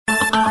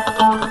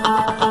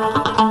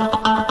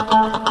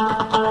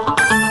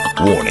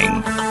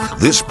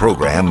This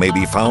program may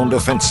be found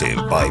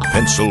offensive by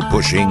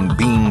pencil-pushing,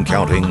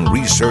 bean-counting,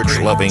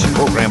 research-loving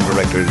program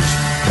directors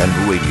and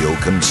radio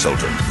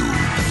consultant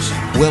gurus.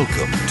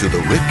 Welcome to the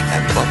Rick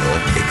and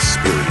Bubba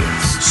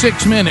Experience.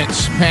 6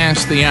 minutes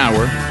past the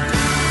hour.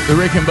 The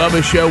Rick and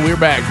Bubba Show. We're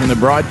back from the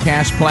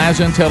Broadcast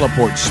Plaza and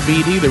Teleport.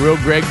 Speedy, the real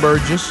Greg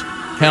Burgess,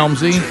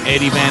 Helmsy,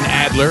 Eddie Van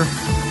Adler,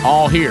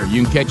 all here.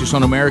 You can catch us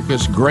on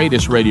America's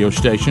greatest radio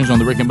stations on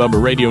the Rick and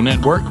Bubba Radio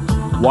Network.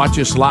 Watch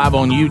us live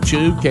on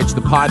YouTube. Catch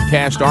the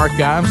podcast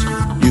archives.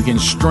 You can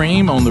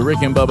stream on the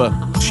Rick and Bubba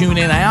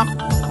TuneIn app.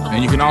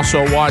 And you can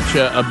also watch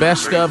a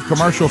best-of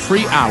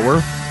commercial-free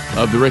hour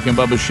of the Rick and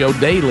Bubba Show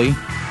daily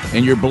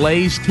in your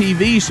Blaze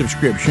TV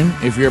subscription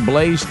if you're a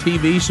Blaze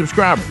TV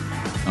subscriber,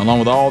 along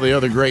with all the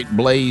other great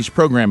Blaze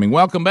programming.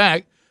 Welcome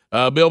back.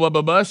 Bill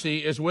Bubba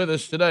Bussey is with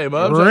us today,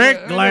 Bubs.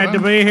 Rick, glad to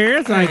be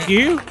here. Thank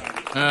you.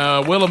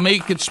 Will and me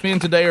could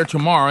spend today or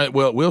tomorrow.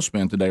 Well, we'll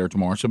spend today or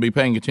tomorrow, so be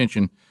paying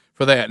attention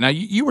for that. Now,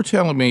 you were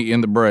telling me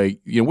in the break,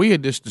 we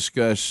had just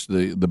discussed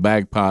the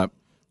bagpipe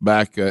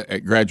back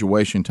at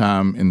graduation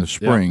time in the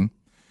spring,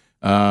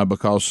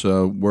 because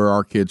where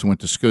our kids went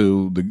to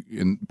school,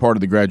 part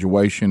of the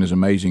graduation is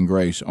Amazing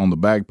Grace on the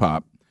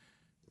bagpipe.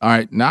 All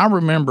right, now I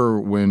remember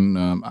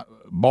when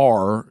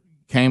Barr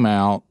came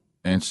out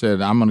and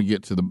said, "I'm going to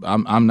get to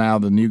I'm now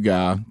the new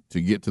guy to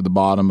get to the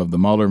bottom of the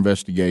Mueller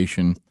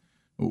investigation.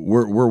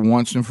 We're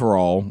once and for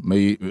all,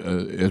 me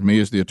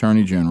as the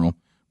Attorney General,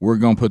 we're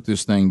going to put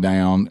this thing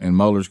down, and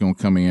Mueller's going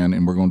to come in,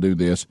 and we're going to do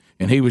this."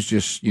 And he was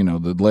just,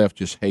 the left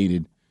just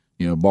hated,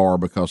 Barr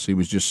because he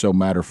was just so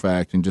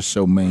matter-of-fact and just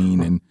so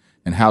mean,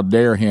 and how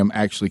dare him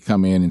actually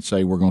come in and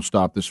say we're going to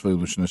stop this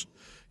foolishness,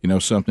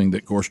 something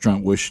that, of course,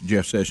 Trump wished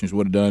Jeff Sessions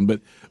would have done.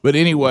 But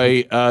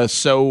anyway,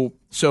 so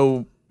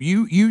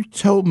you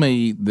told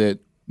me that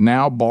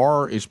now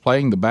Barr is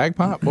playing the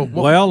bagpipe?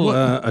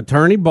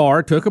 Attorney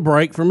Barr took a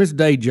break from his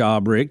day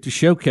job, Rick, to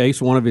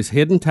showcase one of his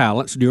hidden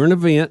talents during an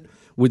event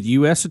with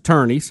U.S.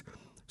 attorneys.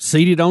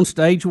 Seated on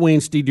stage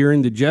Wednesday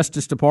during the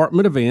Justice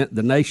Department event,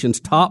 the nation's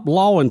top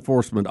law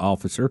enforcement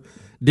officer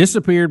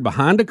disappeared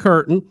behind a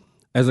curtain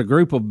as a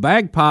group of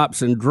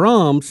bagpipes and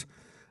drums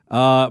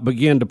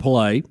began to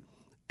play,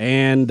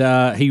 and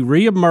he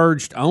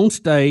reemerged on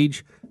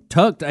stage,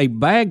 tucked a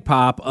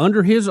bagpipe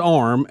under his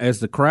arm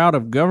as the crowd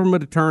of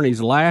government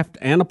attorneys laughed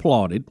and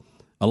applauded.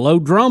 A low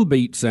drum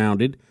beat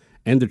sounded,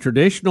 and the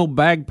traditional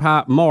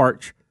bagpipe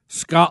march,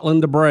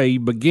 Scotland the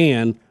Brave,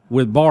 began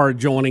with Barr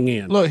joining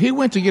in. Look, he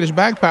went to get his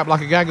bagpipe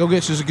like a guy go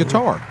gets his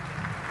guitar.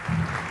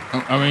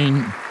 I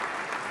mean,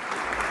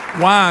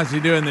 why is he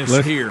doing this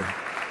here?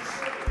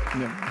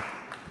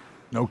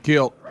 No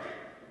kilt.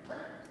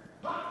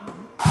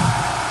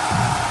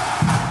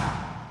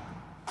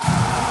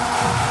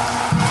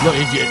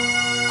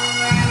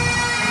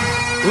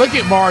 Look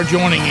at Barr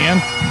joining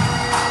in.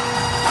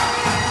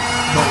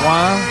 But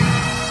why?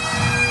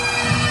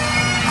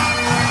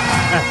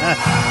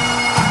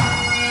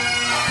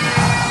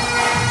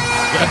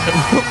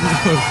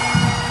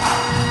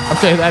 I'll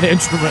tell you, that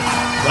instrument,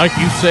 like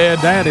you said,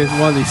 that is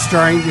one of the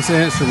strangest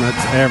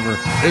instruments ever.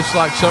 It's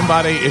like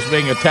somebody is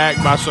being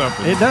attacked by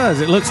something. It does.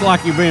 It looks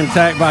like you're being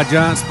attacked by a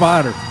giant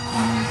spider.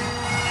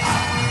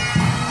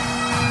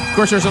 Of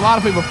course, there's a lot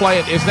of people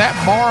playing. Is that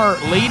Barr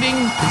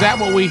leading? Is that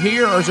what we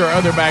hear, or is there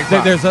other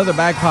bagpipes? There's other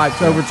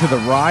bagpipes over to the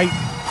right.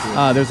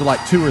 There's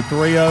like two or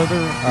three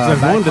other.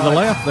 There's one to the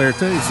left there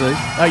too. See?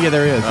 Oh yeah,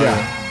 there is. Yeah.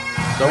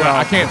 So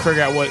I can't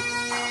figure out what.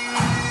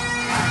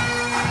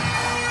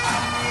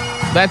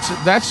 That's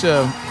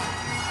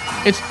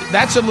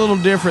a little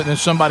different than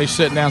somebody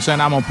sitting down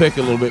saying, "I'm gonna pick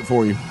a little bit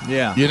for you."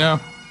 Yeah.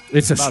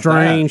 It's a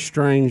strange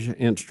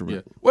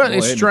instrument. Yeah. Well,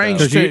 it's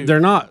strange too. They're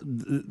not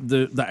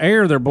the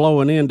air they're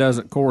blowing in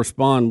doesn't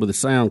correspond with the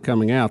sound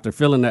coming out. They're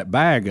filling that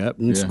bag up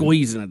and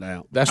squeezing it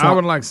out. I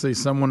would like to see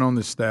someone on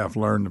this staff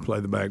learn to play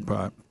the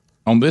bagpipe.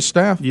 On this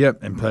staff?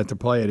 Yep, and to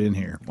play it in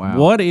here. Wow.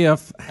 What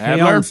if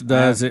Helms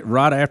does it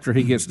right after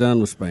he gets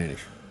done with Spanish?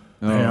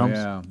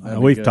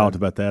 We've talked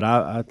about that.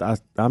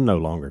 I'm no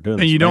longer doing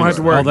it. And you don't have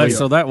to worry.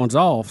 So that one's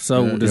off.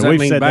 So does that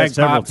mean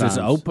bagpipes is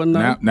open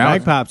now?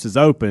 Bagpipes is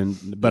open,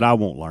 but I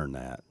won't learn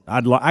that. I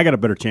got a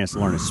better chance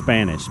of learning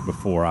Spanish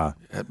before I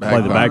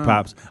play the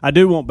bagpipes. I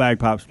do want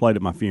bagpipes played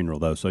at my funeral,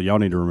 though, so y'all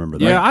need to remember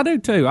that. Yeah, I do,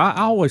 too.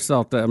 I always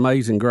thought that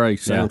Amazing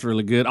Grace sounds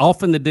really good.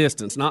 Off in the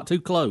distance, not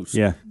too close.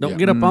 Yeah. Don't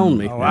get up on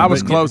me. I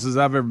was close as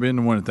I've ever been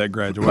to one at that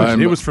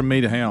graduation. It was from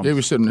me to Helms. He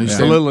was sitting. It's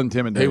a little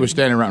intimidating. He was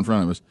standing right in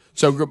front of us.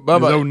 So,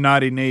 Bubba, those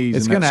naughty knees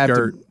it's and that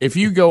skirt. If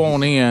you go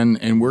on in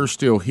and we're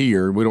still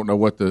here, we don't know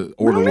what the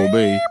order will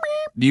be.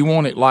 Do you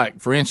want it like,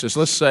 for instance,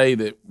 let's say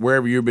that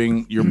wherever your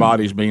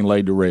body's being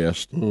laid to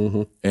rest,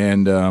 and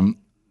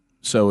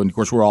so, and of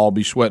course, we'll all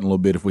be sweating a little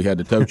bit if we had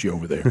to tote you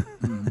over there.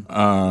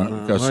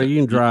 Well, you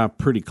can drive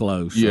pretty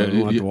close. So you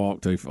don't have to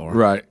walk too far.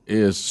 Right.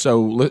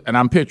 And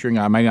I'm picturing,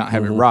 I may not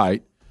have it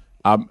right.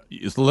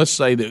 Let's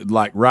say that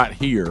like right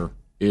here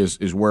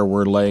is where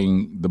we're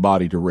laying the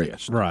body to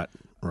rest. Right.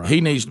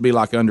 He needs to be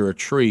like under a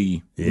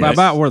tree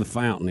About where the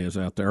fountain is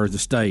out there, or the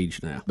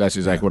stage now. That's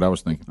exactly what I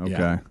was thinking.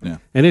 Okay. Yeah.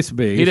 And it's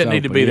big. He didn't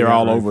need to be there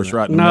all over us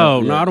right now.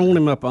 No, I don't want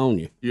him up on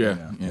you.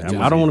 Yeah.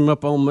 I don't want him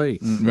up on me.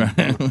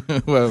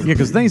 Well, Yeah,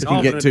 because things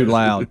can get too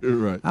loud.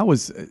 Right. I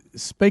was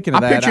speaking of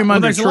I that. picture him Well,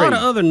 under there's a a lot tree.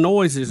 of other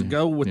noises that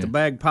go with the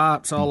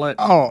bagpipes, all that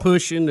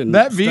pushing and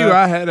That view stuff.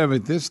 I had of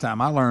it this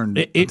time, I learned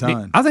a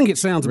ton. I think it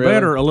sounds Really?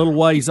 better a little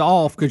ways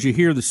off because you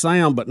hear the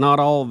sound, but not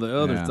all the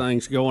other Yeah.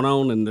 things going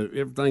on and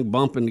everything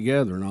bumping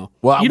together and all.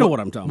 Well, you know what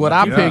I'm talking what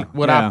about. I picked,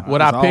 what Yeah. I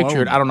It's all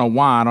pictured. over. I don't know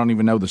why. I don't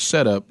even know the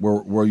setup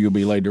where you'll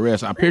be laid to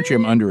rest. I picture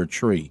him under a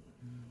tree,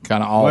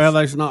 kind of off. Well,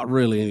 there's not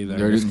really any there.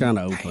 There It's isn't? kind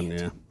of open,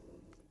 yeah.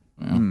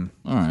 All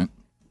right.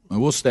 Well,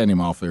 we'll stand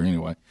him off there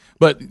anyway.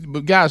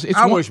 But guys, it's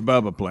I one, wish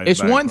Bubba played.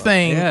 it's one bagpipe.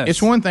 thing. Yes.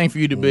 It's one thing for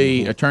you to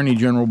be Attorney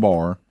General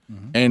Barr,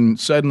 and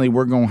suddenly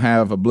we're going to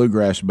have a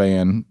bluegrass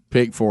band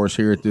pick for us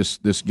here at this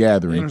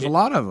gathering. There's a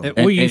lot of them.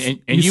 Well, And- you, and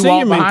you you see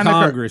walk him in behind the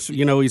curtain. Congress.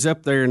 He's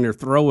up there and they're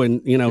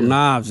throwing,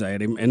 knives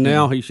at him, and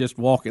now he's just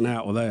walking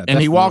out with that. And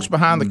he That's walks funny.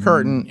 behind the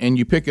curtain, and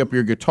you pick up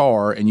your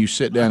guitar and you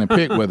sit down and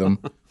pick with him.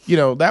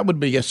 That would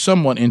be a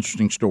somewhat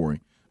interesting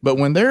story. But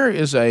when there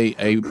is a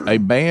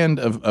band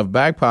of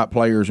bagpipe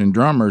players and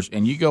drummers,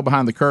 and you go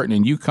behind the curtain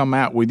and you come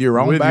out with your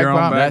own With your own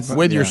bagpipe, bagpipe,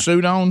 with your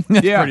suit on,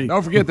 Yeah,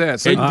 don't forget that.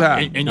 Suit and tie.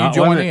 and you Wait a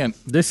join minute.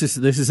 in. This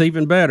is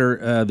even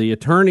better. The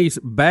attorney's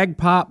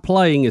bagpipe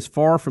playing is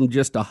far from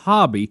just a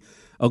hobby,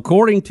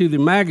 according to the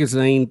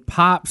magazine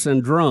Pipes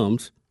and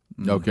Drums.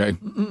 Okay.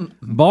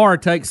 Barr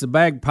takes the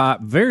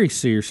bagpipe very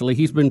seriously.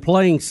 He's been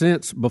playing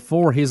since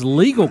before his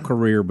legal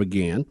career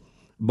began.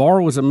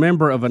 Barr was a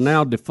member of a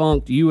now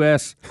defunct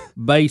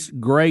U.S.-based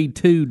Grade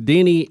 2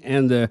 Denny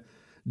and the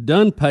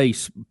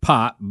Dunpace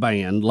Pipe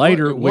Band,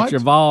 later What? which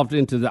evolved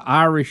into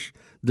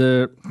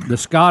the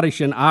Scottish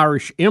and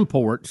Irish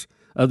imports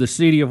of the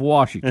city of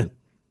Washington.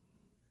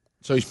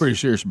 So he's pretty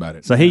serious about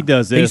it. So he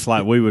does this He's-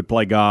 like we would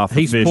play golf.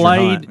 He's fish or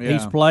played. hunt.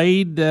 He's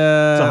played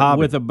hobby.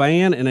 with a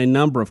band in a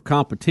number of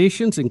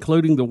competitions,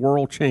 including the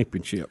World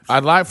Championships.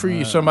 I'd like for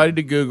you somebody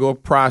to Google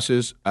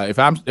prices.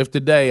 If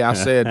today I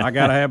said I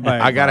gotta have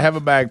bagpipes. I got to have a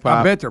bagpipe.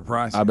 I bet they're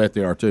pricey. I bet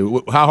they are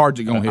too. How hard's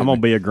it going to hit? I'm gonna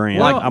me? be a grand.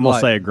 Well, I'm gonna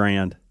say a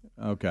grand.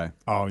 Okay.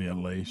 Oh, yeah, at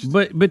least.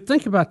 But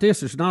think about this.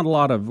 There's not a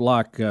lot of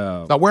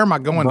Now, where am I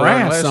going? to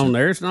brass listen? on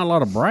there. It's not a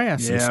lot of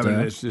brass and Yeah, stuff.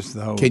 but it's just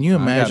the whole. Can you I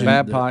got imagine?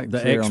 bagpipe the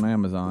here ex- on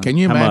Amazon. Can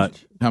you How imagine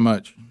much? how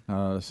much?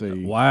 Let's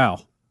see. Wow.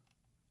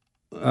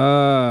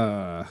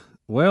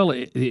 Well,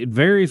 it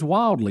varies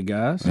wildly,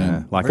 guys.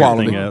 Yeah, like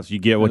Quality. everything else, you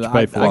get what you I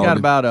pay for. got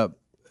about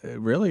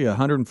really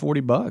 $140.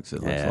 It looks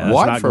like. That's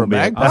What, not for gonna be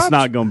bagpipes? That's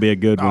not going to be a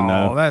good one,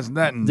 Oh, though. that's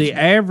that. The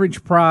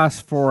average price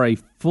for a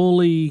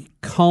fully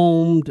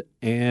combed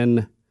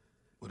and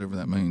Whatever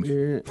that means.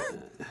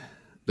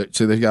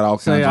 So they've got all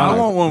kinds. I I of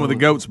want one with a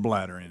goat's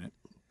bladder in it.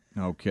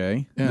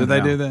 Okay. Did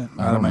they do that?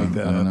 I don't make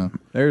that I don't up. know.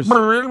 There's it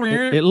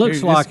looks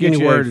Here, like just get you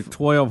anywhere a- to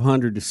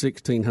 $1,200 to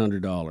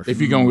 $1,600.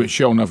 If you're going to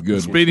show enough good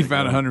ones. Speedy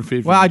found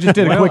 150. well, I just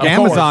did a quick of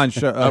Amazon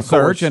course. Of course.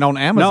 search, and on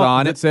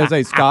Amazon No, it says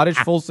a Scottish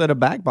full set of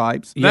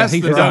bagpipes. That's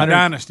he's the right. Duck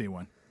Dynasty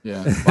one.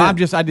 Yeah. Well,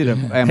 I did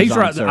an Amazon He's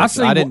right. search.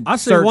 I didn't see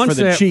search one for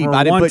the set cheap. for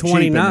I didn't put cheap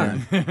in there.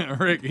 $129.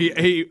 Rick,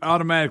 he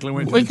automatically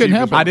went to We the couldn't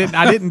cheapest help it. one.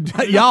 I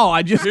didn't. Y'all,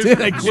 I just did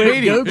a quick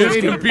Speedy, Google.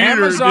 Speedy, computer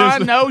Amazon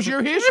just- knows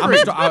your history. All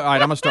right, I'm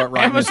gonna start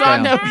writing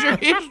Amazon this down. knows your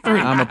history.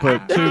 I'm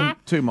gonna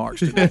put two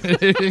marks. To that.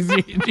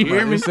 Did you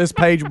hear me? This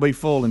page will be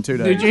full in 2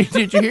 days.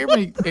 Did you hear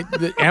me?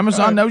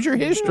 Amazon knows your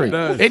history.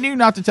 It knew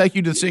not to take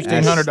you to the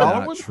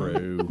 $1,600 one.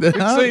 True.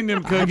 I've seen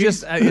them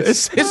cookies. It's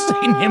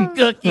seen him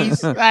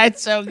cookies.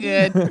 That's so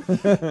good.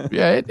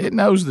 Yeah, it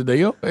knows the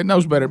deal. It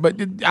knows better. But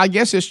I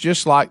guess it's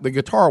just like the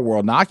guitar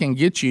world. Now I can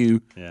get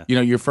you,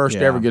 your first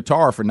Yeah. ever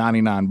guitar for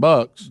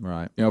 $99.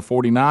 Right.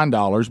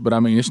 $49. But I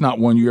mean, it's not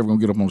one you're ever going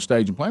to get up on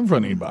stage and play in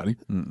front of anybody.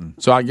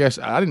 So I guess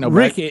I didn't know.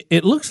 Rick,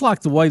 it looks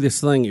like the way this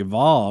thing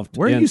evolved.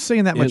 Where are and- you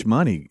seeing that much and-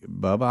 money,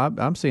 Bubba?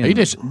 I'm seeing.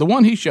 the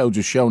one he showed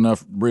just show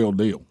enough real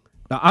deal.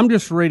 I'm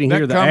just reading That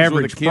here. The comes with a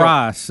average kilt.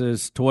 price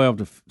is $1,200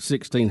 to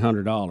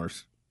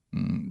 $1,600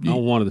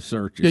 on one of the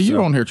searches. Yeah, you're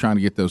so. on here trying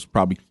to get those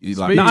probably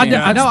like. No,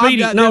 Yeah. No,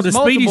 Speedy, I've got- no. there's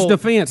To Speedy's multiple-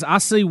 defense, I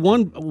see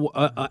one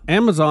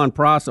Amazon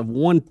price of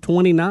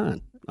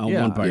 $129 on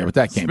one pair. Yeah, but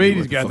that can't be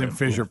Speedy's what the got fuck- them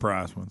Fisher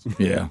Price ones.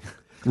 Yeah.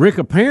 Rick,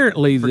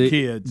 apparently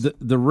kids.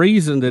 the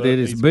reason that it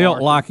is he's built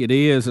smart. like it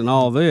is and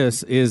all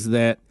this is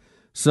that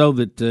so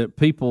that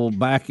people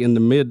back in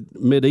the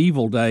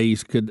medieval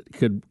days could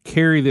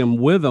carry them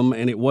with them,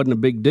 and it wasn't a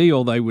big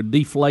deal. They would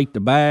deflate the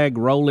bag,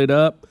 roll it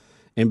up,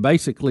 and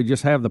basically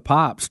just have the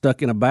pipe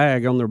stuck in a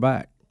bag on their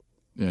back.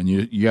 Yeah, and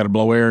you got to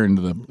blow air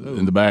into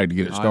the bag to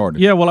get it started.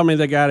 Yeah, well, I mean,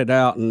 they got it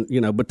out, and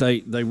but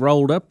they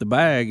rolled up the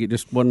bag. It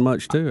just wasn't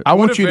much to it. I What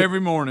want if you to.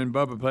 every morning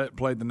Bubba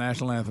played the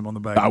national anthem on the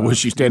back? I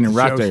wish he's standing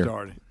right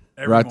there.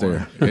 Right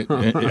there.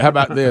 How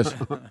about this?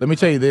 Let me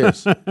tell you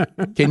this.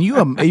 Can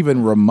you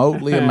even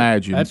remotely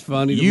imagine? That's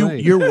funny to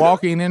me. You're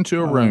walking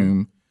into a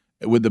room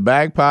with the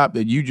bagpipe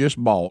that you just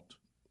bought,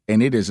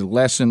 and it is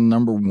lesson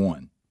number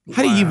 1.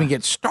 How do you even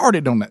get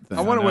started on that thing?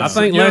 I wonder what I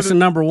think lesson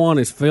number 1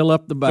 is fill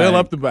up the bag. Fill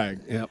up the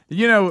bag. Yep.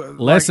 You know,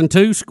 Lesson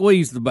 2,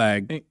 squeeze the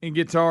bag. in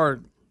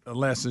guitar,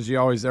 lessons,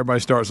 everybody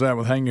starts out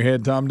with "Hang Your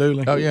Head, Tom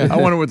Dooley." Oh, yeah. I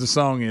wonder what the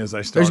song is.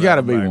 They start. There's got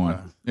to out be with one.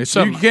 bagpipe. It's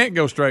You something. can't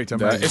go straight to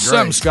Amazing It's Grace.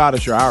 something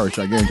Scottish or Irish,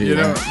 I guarantee you. You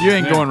know, you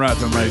ain't going right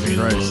to Amazing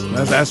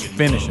Grace. That's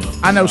finishing.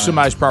 I know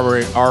somebody's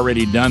probably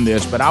already done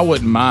this, but I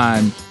wouldn't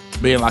mind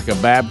being like a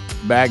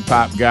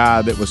bagpipe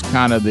guy that was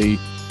kind of the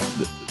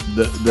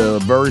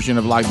version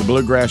of like the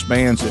bluegrass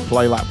bands that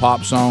play like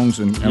pop songs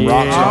and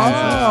rock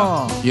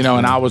songs. You know,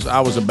 and I was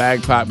a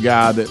bagpipe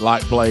guy that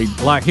played.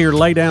 Like here,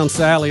 Lay Down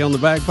Sally on the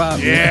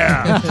bagpipe.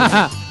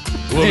 Yeah.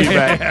 We'll be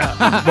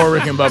back. More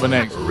Rick and Bubba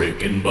next.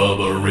 Rick and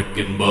Bubba, Rick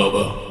and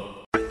Bubba.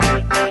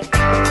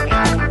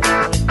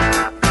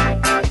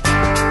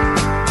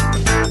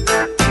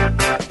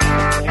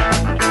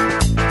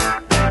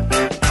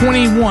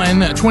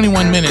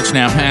 21 minutes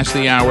now past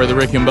the hour of the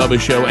Rick and Bubba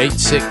Show.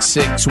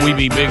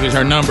 866-WE-BE-BIG is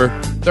our number.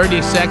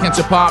 30 seconds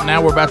a pop.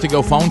 Now we're about to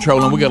go phone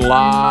trolling. We got a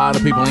lot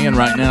of people in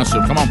right now, so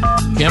come on.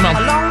 Kim on.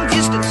 Long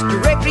distance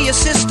directory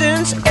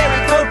assistance,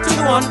 area code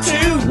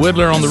 212.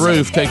 Whittler on the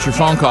roof takes your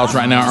phone calls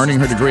right now, earning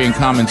her degree in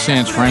common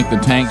sense. Frank the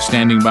Tank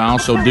standing by.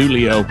 Also,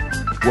 Doolio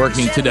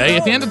working today.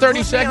 At the end of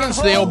 30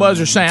 seconds, the old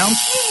buzzer sounds.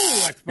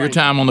 Your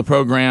time on the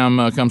program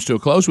comes to a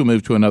close. We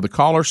move to another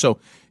caller. So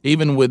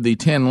even with the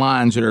 10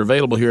 lines that are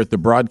available here at the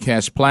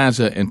Broadcast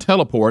Plaza and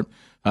Teleport,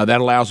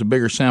 that allows a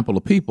bigger sample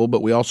of people,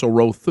 but we also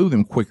roll through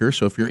them quicker.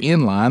 So if you're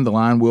in line, the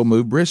line will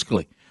move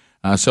briskly.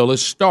 So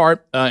let's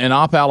start in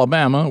Opp,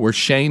 Alabama, where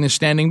Shane is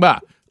standing by.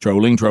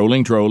 Trolling.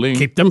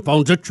 Keep them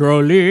phones a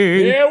trolling.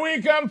 Here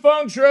we come,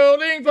 phone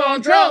trolling.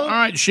 All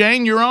right,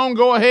 Shane, you're on.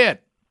 Go ahead.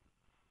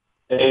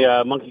 Hey,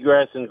 Monkey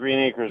Grass and Green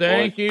Acres.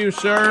 Thank you,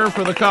 sir,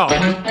 for the call.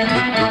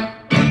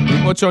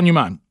 What's on your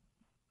mind?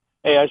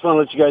 Hey, I just want to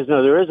let you guys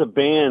know there is a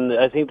band.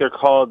 I think they're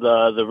called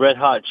the Red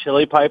Hot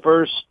Chili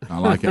Pipers. I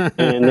like it.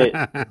 And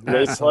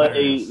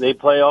they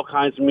play all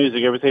kinds of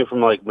music, everything from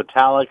like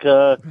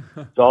Metallica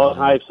to all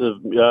types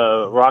of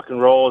rock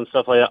and roll and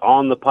stuff like that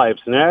on the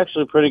pipes, and they're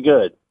actually pretty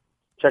good.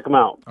 Check them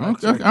out.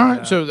 Okay. All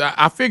right. So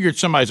I figured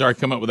somebody's already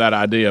come up with that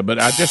idea, but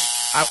I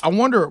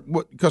wonder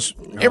because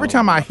every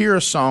time I hear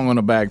a song on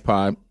a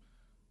bagpipe,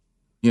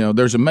 you know,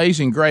 there's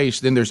Amazing Grace,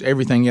 then there's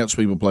everything else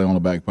people play on a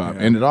bagpipe,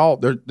 and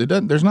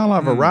there's not a lot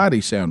of variety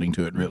sounding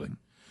to it, really.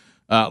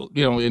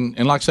 You know,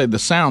 and like I say, the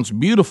sound's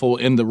beautiful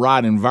in the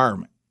right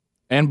environment,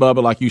 and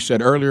Bubba, like you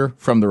said earlier,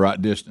 from the right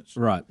distance.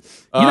 Right.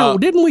 You know,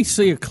 didn't we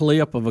see a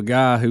clip of a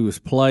guy who was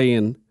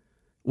playing?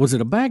 Was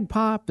it a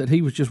bagpipe that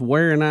he was just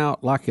wearing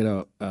out like at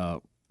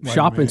a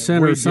shopping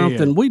center or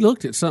something? Did. We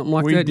looked at something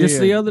like that just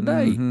the other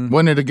day. Mm-hmm.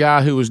 Wasn't it a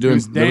guy who was doing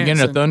the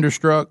beginning of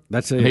Thunderstruck?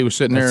 That's it. And he was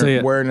sitting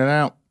there wearing it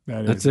out.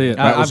 That's it.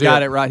 I've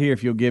got it right here.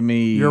 If you'll give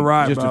me just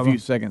Bubba. a few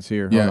seconds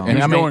here. Yeah, Hold on. and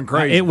He's going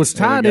crazy. It was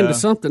tied into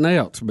something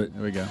else, but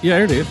There we go. Yeah,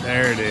 there it is.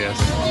 There it is.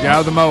 Guy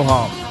with the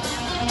mohawk.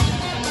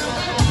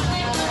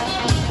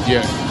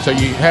 Yeah. So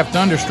you have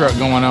Thunderstruck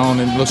going on,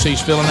 and let's see,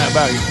 he's filling that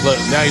bag. Look,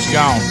 now he's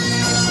gone.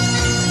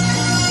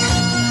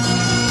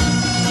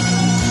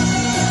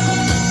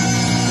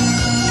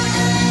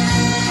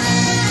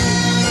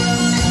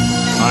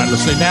 All right,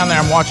 let's see. Down there,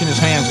 I'm watching his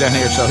hands down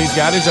here. So he's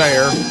got his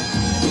air.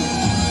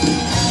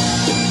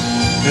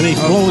 And he's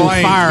blowing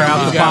fire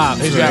out of the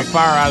pipes. He's got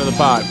fire out of the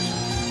pipes.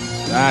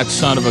 That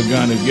son of a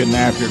gun is getting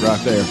after it right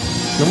there.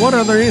 So what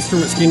other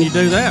instruments can you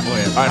do that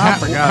with? All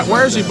right,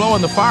 where's he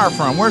blowing the fire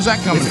from? Where's that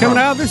coming from? It's coming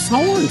out of his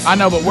horns. I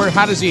know, but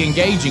how does he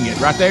engaging it?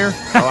 Right there?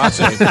 Oh, I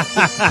see.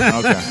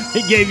 Okay.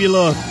 He gave you a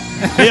little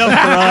hip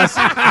for us.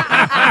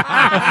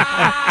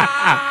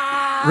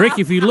 Rick,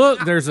 if you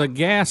look, there's a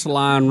gas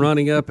line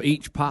running up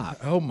each pipe.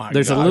 Oh, my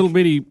There's gosh. a little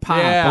bitty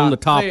pipe on the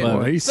top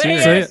of it. See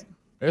it?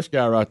 This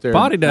guy right there.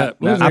 Bodied up.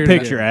 I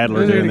picture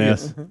Adler doing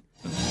this. Look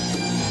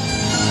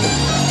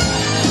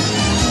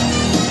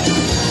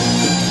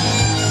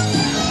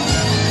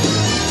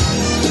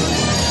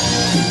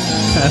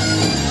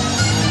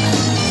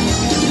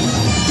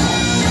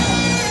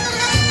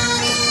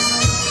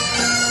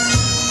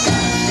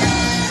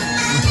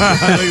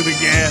at the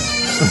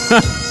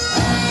gas.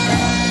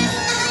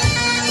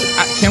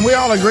 Can we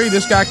all agree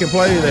this guy can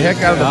play the heck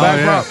out of the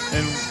backdrop?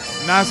 And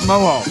nice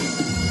mohawk.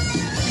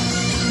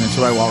 And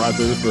somebody walk right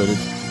through the footage.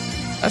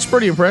 That's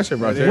pretty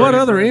impressive right there. What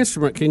other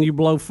instrument can you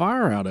blow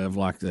fire out of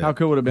like that? How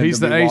cool would it have been? He's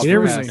to the be ace walking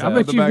Never, past I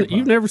that? bet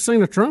you've never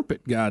seen a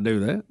trumpet guy do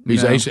that.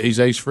 He's No. Ace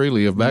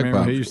Frehley of Remember,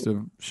 bagpipes. he used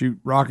to shoot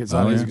rockets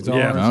out of his guitar.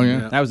 Yeah. Oh,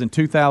 yeah. That was in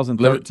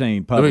 2013. Let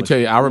me published. tell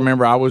you, I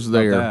remember I was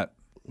there that?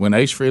 when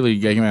Ace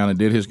Frehley came out and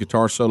did his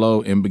guitar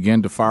solo and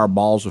began to fire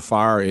balls of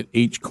fire at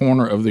each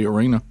corner of the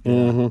arena.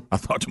 Mm-hmm. I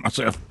thought to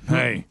myself,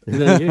 hey. He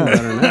doesn't get any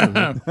better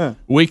than that.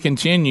 We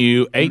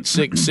continue,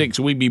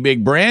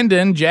 866-WE-BE-BIG.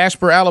 Brandon,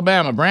 Jasper,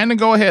 Alabama. Brandon,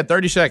 go ahead,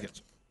 30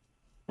 seconds.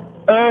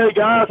 Hey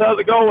guys, how's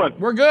it going?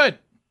 We're good.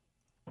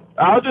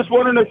 I was just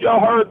wondering if y'all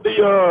heard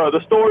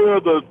the story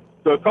of the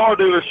car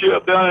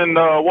dealership down in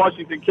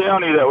Washington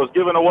County that was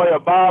giving away a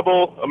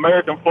Bible,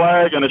 American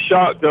flag, and a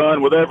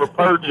shotgun with every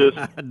purchase.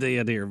 I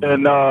did hear.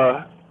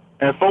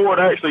 And Ford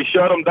actually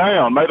shut them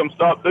down, made them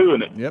stop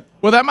doing it. Yep.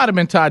 Well, that might have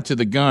been tied to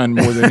the gun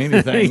more than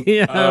anything.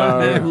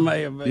 Yeah, it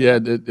may have been. Yeah.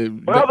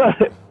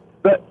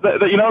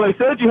 you know, they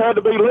said you had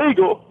to be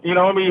legal. You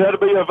know, I mean, you had to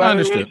be of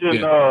age.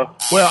 And,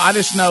 well, I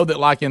just know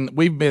that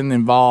we've been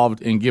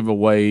involved in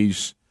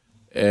giveaways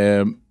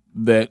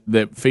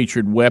that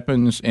featured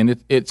weapons,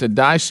 and it's a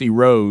dicey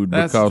road.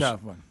 That's a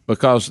tough one.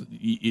 Because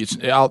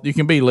you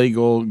can be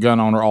legal, gun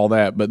owner, all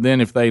that, but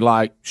then if they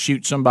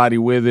shoot somebody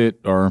with it,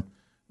 or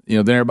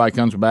then everybody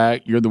comes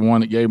back, you're the one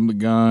that gave them the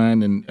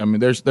gun, and I mean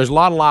there's a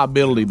lot of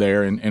liability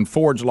there, and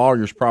Ford's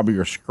lawyers probably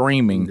are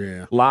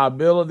screaming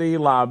liability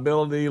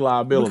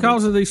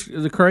because of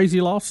the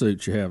crazy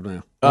lawsuits you have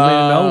now. I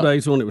mean, in the old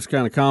days when it was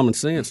kind of common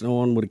sense, no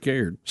one would have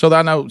cared. So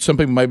I know some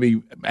people may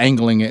be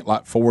angling it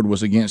like Ford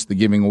was against the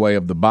giving away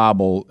of the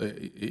Bible.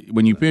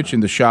 When you mention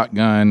the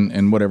shotgun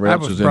and whatever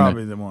else is in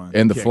probably it, the one.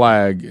 and the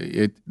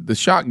flag, the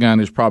shotgun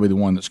is probably the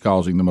one that's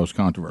causing the most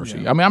controversy.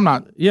 Yeah. I mean, I'm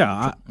not.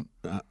 Yeah,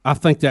 I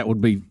think that would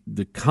be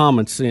the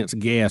common sense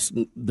guess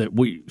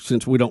that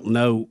since we don't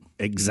know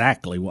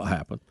exactly what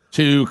happened.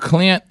 To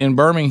Clint in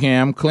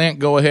Birmingham. Clint,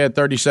 go ahead,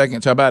 30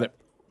 seconds. How about it?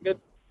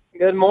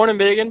 Good morning,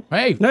 Biggin.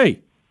 Hey.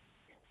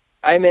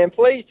 Hey, man,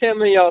 please tell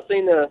me y'all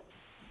seen the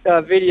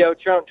video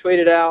Trump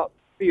tweeted out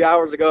a few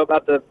hours ago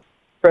about the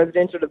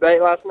presidential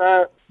debate last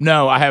night?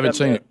 No, I haven't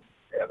seen it.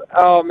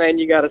 Oh, man,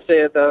 you got to see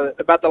it.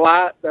 About the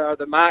light,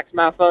 the mic's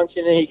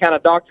malfunctioning. He kind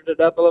of doctored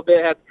it up a little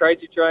bit, had the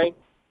Crazy Train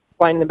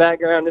playing in the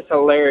background. It's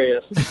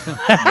hilarious.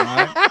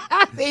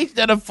 He's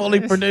done a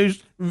fully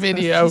produced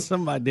video.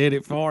 Somebody did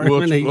it for him,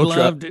 and he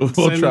loved it and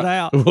sent it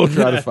out. We'll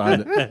try to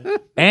find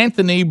it.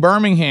 Anthony,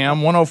 Birmingham,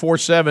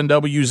 104.7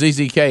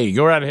 WZZK.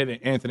 Go right ahead,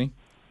 Anthony.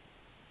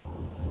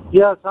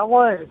 Yes, I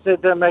wanted to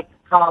sit there and make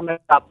a comment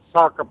about the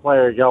soccer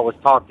player y'all was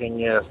talking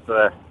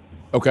yesterday.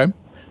 Okay.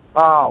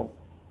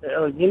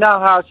 You know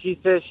how she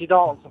says she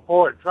don't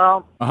support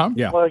Trump?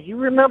 Yeah. Well, you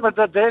remember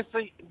the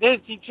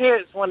Dixie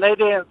Chicks when they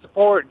didn't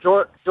support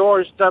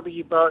George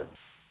W.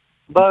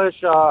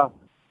 Bush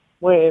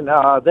when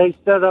they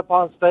stood up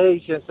on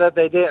stage and said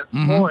they didn't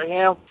support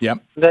him?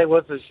 Yep. They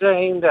was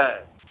ashamed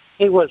that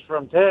he was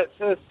from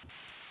Texas.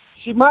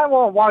 She might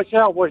want to watch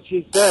out what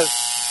she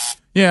says.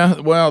 Yeah,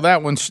 well,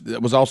 that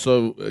was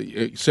also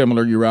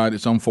similar. You're right.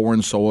 It's on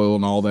foreign soil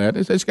and all that.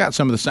 It's got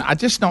some of the same. I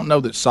just don't know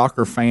that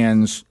soccer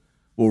fans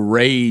will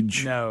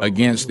rage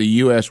against the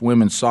U.S.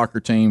 women's soccer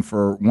team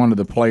for one of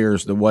the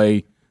players the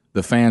way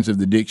the fans of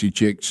the Dixie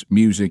Chicks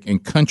music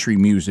and country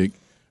music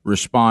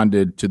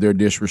responded to their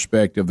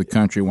disrespect of the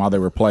country while they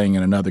were playing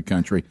in another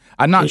country.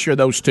 I'm not sure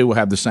those two will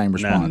have the same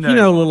response. You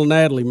know, little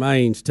Natalie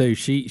Maines too.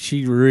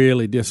 She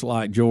really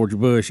disliked George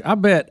Bush. I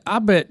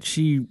bet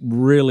she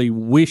really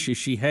wishes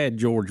she had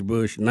George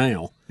Bush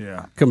now.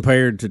 Yeah.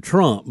 Compared to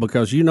Trump,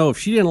 because if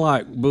she didn't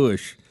like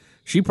Bush,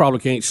 she probably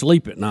can't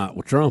sleep at night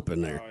with Trump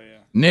in there. Oh, yeah.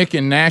 Nick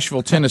in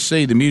Nashville,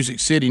 Tennessee, the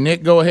Music City.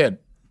 Nick, go ahead.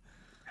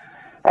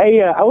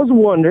 Hey, I was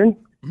wondering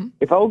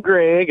if old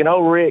Greg and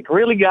old Rick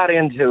really got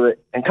into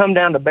it and come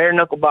down to bare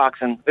knuckle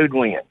boxing, who'd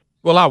win?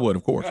 Well, I would,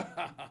 of course.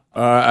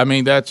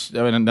 That's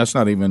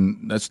not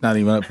even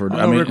up for.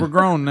 Rick, we're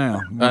grown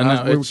now.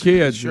 When we were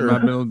kids, sure. It might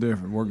be a little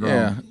different. We're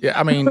grown. Yeah.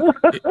 I mean,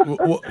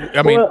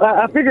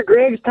 I figure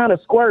Greg's kind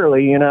of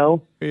squirrely,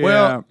 Yeah.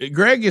 Well,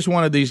 Greg is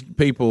one of these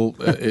people,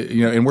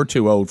 and we're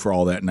too old for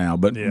all that now.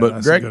 But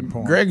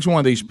Greg's one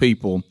of these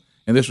people,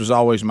 and this was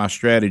always my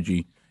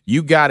strategy.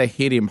 You got to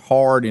hit him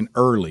hard and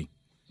early,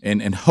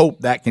 and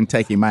hope that can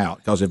take him out.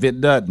 Because if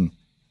it doesn't,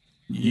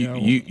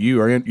 you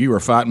are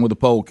fighting with a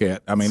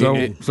polecat. I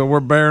mean, so we're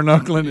bare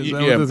knuckling.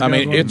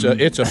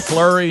 It's a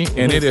flurry,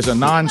 and it is a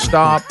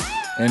nonstop,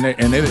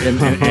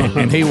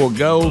 and he will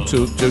go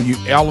to you.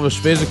 All of us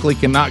physically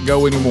cannot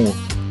go anymore.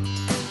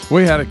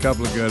 We had a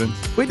couple of good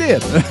ones. We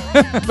did,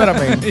 but I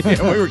mean, we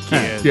were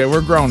kids. Yeah,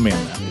 we're grown men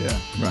now. Yeah,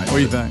 right. What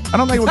do you think? I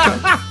don't think we're.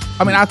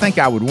 I mean, I think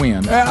I would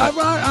win.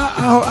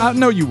 I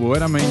know you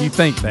would. I mean, you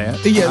think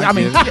that. Yeah, I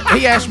mean,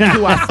 he asked me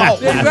who I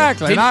thought would.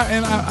 Exactly.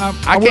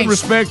 I would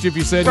respect you if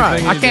you said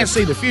anything. I can't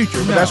see the future,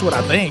 but that's what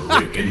I think.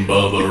 Rick and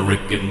Bubba,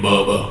 Rick and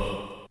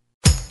Bubba.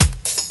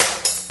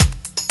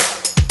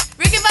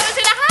 Rick and Bubba's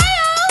in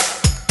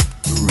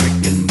Ohio.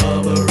 Rick and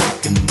Bubba,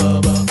 Rick and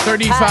Bubba.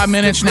 35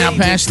 minutes now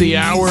past the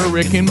hour.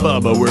 Rick and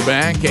Bubba, we're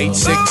back.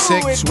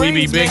 866 We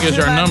Be Big is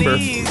our number.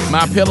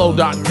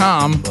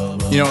 MyPillow.com.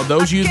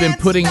 Those of you who've been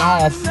putting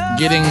off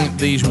getting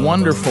these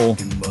wonderful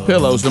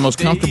pillows, the most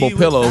comfortable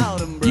pillow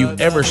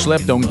you've ever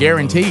slept on,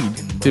 guaranteed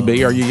to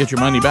be, or you get your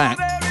money back.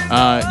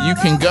 You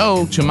can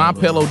go to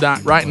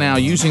MyPillow right now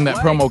using that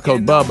promo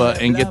code Bubba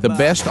and get the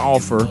best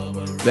offer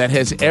that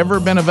has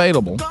ever been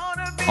available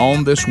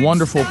on this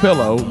wonderful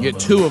pillow. Get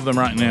 2 of them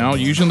right now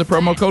using the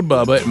promo code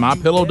Bubba at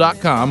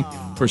MyPillow.com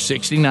for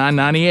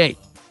 $69.98.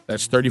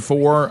 That's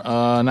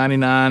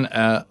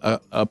 $34.99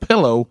 a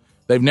pillow.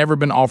 They've never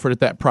been offered at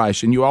that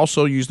price. And you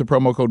also use the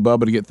promo code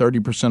Bubba to get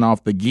 30%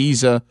 off the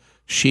Giza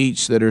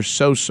sheets that are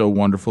so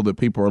wonderful that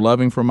people are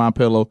loving from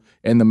MyPillow,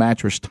 and the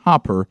mattress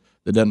topper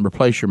that doesn't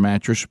replace your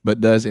mattress but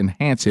does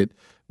enhance it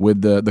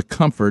with the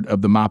comfort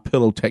of the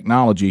MyPillow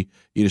technology.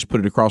 You just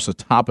put it across the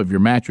top of your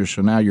mattress,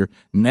 so now you're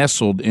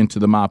nestled into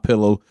the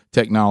MyPillow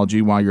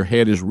technology while your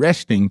head is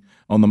resting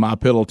on the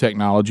MyPillow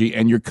technology,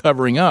 and you're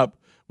covering up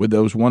with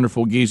those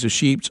wonderful Giza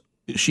sheets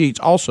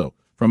also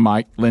from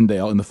Mike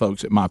Lindell and the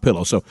folks at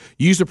MyPillow. So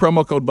use the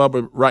promo code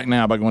Bubba right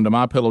now by going to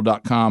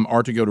MyPillow.com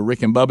or to go to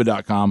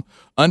RickandBubba.com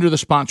under the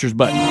sponsors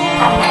button.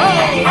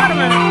 Oh, wait a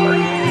minute.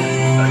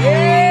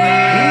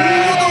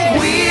 The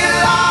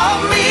wheel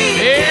of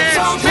me.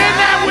 Yeah, spin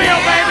that wheel,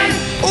 baby.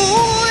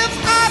 Ooh, if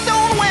I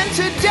don't win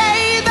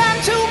today, then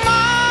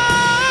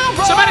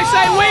tomorrow. Somebody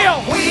say wheel.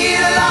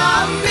 Wheel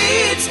of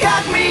meat's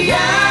got me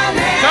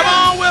yearning. Come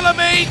on, Wheel of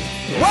Meat.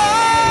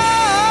 Whoa.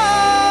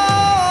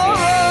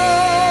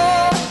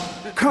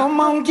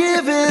 Come on,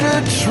 give it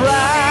a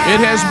try.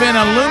 It has been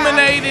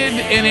illuminated,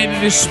 and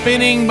it is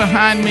spinning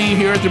behind me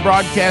here at the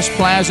Broadcast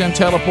Plaza and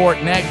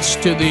Teleport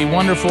next to the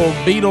wonderful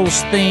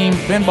Beatles-themed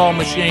pinball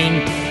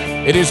machine.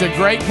 It is a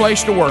great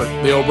place to work,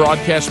 the old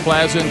Broadcast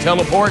Plaza and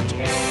Teleport.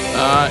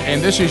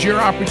 And this is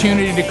your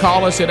opportunity to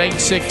call us at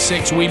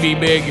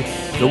 866-WE-BE-BIG.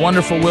 The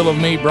wonderful Wheel of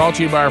Meat brought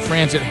to you by our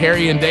friends at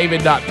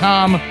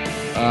harryanddavid.com.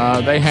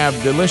 They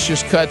have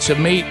delicious cuts of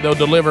meat. They'll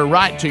deliver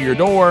right to your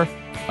door.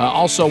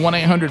 Also,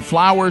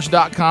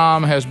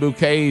 1-800-Flowers.com has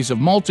bouquets of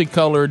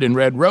multicolored and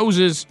red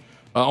roses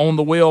on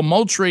the wheel.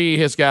 Moultrie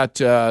has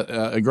got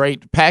a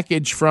great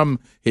package from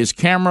his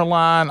camera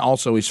line,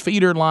 also his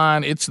feeder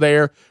line. It's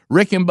there.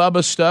 Rick and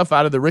Bubba stuff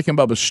out of the Rick and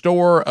Bubba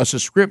store, a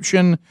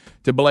subscription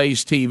to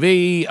Blaze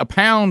TV, a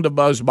pound of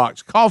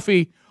BuzzBox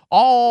coffee,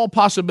 all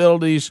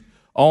possibilities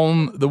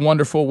on the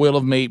wonderful Wheel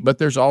of Meat, but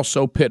there's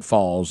also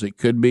pitfalls. It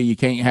could be you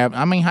can't have,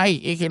 hey,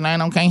 it can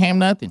land on can't have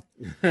nothing.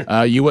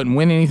 You wouldn't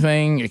win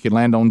anything. It could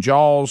land on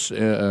Jaws,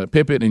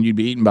 Pippet, and you'd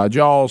be eaten by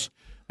Jaws.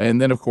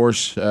 And then, of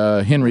course,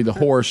 Henry the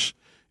Horse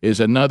is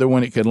another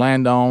one it could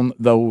land on,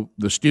 though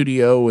the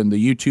studio and the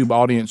YouTube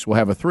audience will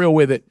have a thrill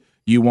with it.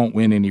 You won't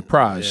win any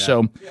prize.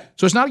 Yeah.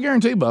 So it's not a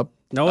guarantee, Bub.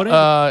 No, it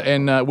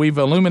isn't. And we've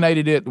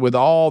illuminated it with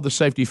all the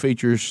safety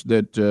features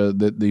that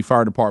the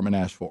fire department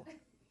asked for.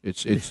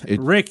 It's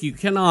Rick, you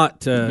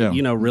cannot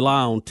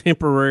rely on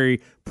temporary,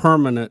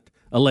 permanent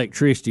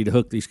electricity to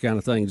hook these kind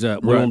of things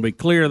up. We want to be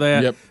clear of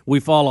that. Yep. We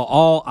follow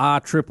all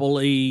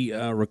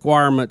IEEE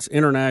requirements,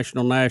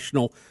 international,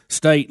 national,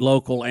 state,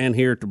 local, and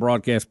here at the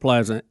Broadcast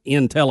Plaza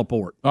in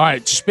Teleport. All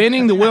right,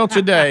 spinning the wheel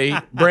today,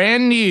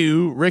 brand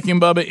new Rick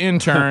and Bubba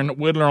intern,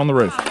 Whittler on the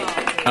Roof.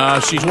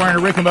 She's wearing a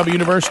Rick and Bubba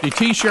University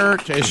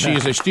T-shirt, as she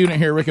is a student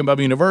here at Rick and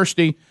Bubba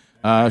University.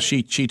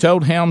 She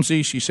told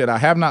Helmsy, she said, I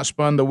have not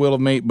spun the Wheel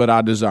of Meat, but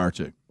I desire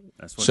to.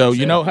 That's what so,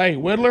 hey,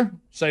 Whittler,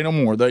 say no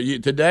more.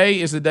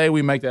 Today is the day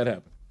we make that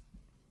happen.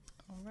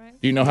 All right.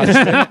 Do you know how to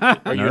spin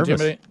it? Are you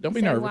intimidated? Don't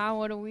be nervous. Wow,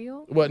 what a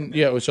wheel.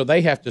 Well, so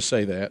they have to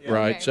say that,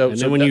 right? Okay. So, and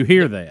then when you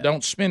hear that,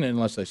 don't spin it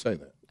unless they say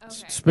that. Okay.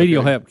 Speedy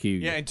will help cue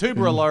you. Yeah, and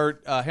Tuber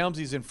alert,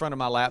 Helmsy's in front of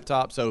my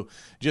laptop, so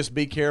just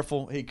be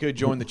careful. He could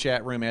join the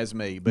chat room as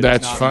me. But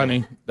That's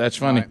funny. Me. That's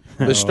funny.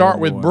 Right. Let's start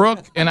with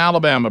Brooke in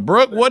Alabama.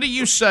 Brooke, what do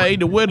you say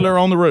to Whittler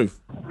on the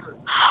Roof?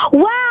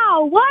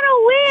 Wow, what a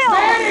wheel!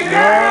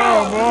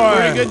 Oh, boy.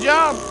 Pretty good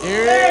job.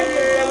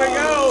 Here we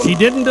go. She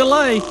didn't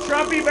delay.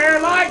 Trumpy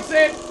Bear likes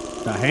it.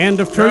 The hand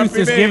of truth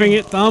is giving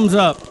it thumbs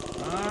up. All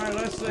right,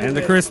 let's see. And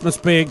the Christmas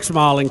pig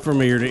smiling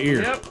from ear to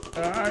ear. Yep.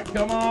 All right,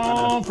 come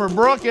on for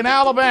Brooke in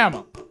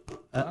Alabama.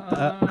 No!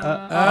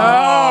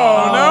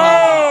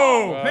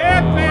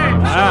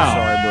 Pippin! Wow.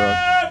 Sorry, Brooke.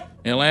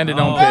 It landed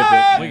on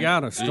Pippin. We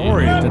got a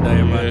story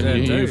today about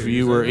that, too.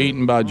 You were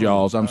eaten by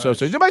Jaws. I'm so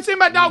sorry. Somebody see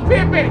my dog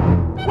Pippin?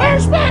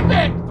 Where's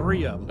Pippin?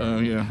 3 of them. Oh,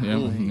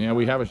 yeah,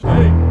 we have a...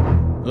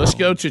 Let's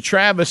go to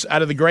Travis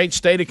out of the great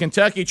state of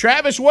Kentucky.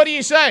 Travis, what do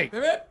you say?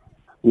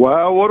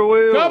 Wow, what a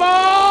wheel. Come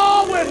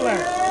on,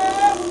 Whittler.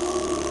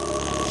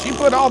 She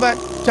put all that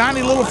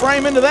tiny little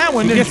frame into that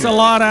one, She didn't gets a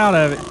lot out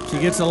of it. She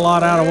gets a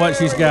lot out of what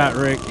she's got,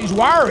 Rick. She's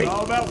wiry.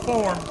 All about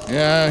form.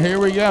 Yeah, here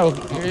we go.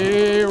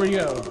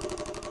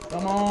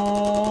 Come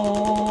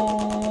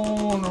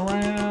on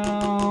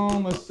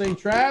around. Let's see,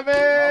 Travis.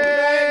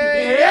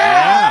 Okay.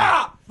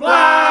 Yeah!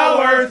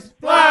 Flowers,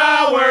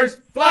 flowers,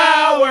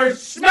 flowers.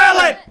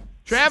 Smell it.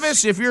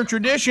 Travis, if you're a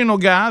traditional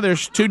guy,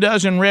 there's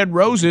 24 red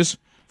roses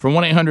from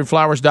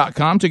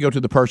 1-800-Flowers.com to go to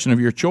the person of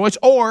your choice,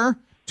 or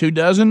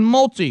 24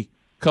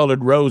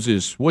 multicolored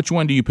roses. Which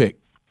one do you pick?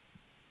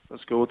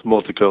 Let's go with the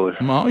multicolor.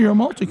 Oh, you're a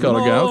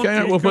multicolored guy.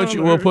 Okay, we'll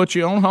put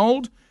you on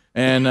hold,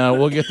 and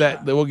we'll get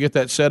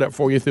that set up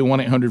for you through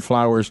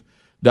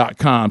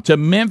 1-800-Flowers.com. To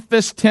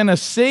Memphis,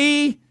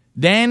 Tennessee,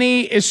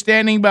 Danny is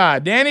standing by.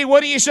 Danny,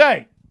 what do you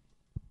say?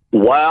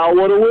 Wow,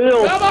 what a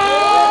wheel. Come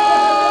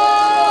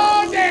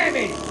on,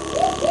 Danny.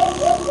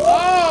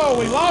 Oh,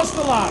 we lost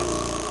a lot.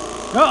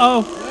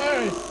 Uh-oh.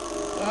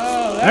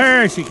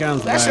 There she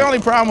comes That's back. the only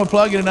problem with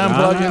plugging and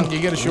unplugging. You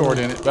get a short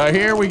in it. But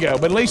here we go.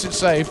 But at least it's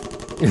safe.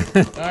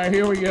 All right,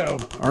 here we go.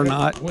 Or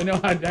not. We know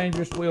how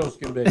dangerous wheels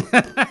can be.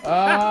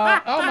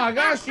 Oh, my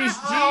gosh.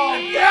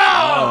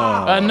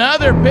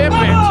 Another Pippin.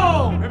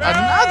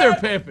 Another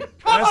Pippin.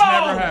 That's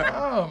never happened.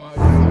 Oh, my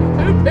God.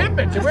 2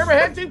 Pippins. Have we ever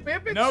had 2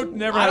 Pippins? No,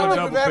 never I had don't a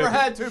know if double we've ever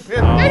Pippin. had 2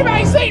 Pippins.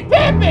 Anybody seen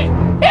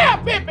Pippin? Here,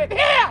 Pippin,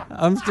 here.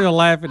 I'm still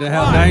laughing at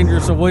how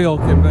dangerous a wheel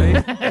can be.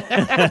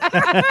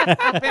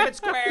 Pippin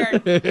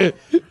squared.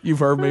 You've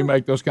heard me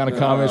make those kind of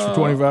comments for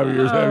 25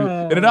 years, haven't you?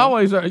 And it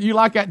always, you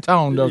like that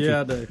tone, don't you?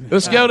 Yeah, I do.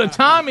 Let's go to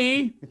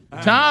Tommy.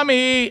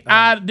 Tommy,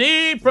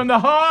 deep from the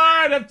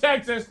heart of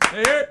Texas.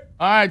 Here.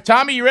 All right,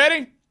 Tommy, you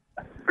ready?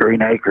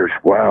 Green Acres.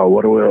 Wow,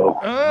 what a will.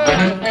 Here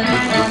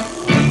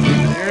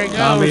it goes.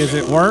 Tommy is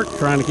at work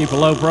trying to keep a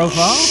low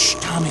profile. Shh,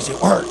 Tommy's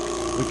at work.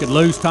 We could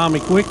lose Tommy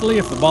quickly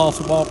if the ball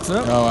balks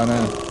up. Oh, I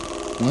know.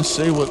 Let's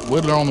see what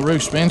Whittler on the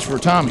Roof spins for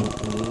Tommy.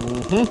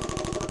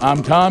 Mm-hmm.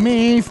 I'm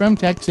Tommy from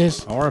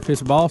Texas. Or if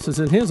his boss is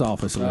in his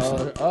office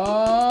listening.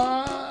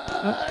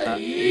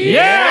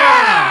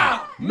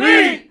 Yeah!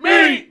 Meat!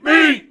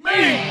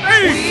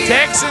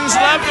 Texans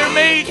love their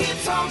meat.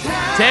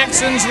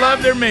 Texans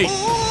love their meat.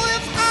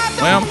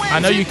 Well, I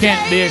know you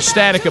can't be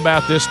ecstatic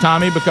about this,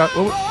 Tommy, because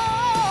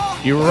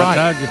you were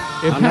right.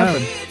 It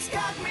happened.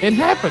 It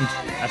happened.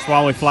 That's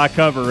why we fly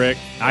cover, Rick.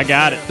 I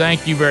got it.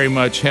 Thank you very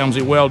much,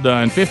 Helmsy. Well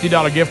done.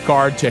 $50 gift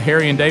card to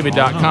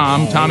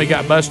harryanddavid.com. Tommy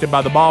got busted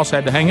by the boss,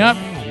 had to hang up,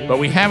 but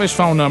we have his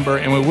phone number,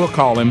 and we will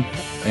call him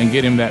and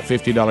get him that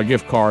 $50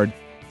 gift card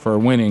for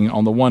winning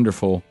on the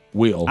wonderful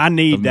wheel. I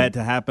need that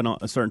to happen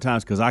at certain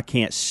times because I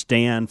can't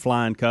stand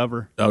flying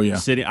cover. Oh, yeah.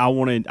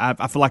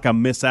 I feel like I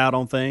miss out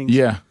on things.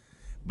 Yeah.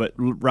 But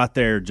right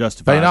there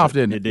justifies paid off,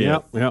 didn't it? It did.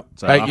 Yep.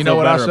 So hey, you know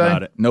what I say?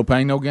 About it. No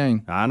pain, no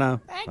gain. I know.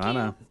 I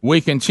know.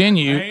 We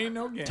continue. Pain,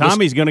 no gain.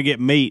 Tommy's going to get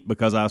meat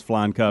because I was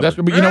flying cover.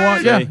 But you know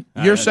what? Yeah,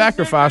 your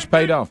sacrifice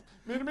paid off.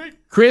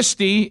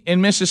 Christy in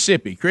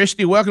Mississippi.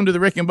 Christy, welcome to the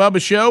Rick and Bubba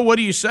Show. What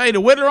do you say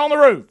to Whittler on the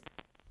Roof?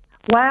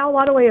 Wow,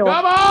 what a wheel.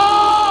 Come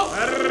on!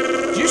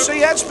 Did you see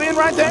that spin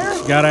right there?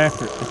 Got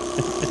after it.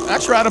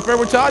 That's right up there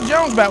with Todd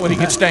Jones about when he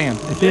could stand.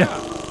 Yeah.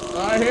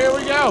 All right, here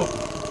we go.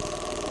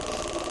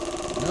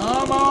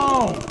 Come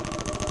on.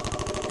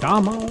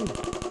 Come on.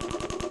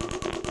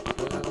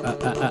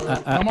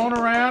 Come on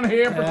around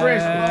here for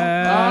Christmas.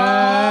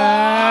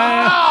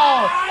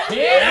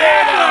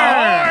 Henry the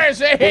horse.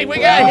 Hey, we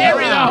got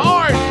Henry the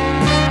horse.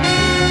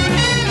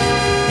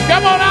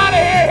 Come on out of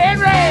here,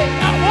 Henry.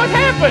 What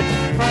happened?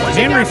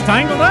 Henry's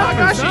tangled up. Oh, my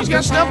gosh, he's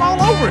got stuff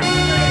all over him.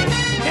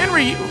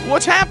 Henry,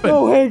 what's happened?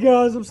 Oh, hey,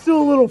 guys, I'm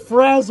still a little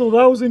frazzled.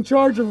 I was in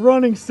charge of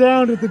running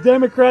sound at the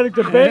Democratic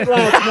debate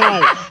last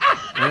night.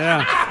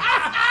 Yeah.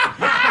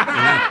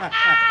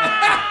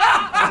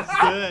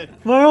 Good.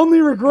 My only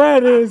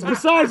regret is,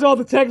 besides all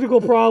the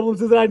technical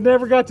problems, is that I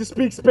never got to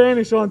speak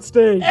Spanish on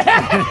stage.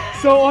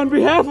 So on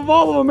behalf of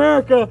all of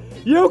America,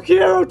 yo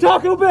quiero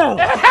Taco Bell.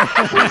 What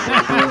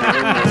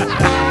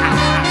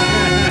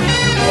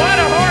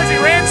a horse. He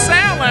ran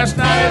sound last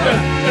night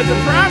at the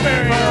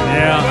primary.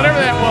 Yeah. Whatever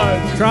that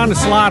was. Trying to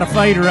slide a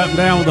fader up and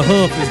down with a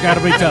hoof has got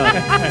to be tough.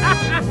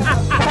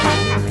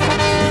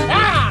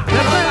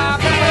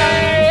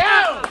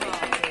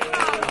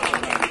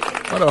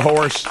 What a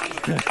horse.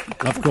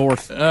 Of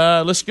course.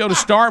 Let's go to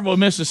Starkville,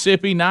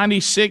 Mississippi,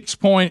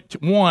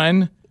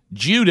 96.1.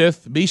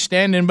 Judith, be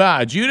standing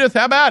by. Judith,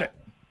 how about it?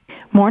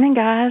 Morning,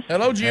 guys.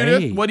 Hello,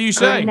 Judith. Hey. What do you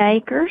say? Green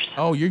Acres.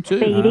 Oh, you too.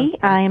 Speedy.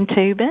 I am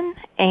tubing.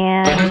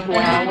 And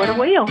wow, what a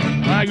wheel. All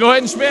right, go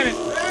ahead and spin it.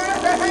 All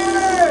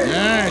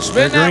right,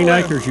 spin that Green wheel.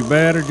 Acres, you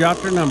better jot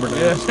their number down.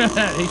 Yes.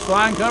 He's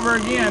flying cover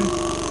again. All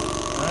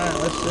right,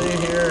 let's see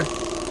here.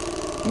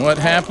 What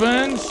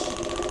happens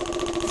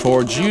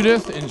for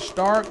Judith in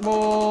Starkville?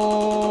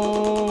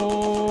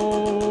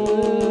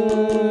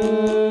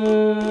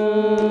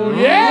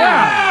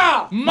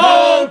 Yeah!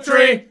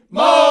 Moultrie!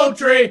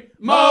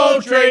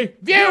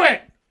 View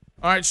it!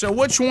 All right, so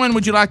which one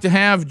would you like to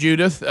have,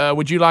 Judith?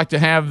 Would you like to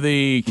have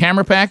the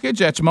camera package?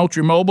 That's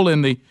Moultrie Mobile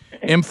in the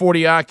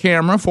M40i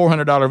camera,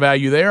 $400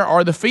 value there,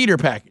 or the feeder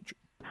package?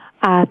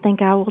 I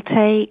think I will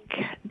take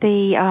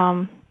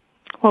the,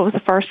 what was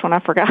the first one? I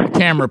forgot.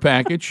 Camera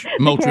package,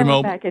 Moultrie camera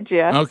Mobile. package,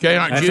 yeah. Okay,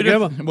 all right, That's a Judith,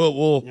 good one.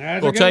 we'll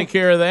That's a good take one.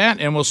 care of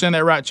that, and we'll send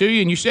that right to you.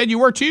 And you said you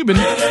were tubing.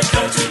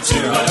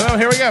 Oh,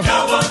 here we go.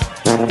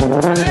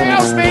 Hey,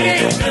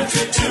 Speedy!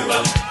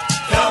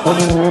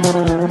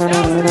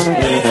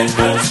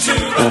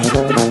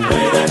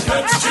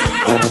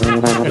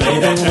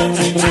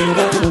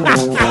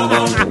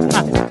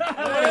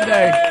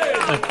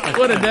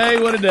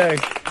 What a day.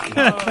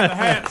 The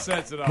hat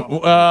sets it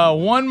off.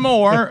 One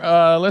more.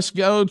 Let's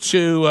go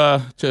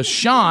to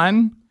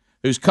Sean,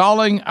 who's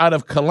calling out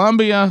of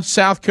Columbia,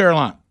 South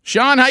Carolina.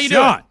 Sean, how you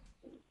doing?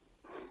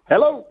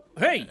 Hello.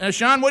 Hey,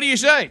 Sean, what do you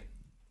say?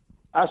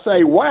 I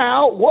say,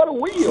 wow, what a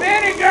wheel.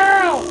 Spin it,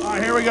 girl! All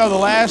right, here we go. The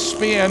last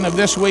spin of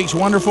this week's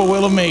wonderful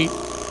Wheel of Meat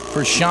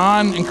for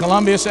Sean in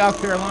Columbia,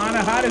 South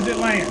Carolina. How does it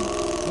land?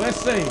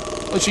 Let's see.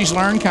 Well, she's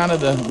learned kind of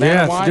the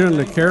Yeah, white she's doing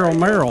the thing. Carol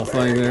Merrill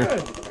thing there.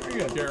 Very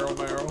good, Carol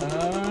Merrill. All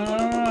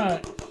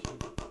right.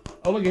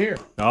 Oh, look at here.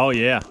 Oh,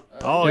 yeah.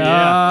 Oh,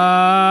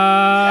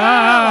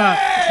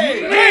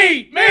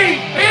 Meat!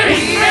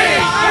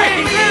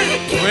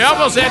 We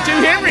almost had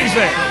two Henrys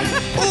there.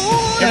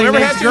 Have we ever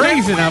had two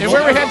Henrys?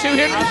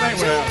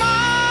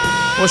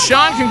 Well,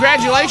 Sean,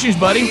 congratulations,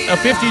 buddy. A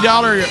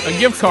 $50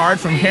 gift card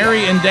from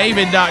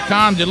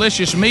harryanddavid.com.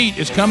 Delicious meat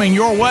is coming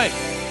your way.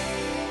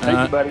 Thank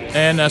you, buddy.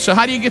 And so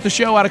how do you get the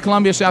show out of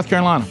Columbia, South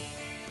Carolina?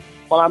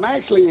 Well, I'm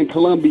actually in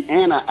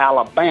Columbiana,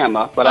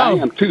 Alabama, but I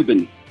am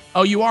tubing.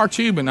 Oh, you are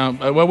tubing.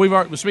 Well, we've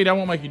already, Speedy, I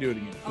won't make you do it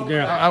again.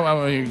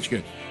 Yeah. It's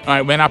good. All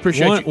right, man, I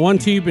appreciate you. One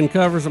tubing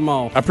covers them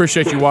all. I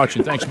appreciate you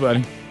watching. Thanks,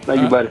 buddy.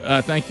 Thank you, buddy.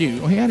 Thank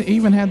you. Well, he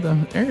even had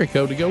the area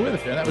code to go with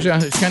it there. That was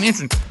kind of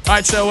interesting. All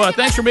right, so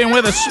thanks for being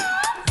with us.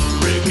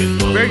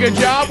 Very good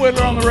job,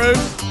 Whittler on the road.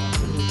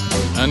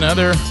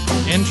 Another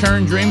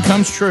intern dream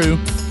comes true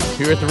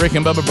here at the Rick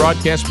and Bubba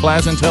Broadcast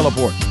Plaza and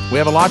Teleport. We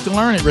have a lot to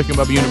learn at Rick and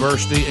Bubba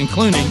University,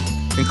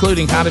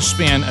 including how to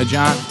spin a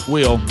giant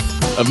wheel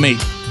of meat.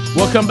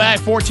 We'll come back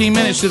 14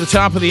 minutes to the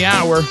top of the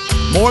hour.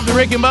 More of the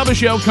Rick and Bubba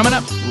Show coming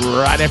up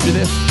right after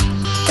this.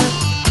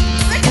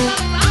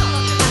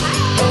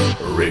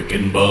 Rick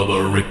and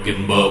Bubba, Rick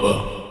and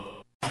Bubba.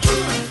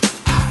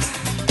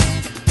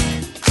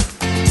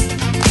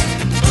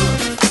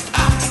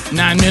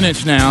 9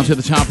 minutes now to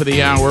the top of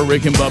the hour.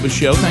 Rick and Bubba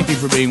Show. Thank you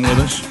for being with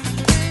us.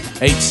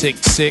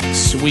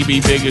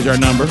 866-WE-BE-BIG is our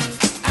number.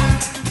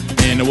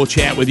 And we'll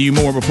chat with you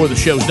more before the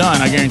show's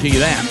done. I guarantee you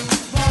that.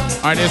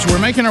 All right, as we're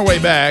making our way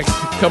back,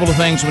 a couple of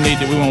things we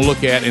want to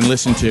look at and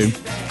listen to.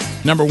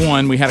 Number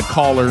one, we had a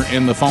caller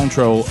in the phone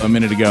troll a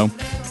minute ago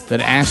that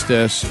asked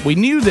us. We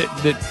knew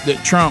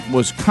that Trump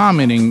was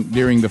commenting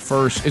during the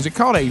first. Is it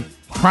called a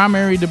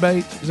primary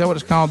debate? Is that what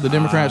it's called? The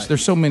Democrats.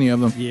 There's so many of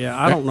them. Yeah,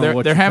 I don't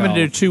know. They're having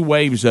to do 2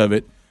 waves of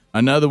it.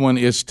 Another one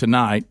is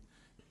tonight.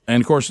 And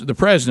of course, the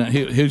president,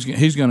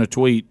 he's going to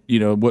tweet,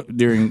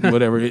 during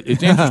whatever.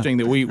 It's interesting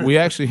that we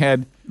actually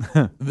had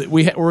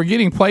we're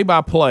getting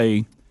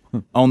play-by-play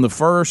on the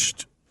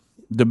first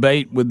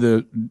debate with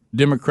the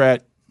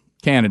Democrat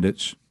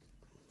candidates,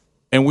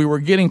 and we were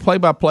getting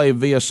play-by-play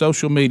via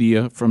social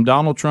media from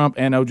Donald Trump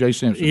and O.J.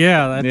 Simpson.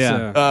 Yeah,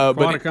 that's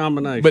quite a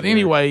combination. But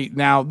anyway,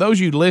 now those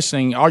of you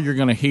listening, all you're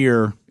going to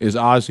hear is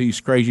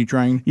Ozzy's Crazy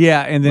Train. Yeah,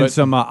 and then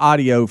some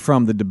audio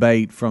from the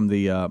debate from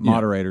the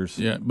moderators.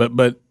 Yeah,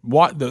 but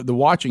what the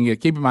watching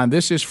it, keep in mind,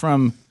 this is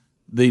from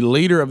the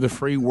leader of the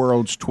free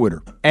world's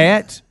Twitter.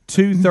 At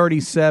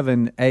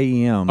 2:37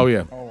 a.m.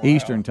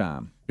 Eastern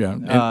Time.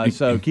 Yeah,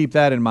 so keep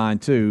that in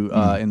mind too.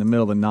 In the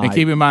middle of the night, and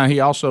keep in mind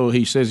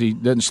he says he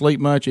doesn't sleep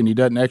much and he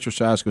doesn't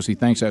exercise because he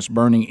thinks that's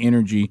burning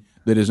energy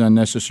that is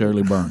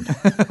unnecessarily burned.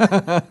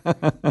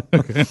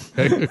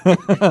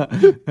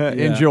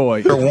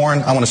 Enjoy.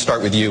 Warren, I want to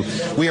start with you.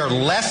 We are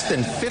less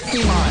than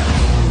 50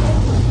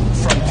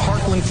 miles from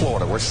Parkland,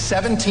 Florida, where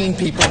 17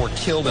 people were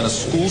killed in a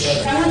school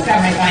shooting. Someone's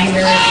got my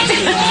binder.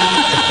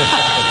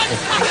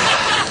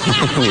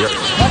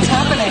 What's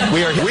happening?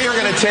 We are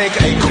going to take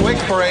a quick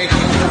break.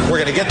 We're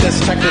going to get this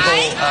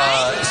technical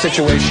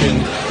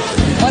situation.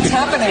 What's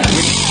happening?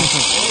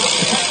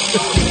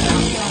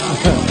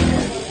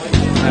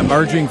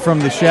 Emerging from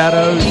the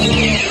shadows. We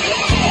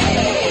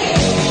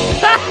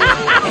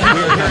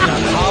are hearing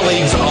our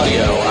colleagues'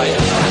 audio.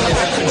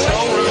 It's a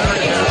control room.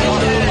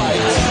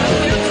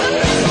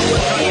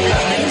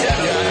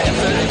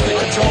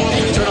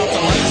 Can you turn off the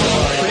lights of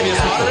our previous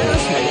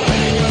moderators?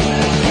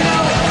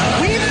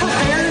 We've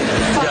prepared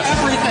for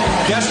everything.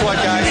 Guess what,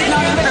 guys?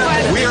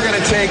 We are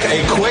going to take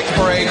a quick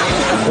break.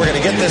 We're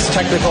going to get this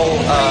technical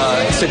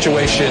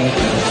situation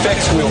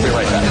fixed. We will be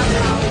right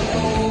back.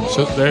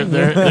 So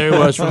there it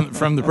was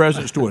from the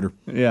president's Twitter.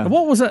 Yeah.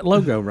 What was that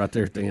logo right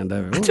there at the end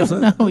of it? What was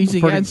that? No, he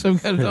had some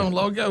kind of own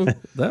logo.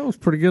 That was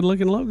pretty good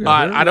looking logo.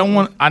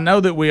 I know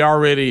that we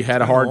already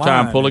had a hard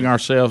time pulling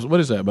ourselves. What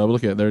is that, Bubba?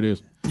 Look at it. There it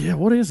is. Yeah,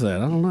 what is that? I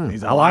don't know.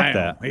 I like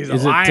that. Is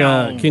it?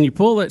 Can you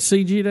pull that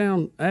CG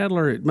down,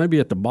 Adler? It may be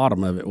at the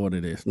bottom of it. What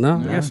it is? No,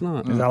 I guess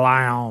not. He's a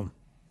lion.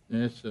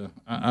 It's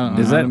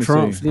is that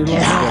Trump's new logo? Go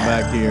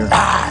back here.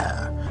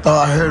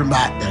 Thought I heard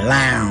about the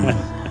lion.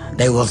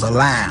 There was a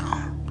lion.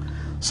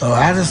 So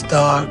I just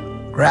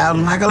started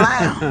growling like a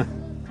lion.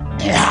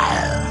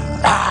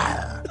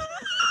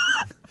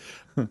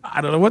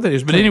 I don't know what that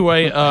is, but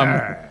anyway,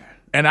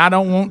 and I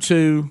don't want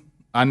to.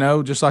 I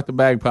know, just like the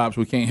bagpipes,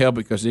 we can't help it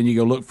because then you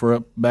go look for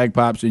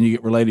bagpipes and you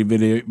get related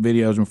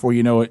videos, and before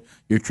you know it,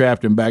 you're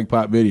trapped in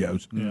bagpipe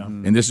videos. Yeah.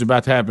 And this is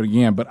about to happen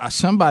again. But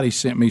somebody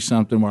sent me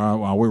something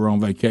while we were on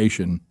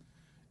vacation,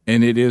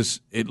 and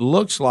it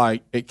looks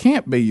like it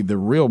can't be the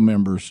real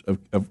members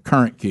of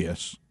Current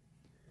Kiss.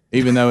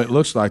 Even though it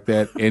looks like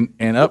that,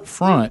 and up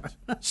front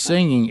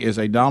singing is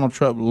a Donald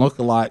Trump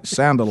look-alike,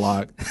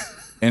 sound-alike,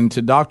 and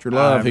to Dr.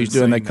 Love he's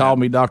doing. They call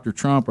me Dr.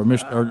 Trump or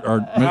Mr.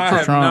 I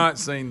have Trump. not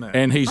seen that.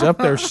 And he's up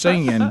there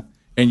singing,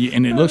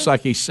 and it looks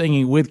like he's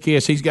singing with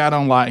Kiss. He's got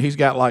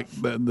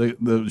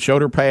the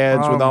shoulder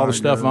pads with all the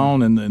stuff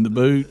on and the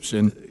boots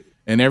and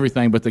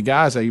everything. But the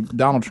guy's a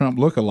Donald Trump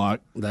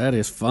look-alike. That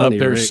is funny. Up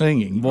there Rick.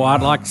 singing. Boy,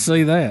 I'd like to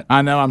see that.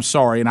 I know. I'm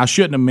sorry, and I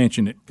shouldn't have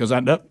mentioned it because I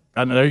know,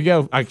 there you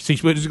go.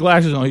 He's put his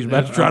glasses on. He's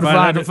about to try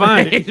to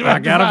find it. I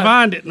got to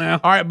find it now.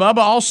 All right, Bubba,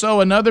 also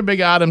another big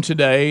item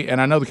today,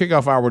 and I know the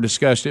kickoff hour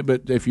discussed it,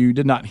 but if you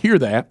did not hear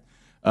that,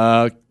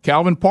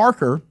 Calvin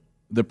Parker,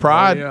 the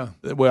pride,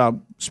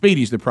 well,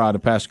 Speedy's the pride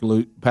of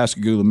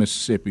Pascagoula,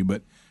 Mississippi,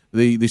 but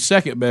the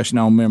second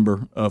best-known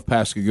member of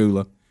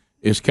Pascagoula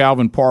is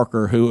Calvin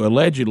Parker, who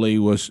allegedly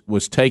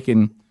was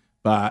taken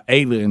by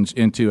aliens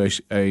into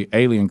a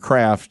alien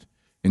craft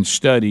and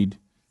studied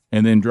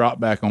and then dropped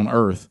back on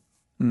Earth.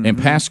 Mm-hmm. And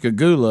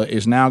Pascagoula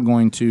is now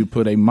going to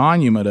put a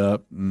monument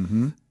up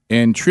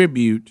in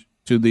tribute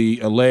to the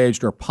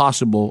alleged or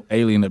possible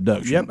alien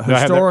abduction. Yep,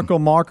 historical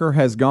marker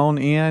has gone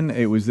in.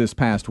 It was this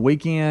past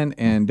weekend,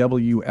 and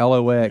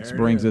WLOX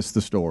brings us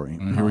the story.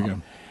 Here we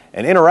go.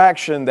 An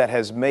interaction that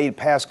has made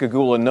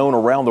Pascagoula known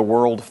around the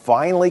world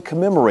finally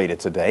commemorated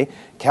today.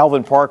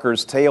 Calvin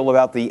Parker's tale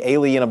about the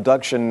alien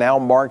abduction now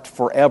marked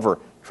forever.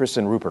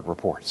 Tristan Rupert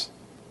reports.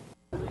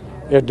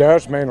 It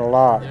does mean a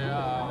lot.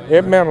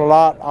 It meant a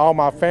lot, all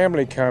my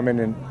family coming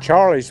and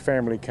Charlie's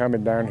family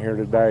coming down here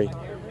today.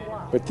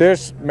 But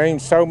this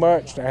means so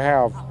much to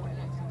have,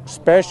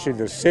 especially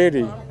the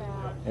city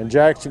and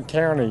Jackson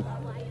County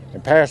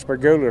and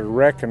Pascagoula to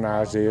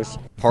recognize this.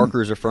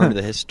 Parker is referring to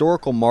the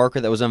historical marker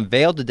that was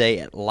unveiled today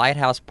at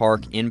Lighthouse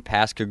Park in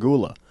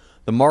Pascagoula.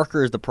 The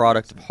marker is the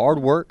product of hard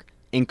work,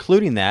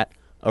 including that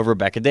of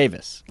Rebecca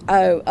Davis.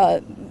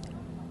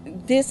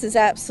 This is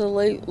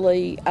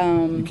absolutely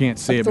You can't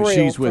see it, but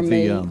she's with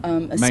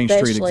the Main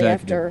Street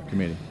Executive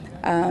Committee.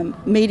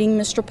 Meeting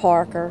Mr.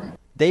 Parker.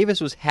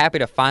 Davis was happy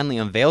to finally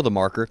unveil the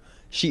marker.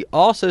 She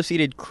also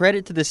ceded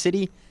credit to the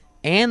city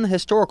and the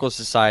Historical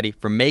Society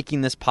for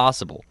making this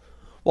possible.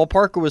 While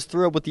Parker was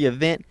thrilled with the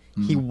event,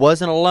 he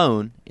wasn't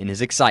alone in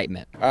his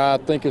excitement. I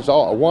think it's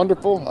all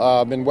wonderful.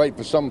 I've been waiting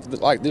for something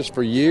like this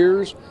for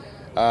years.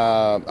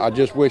 I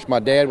just wish my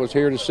dad was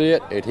here to see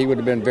it, and he would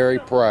have been very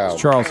proud.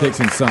 It's Charles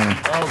Hickson's son.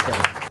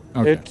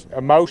 Okay. It's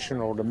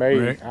emotional to me.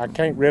 Rick. I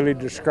can't really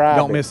describe it.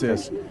 Don't miss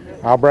this.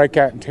 I'll break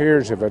out in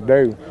tears if I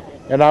do.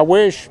 And I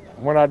wish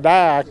when I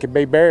die I could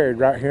be buried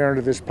right here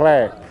under this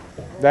plaque.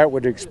 That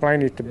would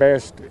explain it the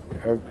best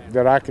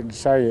that I can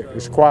say it.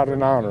 It's quite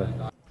an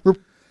honor.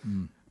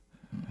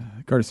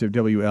 Courtesy of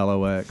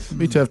WLOX. It'd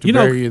be tough to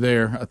bury you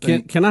there, I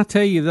think. Can I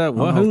tell you that?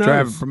 Well, who knows?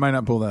 Travis may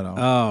not pull that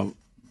off.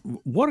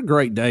 What a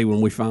great day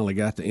when we finally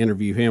got to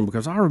interview him,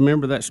 because I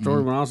remember that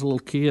story when I was a little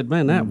kid.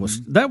 Man, that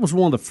was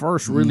one of the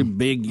first really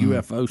big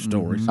UFO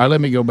stories. Let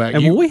me go back.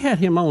 And when we had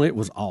him on, it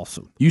was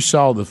awesome. You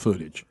saw the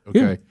footage,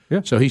 okay?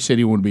 Yeah. So he said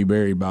he wanted to be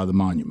buried by the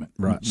monument.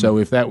 Right. So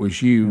if that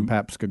was you,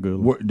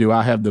 do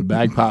I have the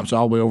bagpipes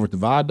all the way over at the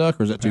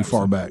viaduct, or is that too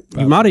far back?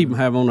 You might even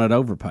have on that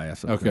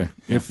overpass. Okay.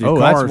 If the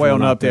that's cars way were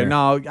on not up there. there.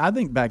 No, I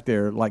think back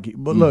there. But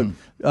look,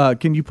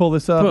 can you pull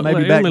this up? Let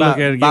Maybe me back look at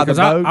it again, by the 'cause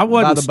boat. I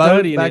wasn't by the boat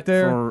studying back it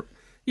there. for.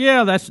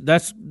 Yeah,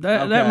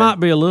 that might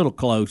be a little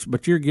close,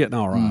 but you're getting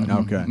all right.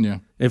 Okay. Yeah.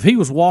 If he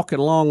was walking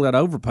along that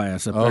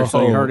overpass up there,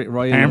 so you heard it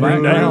right in the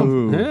hammering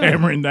background. down,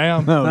 hammering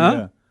down.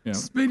 Huh? Yeah.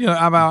 Speaking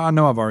of, I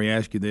know I've already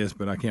asked you this,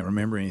 but I can't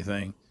remember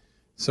anything.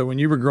 So when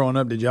you were growing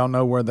up, did y'all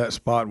know where that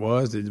spot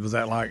was? Was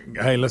that like,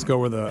 hey, let's go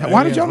where the?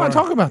 Why did y'all not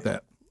talk about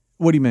that?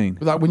 What do you mean?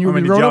 Like when you were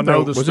did growing y'all up,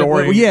 know the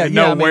story?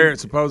 Where it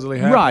supposedly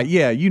happened. Right?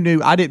 Yeah, you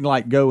knew. I didn't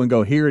like go and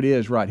go. Here it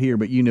is, right here.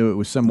 But you knew it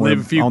was somewhere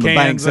Leave a few on the cans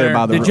banks there there.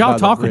 by the. Did y'all by the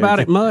talk bridge. about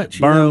it much?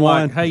 You Burn know,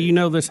 one. like, hey, you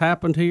know this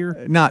happened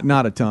here? Not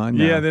a ton.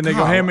 No. Yeah, then they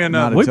go hand me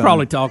another. We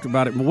probably talked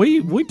about it. But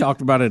we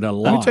talked about it a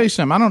lot. Let me tell you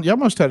something. Y'all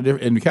must have had a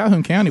different. In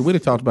Calhoun County, we'd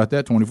have talked about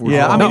that 24/7.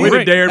 Yeah, I mean, we'd have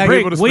Rick, dared hey,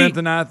 people to spend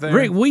the night there.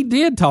 Rick, we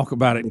did talk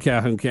about it in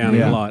Calhoun County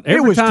a lot. It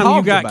Every was time you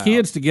talked got about.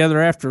 kids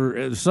together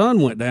after the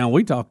sun went down,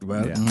 we talked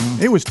about it.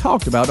 It was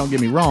talked about. Don't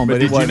get me wrong, but But it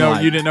did you wasn't know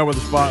like, you didn't know where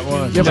the spot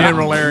was? Yeah, but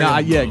General area. Nah,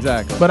 yeah,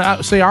 exactly.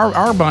 But see,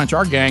 our bunch,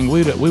 our gang,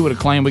 we would have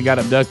claimed we got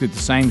abducted at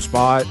the same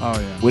spot. Oh,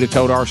 yeah. We'd have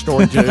told our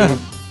story too.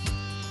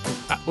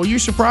 Were you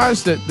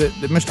surprised that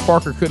Mr.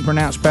 Parker couldn't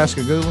pronounce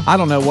Pascagoula? I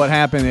don't know what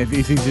happened. If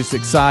he's just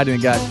excited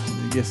and got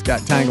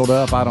tangled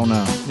up, I don't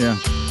know. Yeah.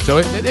 So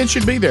it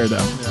should be there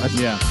though.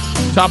 Yeah.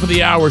 Top of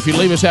the hour. If you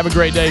leave us, have a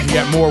great day. If you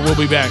got more, we'll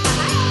be back.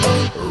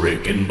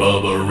 Rick and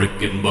Bubba,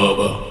 Rick and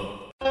Bubba.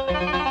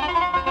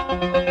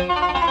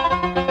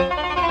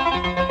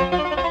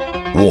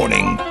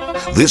 Warning.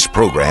 This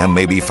program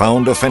may be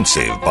found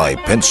offensive by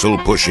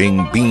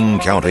pencil-pushing,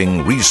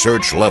 bean-counting,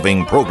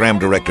 research-loving program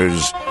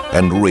directors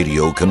and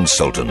radio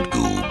consultant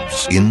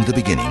goobs. In the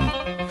beginning,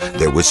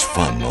 there was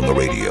fun on the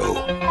radio.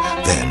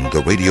 Then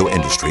the radio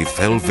industry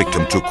fell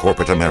victim to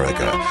corporate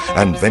America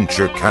and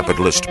venture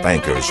capitalist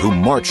bankers who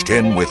marched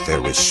in with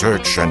their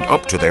research and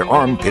up to their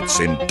armpits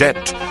in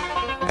debt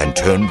and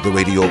turned the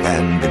radio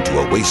band into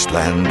a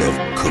wasteland of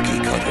cookie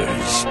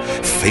cutters,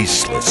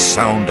 faceless,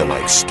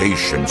 sound-alike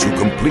stations who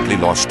completely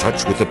lost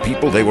touch with the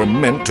people they were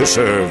meant to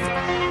serve.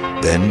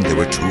 Then there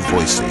were two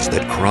voices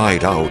that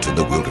cried out in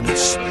the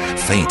wilderness,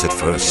 faint at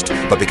first,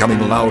 but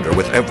becoming louder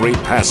with every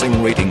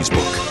passing ratings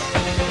book.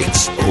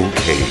 It's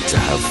okay to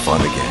have fun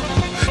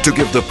again, to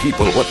give the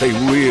people what they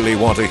really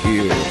want to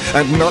hear,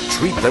 and not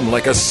treat them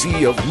like a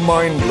sea of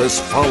mindless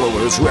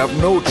followers who have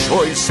no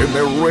choice in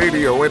their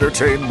radio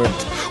entertainment.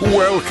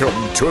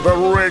 Welcome to the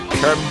Rick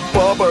and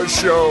Bubba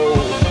Show.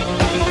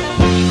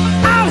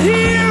 Out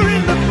here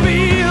in the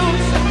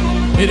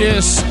fields, It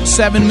is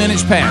 7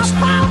 minutes past.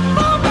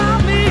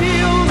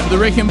 The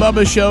Rick and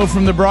Bubba Show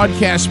from the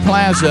Broadcast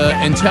Plaza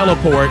and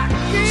Teleport,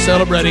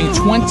 celebrating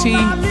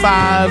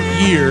 25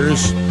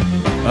 years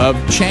of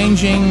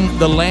changing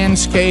the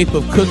landscape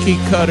of cookie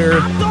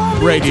cutter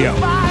radio.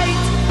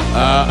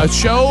 A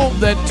show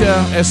that,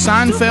 as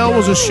Seinfeld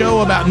was a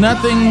show about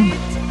nothing,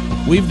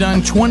 we've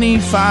done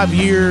 25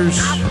 years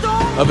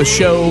of a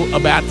show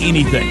about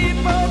anything.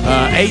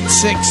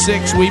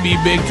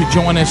 866-WE-BE-BIG to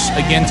join us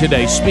again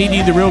today.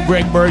 Speedy, the real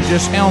Greg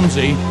Burgess,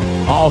 Helmsy,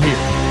 all here.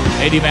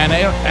 Eddie Van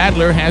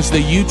Adler has the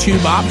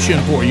YouTube option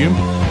for you.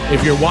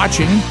 If you're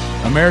watching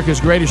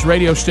America's greatest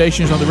radio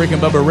stations on the Rick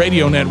and Bubba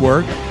Radio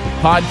Network,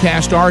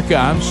 podcast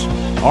archives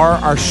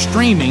are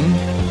streaming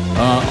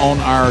on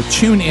our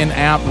TuneIn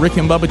app, Rick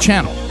and Bubba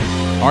channel.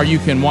 Or you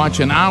can watch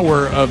an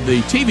hour of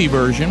the TV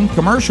version,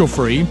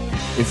 commercial-free,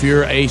 if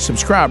you're a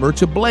subscriber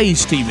to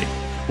Blaze TV.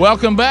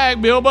 Welcome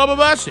back, Bill Bubba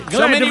Bussey.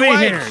 Glad to be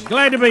here.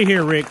 Glad to be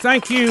here, Rick.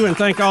 Thank you, and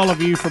thank all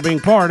of you for being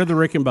part of the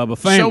Rick and Bubba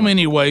family. So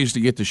many ways to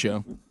get the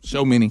show.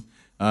 So many.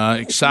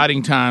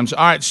 Exciting times.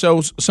 All right,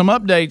 so some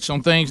updates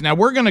on things. Now,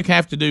 we're going to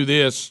have to do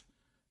this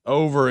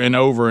over and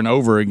over and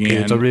over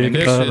again. It's a Rick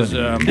and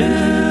Bubba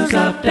news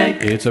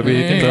update. It's a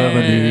Rick and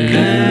Bubba news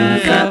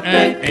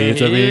update.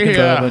 It's a Rick and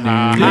Bubba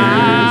news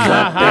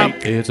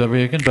update. It's a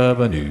Rick and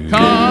Bubba news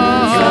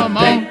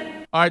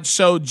update. All right,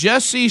 so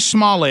Jussie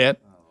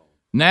Smollett,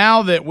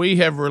 now that we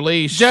have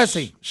released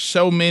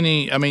so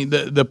many, I mean,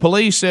 the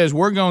police says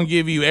we're going to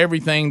give you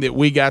everything that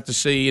we got to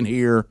see and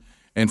hear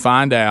and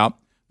find out,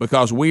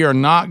 because we are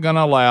not going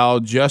to allow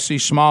Jussie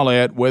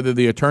Smollett, whether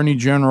the Attorney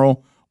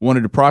General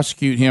wanted to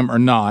prosecute him or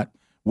not,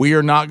 we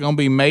are not going to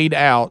be made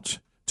out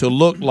to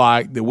look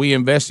like that we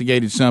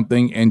investigated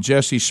something and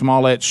Jussie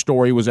Smollett's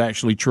story was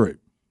actually true.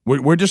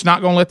 We're just not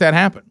going to let that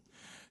happen.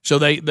 So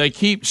they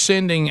keep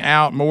sending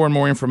out more and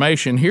more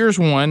information. Here's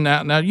one.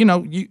 Now you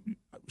know,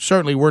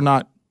 certainly we're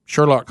not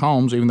Sherlock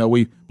Holmes, even though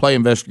we play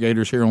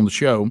investigators here on the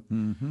show.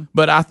 Mm-hmm.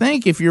 But I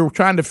think if you're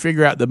trying to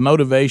figure out the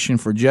motivation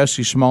for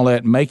Jussie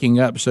Smollett making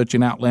up such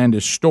an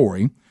outlandish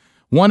story,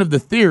 one of the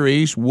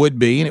theories would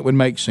be, and it would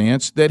make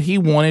sense, that he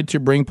wanted to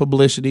bring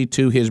publicity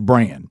to his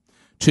brand,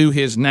 to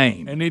his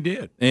name. And he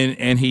did.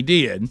 And he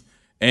did.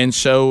 And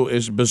so,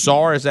 as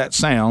bizarre as that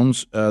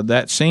sounds,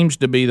 that seems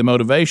to be the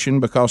motivation,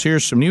 because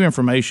here's some new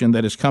information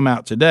that has come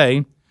out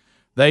today.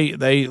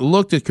 They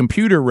looked at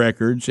computer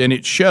records, and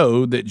it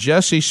showed that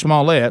Jussie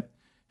Smollett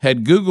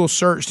had Google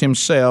searched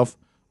himself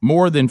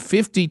more than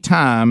 50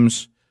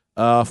 times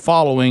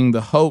following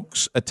the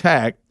hoax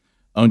attack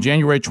on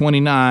January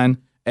 29,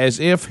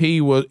 as if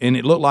he was, and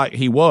it looked like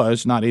he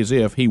was, not as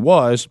if, he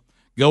was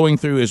going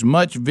through as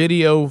much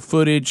video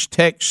footage,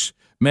 text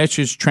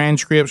message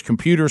transcripts,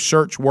 computer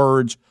search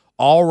words,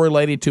 all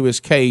related to his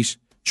case,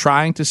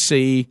 trying to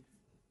see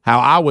how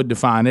I would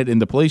define it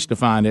and the police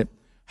define it.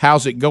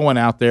 How's it going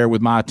out there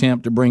with my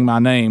attempt to bring my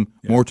name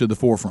more to the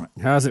forefront?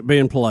 How's it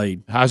being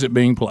played? How's it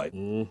being played?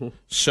 Mm-hmm.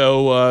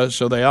 So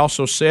they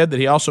also said that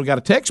he also got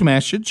a text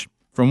message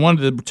from one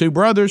of the two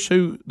brothers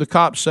who the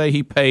cops say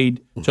he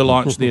paid to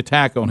launch the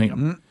attack on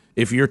him.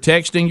 If you're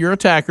texting your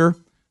attacker,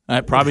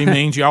 that probably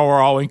means y'all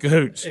are all in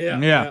cahoots.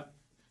 Yeah.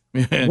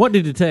 What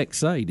did the text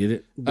say? Did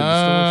it? Did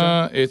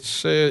the story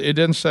say? It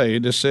doesn't say.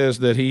 It just says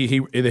that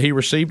he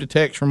received a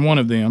text from one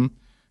of them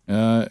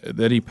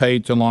that he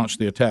paid to launch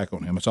the attack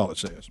on him. That's all it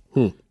says.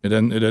 It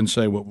doesn't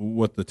say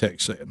what the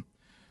text said.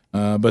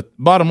 But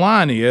bottom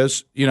line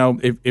is, you know,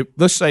 if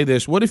let's say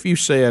this: what if you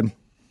said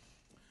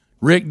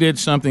Rick did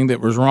something that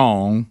was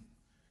wrong,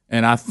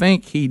 and I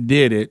think he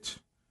did it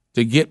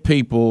to get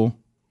people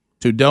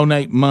to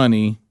donate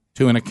money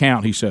to an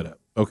account he set up,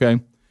 okay?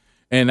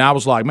 And I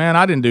was like, man,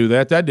 I didn't do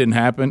that. That didn't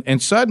happen.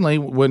 And suddenly,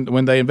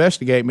 when they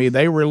investigate me,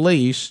 they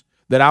release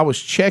that I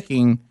was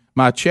checking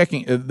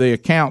the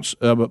account's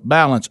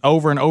balance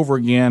over and over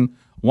again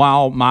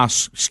while my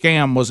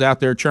scam was out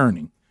there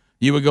churning.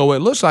 You would go, well,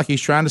 it looks like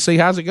he's trying to see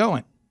how's it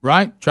going,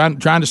 right? Trying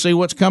to see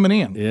what's coming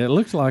in. Yeah, it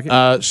looks like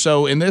it.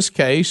 So in this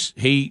case,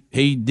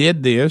 he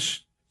did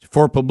this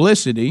for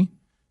publicity,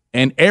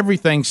 and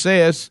everything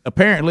says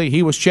apparently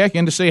he was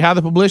checking to see how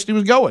the publicity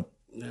was going.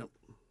 Yep.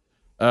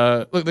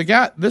 Look,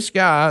 this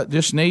guy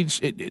just needs.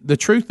 The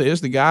truth is,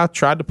 the guy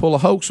tried to pull a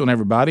hoax on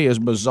everybody, as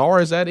bizarre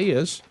as that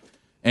is.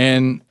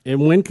 And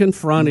when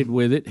confronted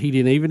with it, he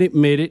didn't even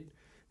admit it.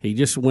 He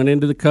just went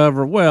into the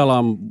cover. Well,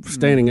 I'm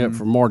standing up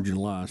for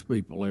marginalized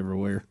people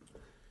everywhere.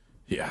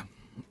 Yeah.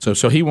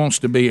 So he wants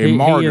to be a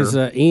martyr. He is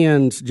an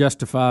ends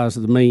justifies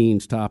the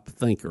means type of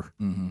thinker.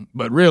 Mm-hmm.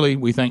 But really,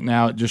 we think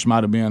now it just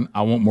might have been,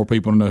 I want more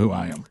people to know who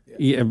I am.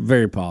 Yeah,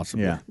 very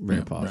possible. Yeah,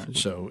 very possible. Right.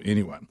 So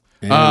anyway.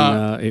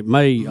 And it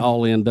may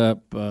all end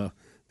up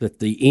that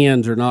the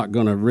ends are not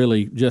going to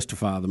really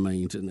justify the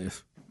means in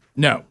this.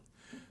 No.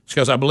 It's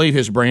because I believe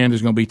his brand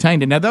is going to be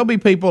tainted. Now, there'll be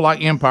people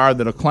like Empire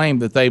that will claim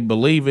that they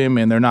believe him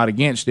and they're not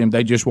against him.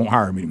 They just won't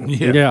hire him anymore.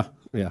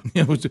 Yeah.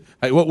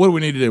 Hey, what do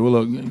we need to do?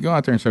 Well, look, go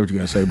out there and say what you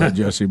got to say about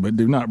Jussie, but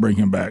do not bring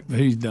him back.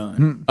 He's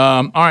done.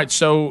 All right,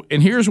 so,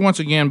 and here's once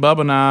again,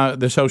 Bubba and I,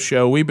 this whole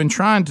show, we've been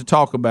trying to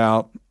talk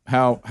about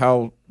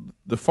how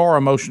the far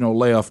emotional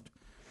left,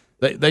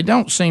 they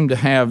don't seem to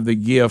have the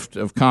gift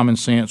of common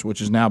sense, which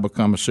has now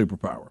become a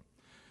superpower.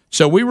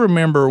 So we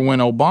remember when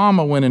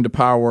Obama went into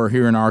power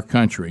here in our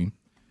country,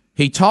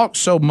 he talked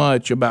so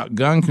much about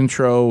gun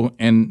control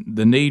and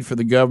the need for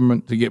the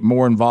government to get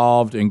more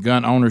involved in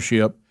gun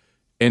ownership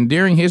and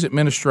during his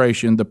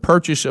administration, the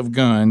purchase of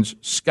guns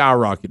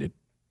skyrocketed.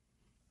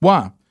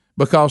 Why?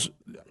 Because,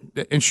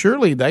 and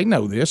surely they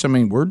know this. I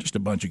mean, we're just a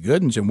bunch of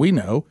good ones, and we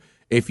know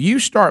if you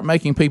start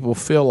making people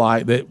feel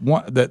like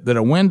that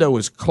a window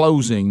is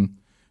closing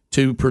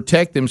to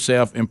protect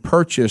themselves and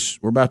purchase,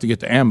 we're about to get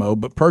to ammo,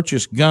 but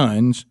purchase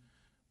guns,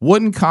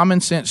 wouldn't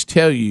common sense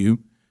tell you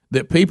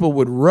that people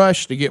would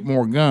rush to get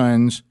more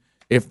guns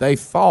if they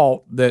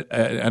thought that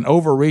an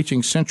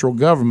overreaching central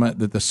government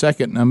that the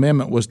Second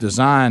Amendment was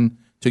designed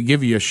to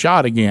give you a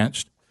shot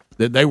against,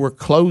 that they were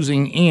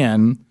closing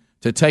in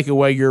to take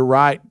away your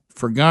right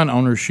for gun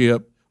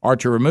ownership or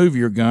to remove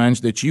your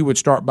guns, that you would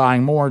start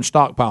buying more and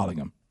stockpiling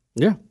them?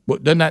 Yeah.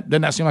 But doesn't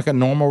that seem like a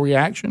normal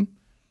reaction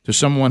to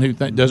someone who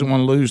doesn't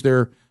want to lose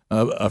their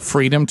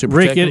freedom to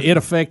protect Rick, it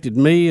affected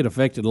me. It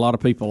affected a lot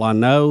of people I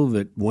know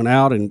that went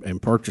out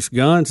and purchased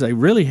guns. They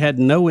really had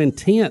no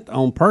intent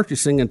on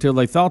purchasing until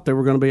they thought they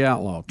were going to be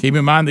outlawed. Keep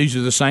in mind, these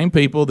are the same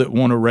people that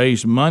want to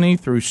raise money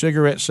through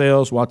cigarette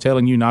sales while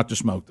telling you not to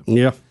smoke them.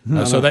 Yeah.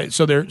 So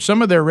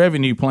some of their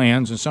revenue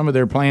plans and some of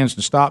their plans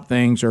to stop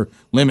things or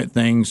limit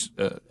things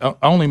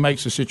only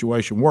makes the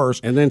situation worse.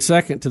 And then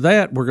second to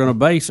that, we're going to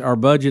base our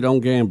budget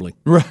on gambling.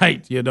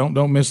 Right. Yeah,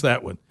 don't miss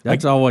that one.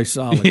 That's always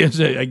solid. It's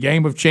a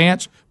game of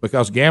chance,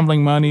 because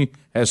gambling money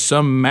has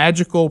some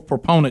magical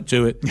proponent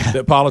to it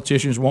that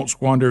politicians won't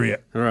squander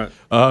it. Right.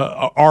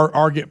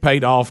 Or get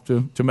paid off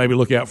to maybe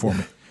look out for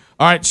me.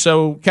 All right,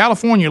 so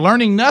California,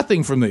 learning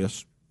nothing from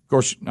this. Of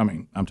course, I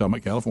mean, I'm talking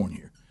about California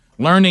here.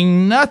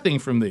 Learning nothing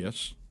from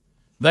this,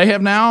 they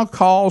have now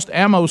caused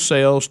ammo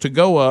sales to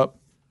go up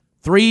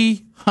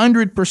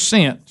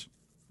 300%.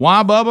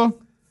 Why, Bubba?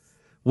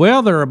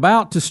 Well, they're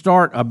about to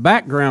start a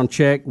background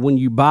check when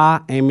you buy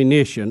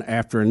ammunition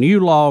after a new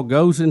law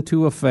goes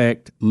into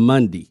effect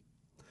Monday.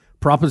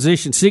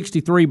 Proposition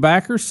 63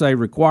 backers say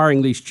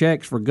requiring these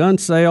checks for gun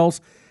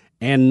sales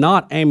and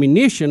not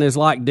ammunition is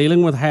like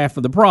dealing with half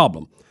of the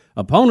problem.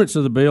 Opponents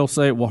of the bill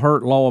say it will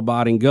hurt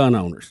law-abiding gun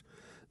owners.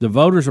 The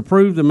voters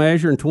approved the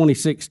measure in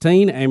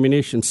 2016.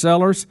 Ammunition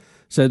sellers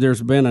said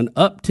there's been an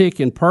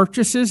uptick in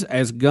purchases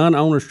as gun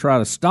owners try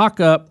to stock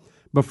up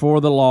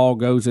before the law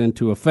goes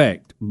into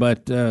effect.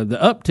 But the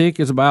uptick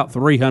is about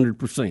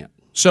 300%.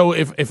 So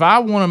if I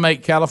want to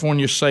make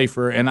California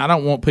safer and I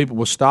don't want people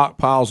with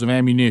stockpiles of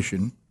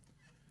ammunition,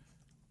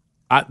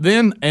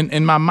 then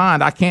in my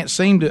mind I can't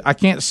seem to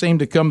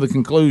come to the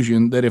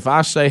conclusion that if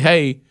I say,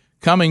 hey,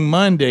 coming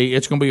Monday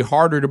it's going to be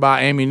harder to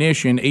buy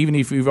ammunition, even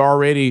if you've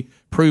already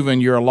proven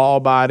you're a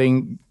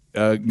law-abiding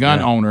gun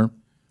owner,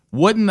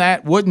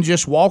 wouldn't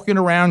just walking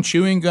around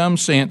chewing gum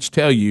sense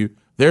tell you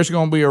there's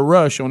going to be a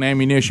rush on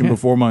ammunition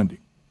before Monday?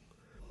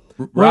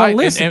 Right?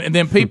 Well, and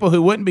then people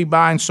who wouldn't be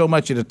buying so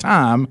much at a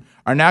time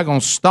are now going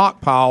to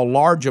stockpile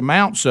large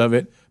amounts of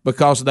it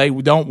because they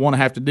don't want to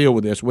have to deal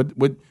with this.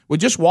 Would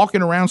just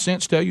walking around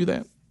sense tell you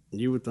that?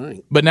 You would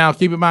think. But now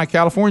keep in mind,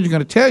 California's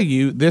going to tell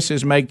you this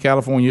has made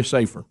California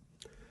safer.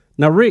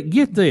 Now, Rick,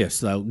 get this,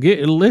 though.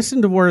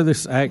 Listen to where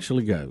this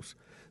actually goes.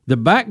 The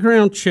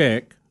background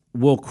check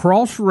will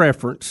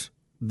cross-reference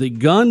the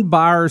gun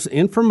buyer's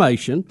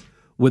information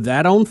with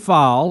that on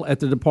file at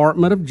the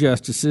Department of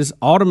Justice's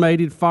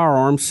automated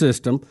firearms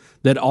system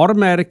that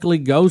automatically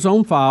goes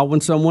on file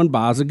when someone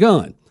buys a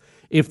gun.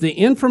 If the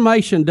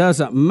information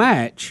doesn't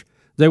match,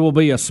 there will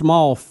be a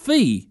small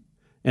fee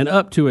and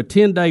up to a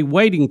 10-day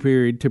waiting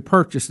period to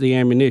purchase the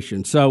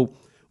ammunition. So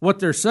what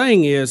they're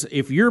saying is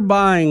if you're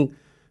buying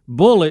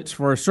bullets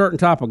for a certain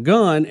type of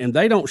gun and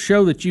they don't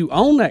show that you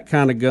own that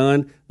kind of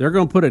gun, they're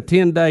going to put a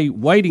 10-day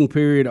waiting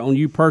period on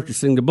you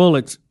purchasing the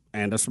bullets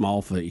and a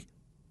small fee.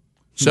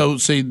 So,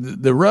 see,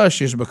 the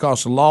rush is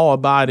because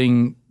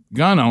law-abiding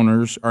gun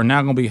owners are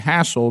now going to be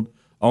hassled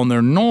on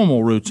their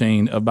normal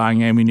routine of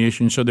buying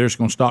ammunition, so they're just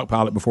going to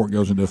stockpile it before it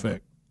goes into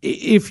effect.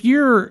 If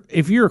you're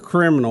a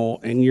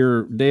criminal and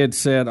you're dead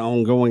set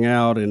on going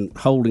out and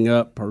holding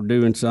up or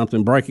doing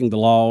something, breaking the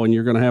law, and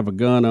you're going to have a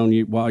gun on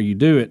you while you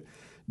do it,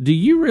 do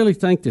you really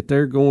think that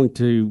they're going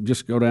to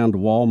just go down to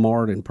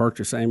Walmart and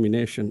purchase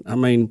ammunition? I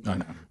mean,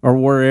 or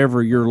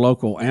wherever your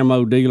local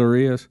ammo dealer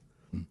is?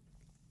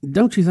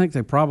 Don't you think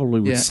they probably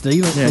would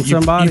steal it from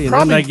somebody and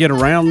then they get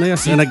around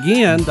this? And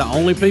again, the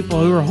only people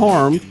who are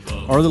harmed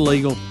are the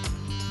legal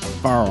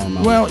firearm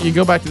owners. Well, you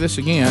go back to this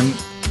again.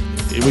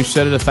 We've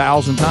said it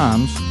 1,000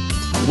 times.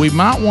 We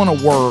might want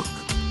to work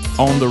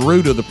on the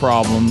root of the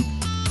problem,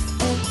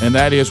 and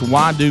that is,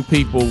 why do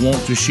people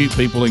want to shoot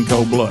people in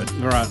cold blood?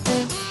 Right.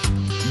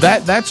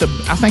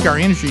 I think our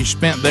energy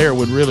spent there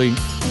would really,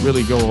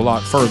 really go a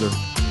lot further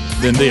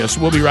than this.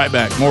 We'll be right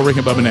back. More Rick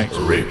and Bubba next.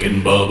 Rick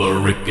and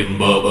Bubba, Rick and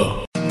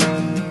Bubba.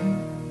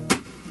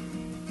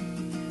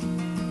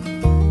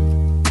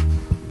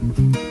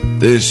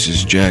 This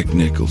is Jack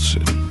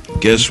Nicholson.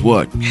 Guess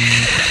what?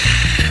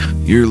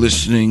 You're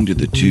listening to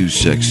the two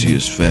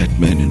sexiest fat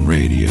men in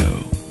radio,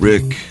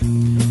 Rick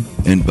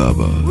and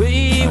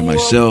Bubba. I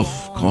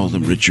myself call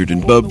them Richard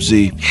and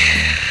Bubsy,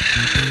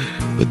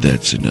 but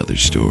that's another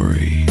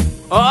story.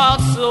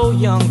 Also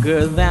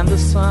younger than the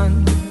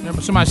sun.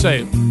 Somebody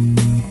say it.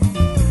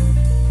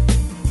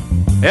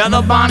 Yeah,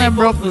 the Bonnie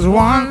Brook was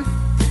one.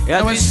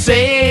 Yeah, we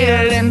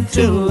sailed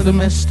into the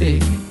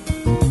mystic.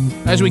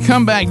 As we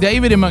come back,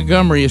 David in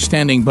Montgomery is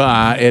standing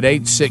by at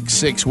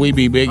 866 We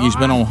Be Big. He's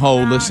been on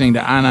hold listening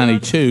to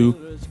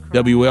I-92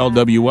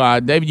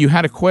 WLWI. David, you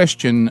had a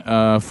question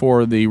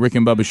for the Rick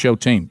and Bubba Show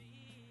team.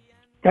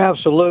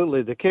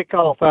 Absolutely. The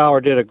kickoff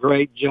hour did a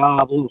great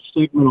job. A little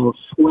segment on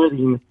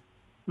sweating.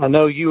 I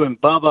know you and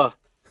Bubba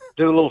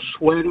do a little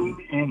sweating,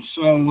 and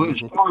so as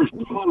far as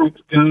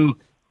products go,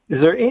 is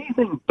there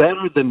anything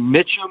better than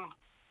Mitchum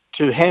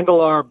to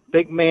handle our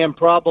big man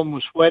problem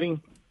with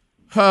sweating?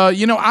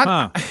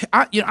 I'm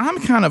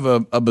kind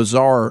of a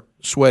bizarre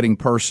sweating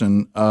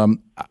person.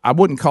 I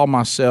wouldn't call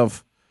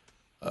myself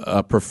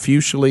a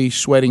profusely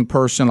sweating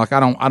person. Like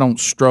I don't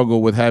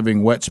struggle with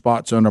having wet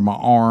spots under my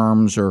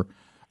arms or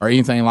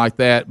anything like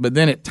that. But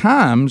then at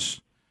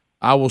times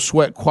I will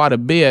sweat quite a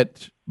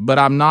bit, but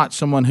I'm not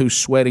someone who's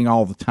sweating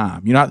all the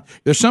time.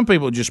 There's some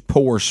people who just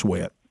pour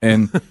sweat,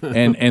 and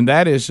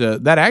that is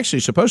that actually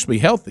is supposed to be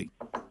healthy.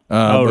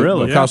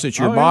 Really? Because it's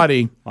your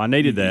body. I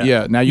needed that.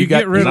 Yeah. Now you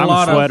get rid of a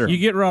lot You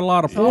get rid of a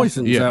lot of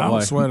poisons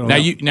that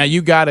way. Now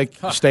you got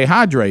to stay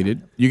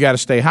hydrated. You got to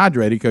stay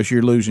hydrated because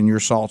you're losing your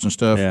salts and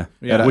stuff.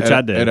 Which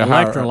I did.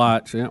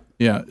 Electrolytes.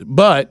 Yeah.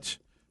 But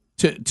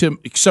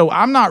so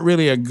I'm not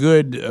really a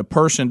good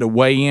person to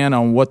weigh in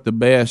on what the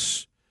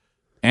best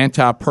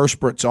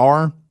antiperspirants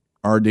are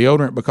or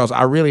deodorant because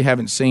I really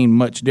haven't seen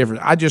much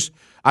difference. I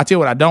tell you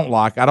what I don't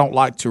like. I don't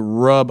like to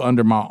rub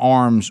under my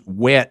arms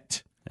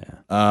wet.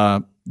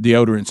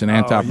 Deodorants and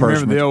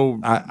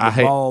antiperspirants. I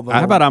hate. How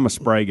about I'm a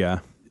spray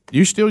guy?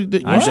 You still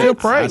spray?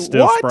 I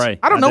still spray.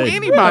 I don't know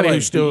anybody who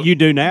still. You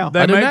do now.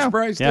 They make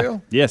spray still?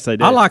 Yeah. Yes, they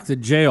do. I like the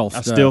gel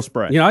stuff. I still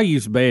spray. I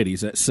use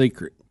Betty's. That's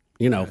secret.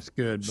 That's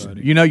good,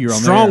 buddy. You're on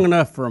strong there.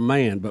 enough for a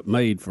man, but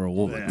made for a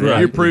woman. Yeah. Right.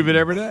 You prove it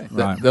every day.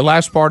 The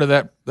last part of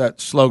that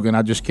slogan,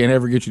 I just can't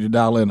ever get you to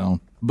dial in on.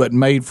 But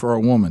made for a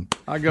woman.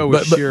 I go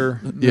with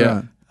sure.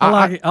 Yeah, I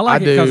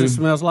like it because it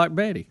smells like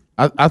Betty.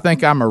 I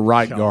think I'm a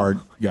right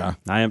guard guy.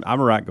 I'm a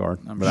right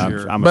guard,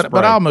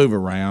 but I'll move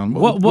around.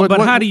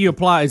 But how do you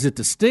apply? Is it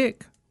the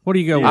stick? What do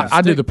you go with?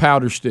 I do the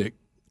powder stick.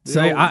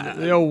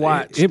 The old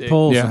white it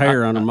pulls the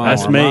hair under my arm.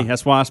 That's me.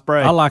 That's why I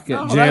spray. I like it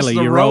jelly.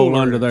 You roll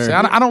under there. See,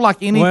 I don't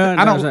like anything.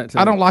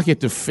 I don't like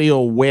it to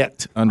feel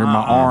wet under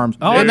my arms.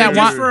 Oh,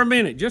 just for a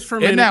minute.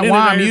 Isn't that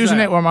why I'm using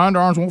it where my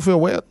underarms won't feel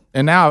wet?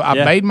 And now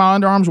I've made my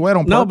underarms wet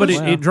on purpose. No, but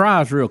it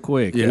dries real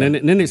quick, and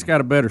then it's got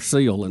a better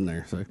seal in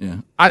there. So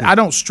I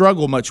don't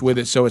struggle much with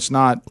it, so it's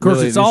not. Of course,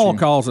 really it's all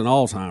causing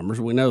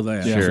Alzheimer's. We know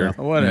that. Sure,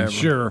 whatever.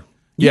 Sure.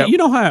 Yeah, you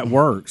know how it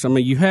works. I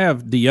mean, you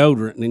have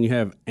deodorant, and then you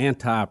have I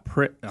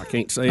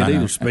can't say it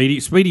either.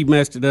 Speedy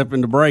messed it up in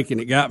the break, and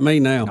it got me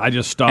now. I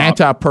just stopped.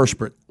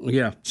 Antiperspirant.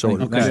 Yeah.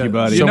 Sort of. Okay.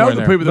 You know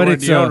the people that wear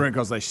deodorant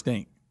because they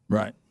stink.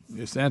 Right.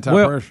 It's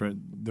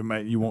antiperspirant to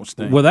make you won't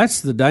stink. Well,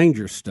 that's the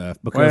dangerous stuff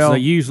because they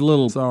use a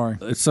little.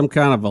 It's some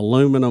kind of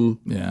aluminum.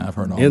 Yeah, I've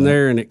heard all in that.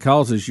 there, and it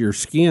causes your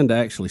skin to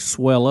actually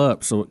swell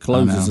up, so it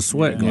closes the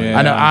sweat gland. Yeah.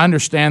 I know. I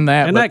understand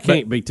that, and that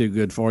can't be too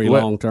good for you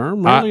long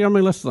term. Really, I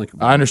mean, let's think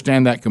about it. I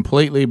understand that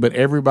completely, but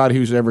everybody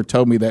who's ever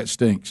told me that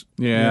stinks.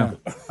 Yeah.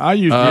 I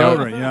use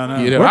deodorant.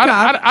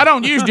 I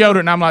don't use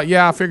deodorant. And I'm like,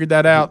 I figured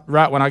that out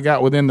right when I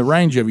got within the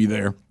range of you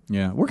there.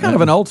 Yeah, we're kind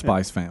of an Old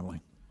Spice family.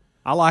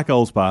 I like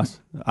Old Spice.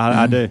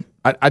 I do.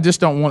 I just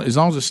don't want, as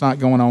long as it's not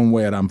going on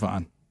wet, I'm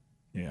fine.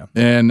 Yeah.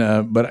 And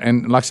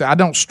like I said, I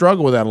don't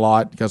struggle with that a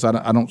lot because I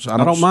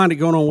don't mind it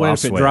going on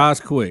wet if it dries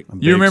quick.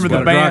 You remember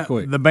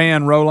the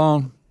band Roll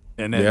On?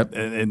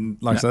 And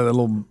like I said, that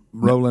little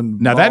rolling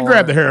now ball. That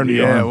grabbed the hair under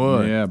your arm. Yeah, it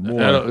would. Yeah,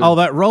 boy.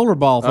 That roller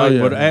ball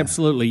thing would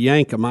absolutely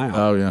yank them out.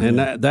 Oh yeah, and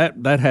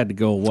that had to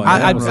go away.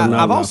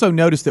 I've also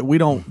noticed that we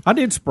don't. I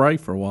did spray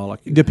for a while.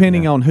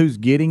 Depending on who's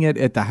getting it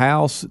at the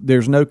house,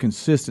 there's no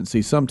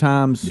consistency.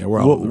 Sometimes we're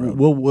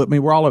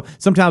all.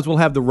 Sometimes we'll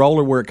have the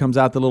roller where it comes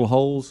out the little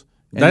holes.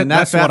 And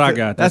that's what I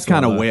got. That's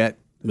kind of wet.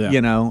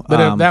 Yeah.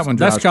 But that one.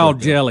 That's called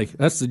jelly.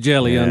 That's the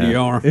jelly under your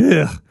arm.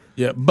 Yeah.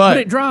 Yeah, but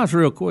it dries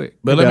real quick.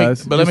 But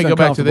let me go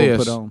back to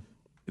this.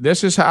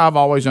 This is how I've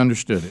always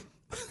understood it.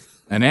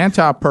 An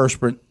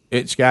antiperspirant,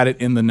 it's got it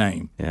in the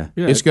name. Yeah.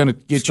 It's going to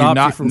get you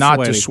not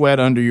to sweat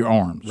under your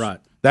arms. Right.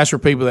 That's for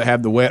people that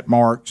have the wet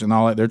marks and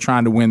all that. They're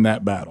trying to win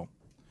that battle.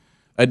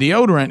 A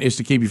deodorant is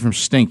to keep you from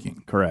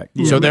stinking. Correct.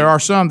 So there are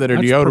some that are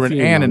deodorant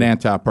and an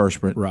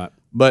antiperspirant. Right.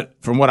 But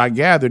from what I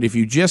gathered, if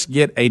you just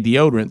get a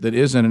deodorant that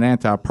isn't an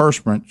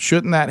antiperspirant,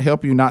 shouldn't that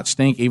help you not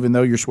stink even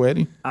though you're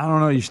sweaty? I don't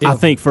know. I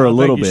think for a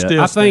little bit.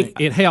 I think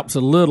it helps a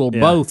little.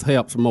 Yeah. Both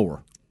helps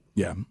more.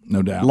 Yeah,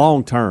 no doubt.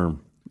 Long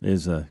term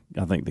is, I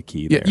think, the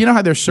key there. You know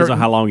how there's certain...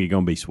 how long you're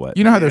going to be sweating.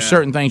 You know how there's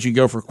certain things you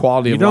go for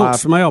quality of life? You don't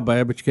smell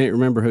bad, but you can't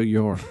remember who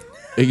you are.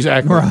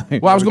 Exactly.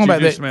 Right. Well, I was going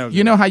back that.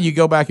 You know how you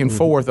go back and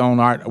forth on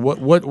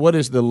what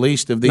is the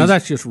least of these... No,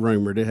 that's just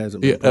rumored. It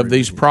hasn't been of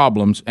these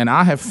problems. And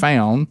I have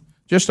found...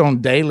 just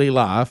on daily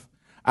life,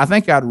 I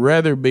think I'd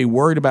rather be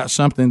worried about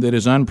something that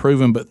is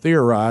unproven but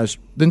theorized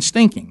than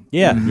stinking.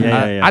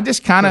 Yeah, I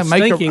just kind of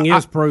make stinking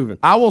is proven.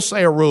 I will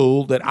say a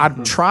rule that I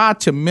try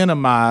to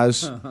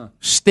minimize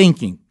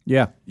stinking.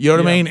 Yeah. You know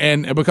what I mean?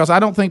 And because I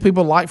don't think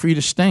people like for you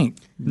to stink.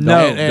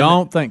 No,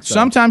 don't think so.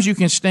 Sometimes you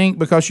can stink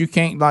because you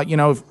can't, like, you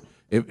know,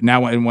 if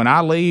now when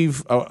I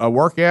leave a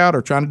workout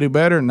or trying to do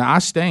better, now I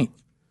stink.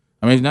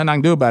 I mean, there's nothing I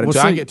can do about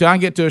it. Till I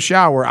get to a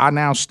shower, I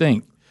now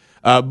stink.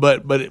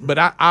 But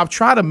I've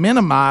tried to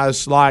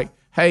minimize, like,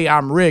 hey,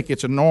 I'm Rick.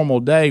 It's a normal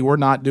day. We're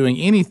not doing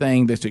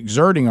anything that's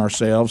exerting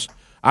ourselves.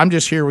 I'm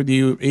just here with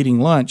you eating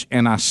lunch,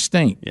 and I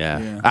stink.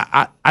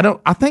 Yeah.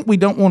 I think we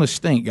don't want to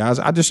stink, guys.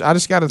 I just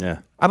got to. Yeah.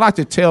 I'd like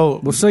to tell.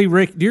 Well, see,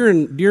 Rick,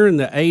 during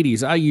the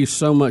 80s, I used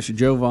so much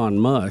Jovan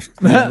musk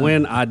that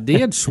when I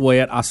did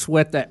sweat, I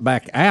sweat that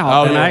back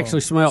out, and I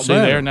actually smelled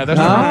better. There, now that's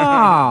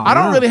I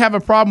don't really have a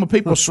problem with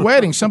people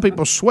sweating. Some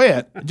people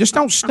sweat, just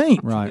don't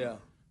stink. Right. Yeah.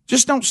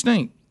 Just don't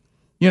stink.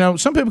 You know,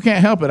 some people can't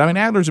help it. I mean,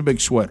 Adler's a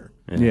big sweater.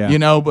 Yeah. You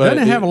know, but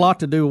doesn't it have a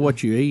lot to do with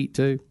what you eat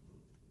too?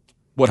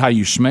 What, how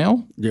you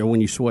smell? Yeah,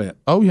 when you sweat.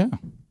 Oh yeah,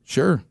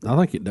 sure. I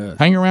think it does.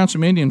 Hang around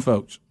some Indian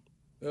folks.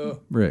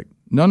 Rick.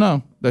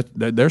 No,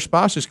 their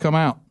spices come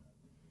out.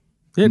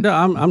 It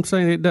does. I'm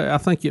saying it does. I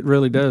think it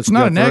really does. It's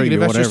not a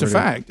negative. That's just a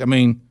fact. I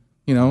mean,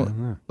 you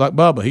know, like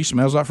Bubba, he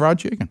smells like fried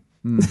chicken.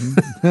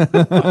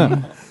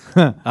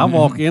 I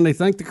walk in, they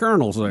think the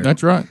Colonel's there.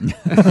 That's right.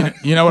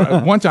 You know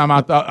what? One time I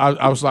thought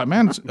I was like,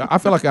 man, I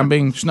feel like I'm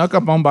being snuck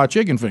up on by a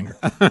chicken finger,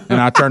 and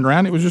I turned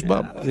around, it was just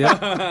Bubba.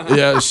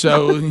 Yeah.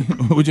 So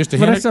with just a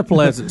hint. But that's a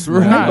pleasant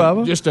smell. Right,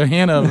 Bubba. Just a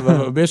hint of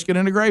a biscuit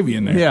and a gravy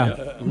in there.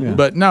 Yeah.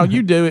 But no,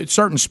 you do it.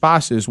 Certain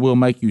spices will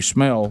make you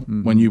smell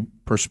when you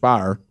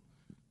perspire.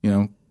 You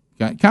know,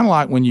 kind of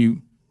like when the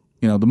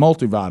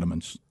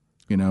multivitamins.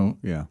 You know.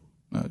 Yeah.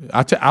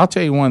 I'll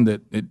tell you one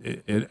that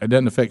it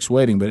doesn't affect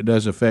sweating, but it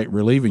does affect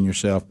relieving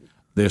yourself.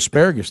 The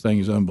asparagus thing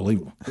is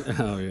unbelievable.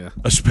 Oh, yeah.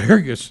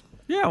 Asparagus.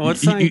 Yeah, well, it's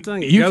the same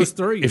thing. It goes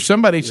through you. If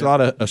somebody eats a lot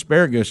of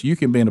asparagus, you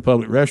can be in a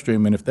public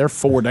restroom, and if they're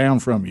 4 down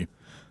from you,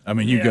 I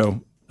mean, you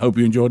go, hope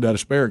you enjoyed that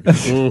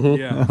asparagus.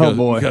 Yeah. Oh,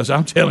 boy. Because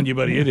I'm telling you,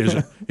 buddy, it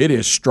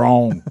is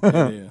strong.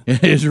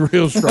 It is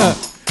real strong.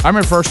 I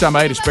remember the first time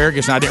I ate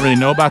asparagus, and I didn't really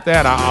know about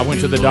that. I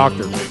went to the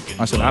doctor.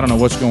 I said, I don't know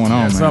what's going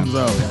on, man. Something's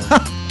up.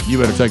 You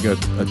better take a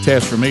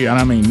test for me, and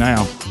I mean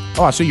now.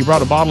 Oh, I see you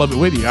brought a bottle of it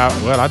with you.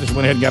 I just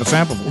went ahead and got a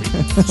sample for you.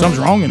 Something's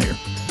wrong in here.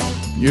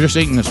 You're just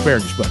eating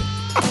asparagus, buddy.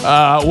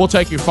 We'll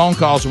take your phone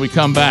calls when we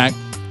come back.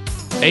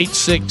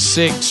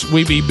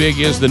 866-WE-BE-BIG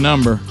is the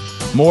number.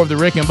 More of the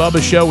Rick and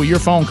Bubba Show with your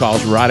phone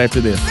calls right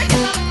after this.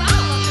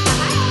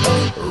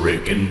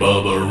 Rick and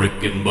Bubba,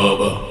 Rick and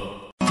Bubba.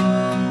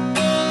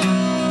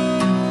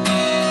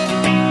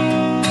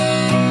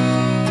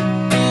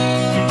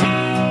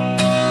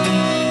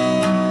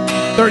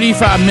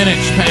 35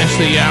 minutes past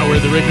the hour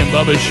of the Rick and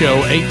Bubba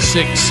Show.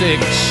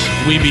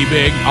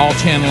 866-WE-BE-BIG. All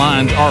 10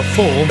 lines are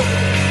full.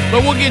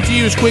 But we'll get to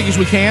you as quick as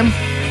we can.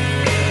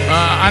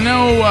 I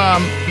know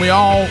we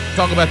all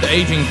talk about the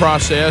aging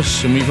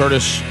process, and we've heard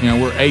us,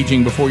 we're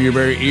aging before your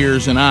very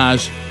ears and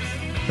eyes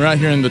right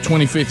here in the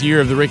 25th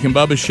year of the Rick and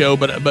Bubba Show.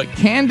 But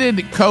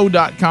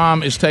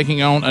CandidCo.com is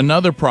taking on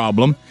another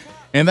problem,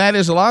 and that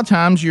is a lot of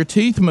times your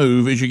teeth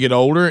move as you get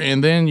older,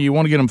 and then you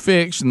want to get them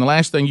fixed, and the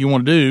last thing you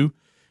want to do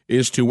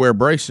is to wear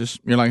braces.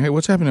 You're like, hey,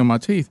 what's happening to my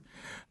teeth?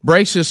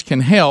 Braces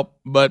can help,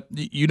 but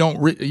you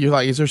don't. You're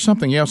like, is there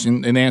something else?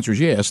 And the answer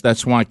is yes.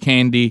 That's why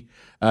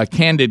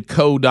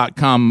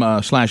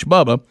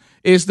CandidCo.com/Bubba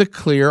is the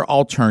clear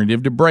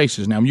alternative to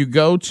braces. Now, when you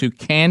go to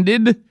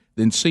Candid,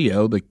 then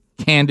CO, the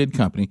Candid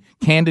company,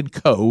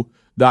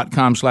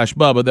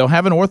 CandidCo.com/Bubba, they'll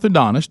have an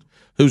orthodontist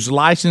who's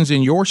licensed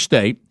in your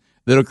state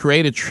that'll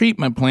create a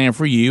treatment plan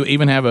for you,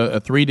 even have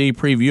a 3D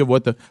preview of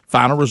what the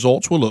final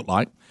results will look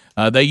like.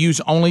 They use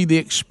only the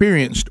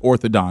experienced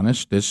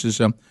orthodontist. This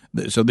is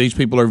so these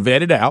people are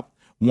vetted out.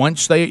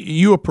 Once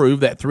you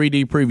approve that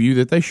 3D preview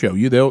that they show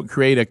you, they'll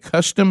create a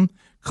custom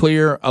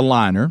clear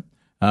aligner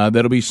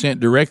that'll be sent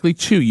directly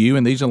to you.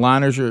 And these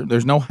aligners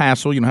there's no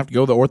hassle. You don't have to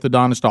go to the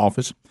orthodontist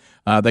office.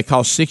 They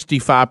cost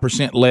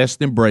 65% less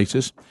than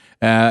braces.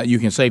 You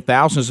can save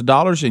thousands of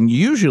dollars, and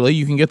usually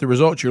you can get the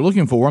results you're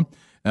looking for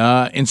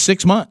in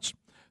 6 months.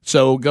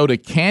 So go to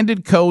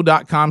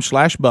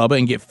CandidCo.com/Bubba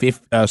and get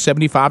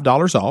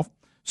 $75 off.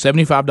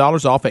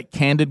 $75 off at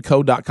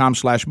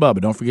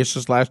CandidCo.com/Bubba. Don't forget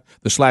the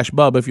slash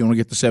Bubba if you want to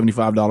get the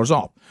 $75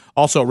 off.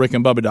 Also,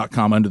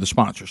 RickandBubba.com under the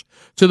sponsors.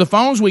 To the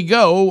phones we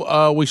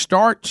go. We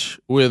start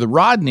with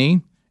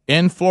Rodney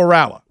in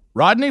Florala.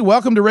 Rodney,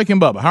 welcome to Rick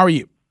and Bubba. How are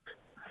you?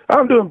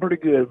 I'm doing pretty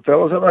good,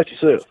 fellas. How about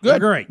yourself?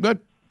 Good. Great. Good.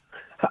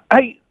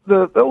 Hey,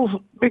 those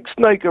big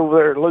snake over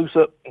there loose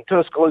up in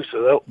Tuscaloosa,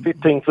 that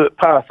 15-foot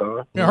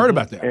python. Yeah, I heard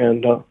about that.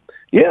 And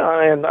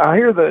and I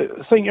hear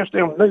seen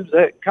yesterday on the news they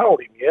hadn't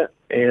caught him yet.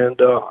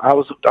 And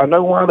I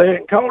know why they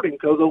hadn't caught him,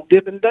 because old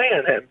Dippin'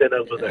 Dan hadn't been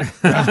over there.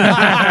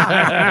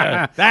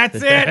 That's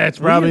it. That's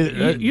probably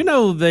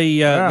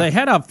they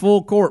had a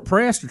full court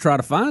press to try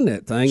to find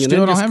that thing, and Still they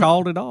don't just have it.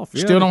 called it off.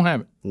 Still don't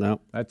have it.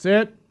 No, That's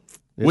it.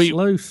 it's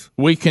loose.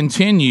 We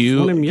continue.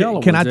 One of them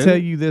yellow Can I ones, tell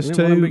isn't it? you this Isn't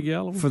it one of too? them big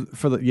yellow ones?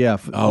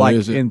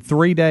 Is it? In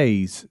 3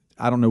 days,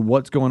 I don't know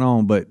what's going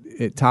on, but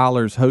at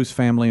Tyler's host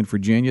family in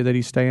Virginia that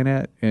he's staying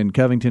at in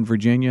Covington,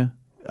 Virginia,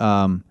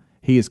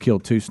 he has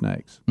killed 2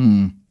 snakes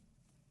in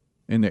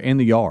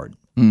the yard.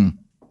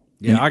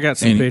 Yeah, I got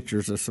some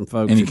pictures of some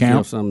folks that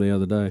killed some the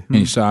other day.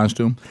 Any size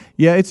to them?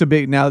 Yeah, it's a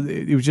big. Now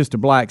it was just a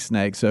black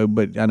snake. So,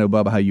 but I know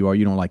Bubba how you are.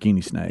 You don't like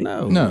any snake.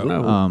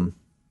 No.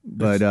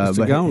 But It's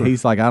a goner.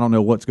 he's like, I don't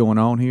know what's going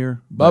on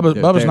here.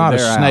 Bubba's not a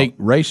snake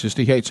racist.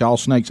 He hates all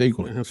snakes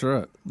equally. That's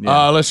right.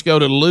 Let's go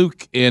to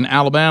Luke in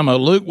Alabama.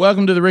 Luke,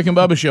 welcome to the Rick and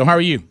Bubba Show. How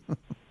are you?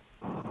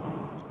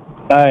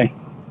 Hey.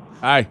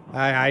 Hi.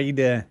 Hi, how you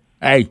doing?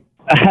 Hey.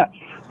 I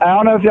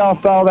don't know if y'all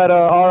saw that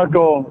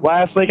article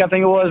last week, I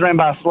think it was, ran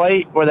by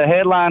Slate, where the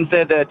headline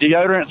said that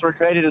deodorants were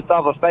created to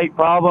solve a fake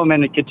problem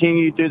and to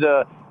continue due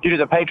to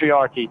the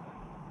patriarchy.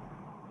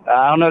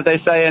 I don't know if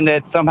they're saying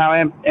that somehow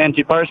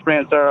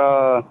antiperspirants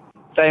are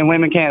saying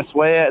women can't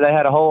sweat. They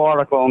had a whole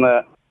article on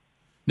that.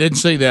 Didn't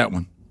see that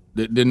one.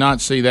 Did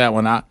not see that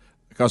one.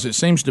 Because it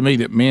seems to me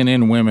that men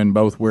and women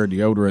both wear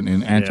deodorant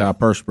and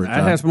antiperspirant.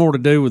 That has more to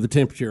do with the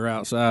temperature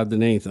outside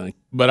than anything.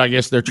 But I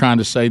guess they're trying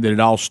to say that it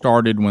all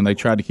started when they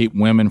tried to keep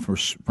women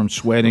from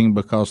sweating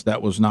because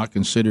that was not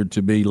considered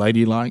to be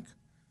ladylike.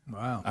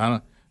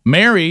 Wow.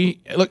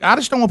 Mary, look, I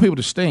just don't want people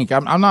to stink.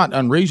 I'm not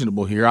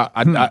unreasonable here.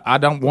 I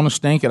don't want to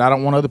stink, and I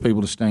don't want other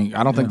people to stink.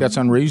 I don't think that's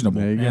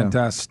unreasonable.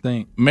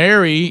 Anti-stink.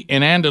 Mary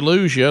in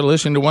Andalusia,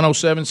 listen to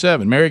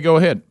 107.7. Mary, go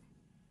ahead.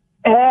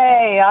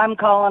 Hey, I'm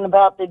calling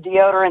about the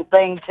deodorant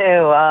thing,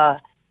 too.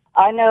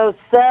 I know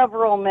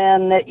several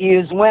men that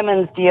use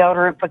women's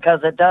deodorant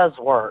because it does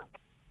work.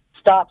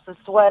 Stops the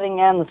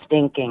sweating and the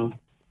stinking.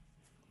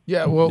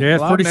 Yeah, well,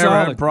 it's pretty I've never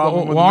had a solid.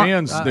 problem with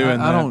men's doing that.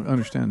 I don't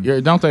understand. Yeah,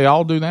 don't they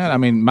all do that? I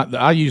mean,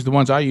 I use the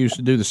ones I use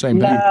to do the same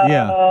thing.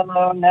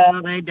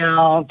 No, they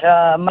don't.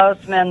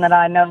 Most men that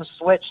I know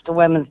switch to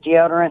women's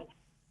deodorant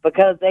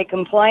because they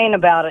complain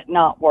about it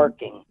not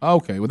working.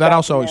 Okay, well, that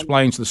also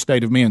explains the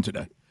state of men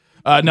today.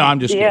 No, I'm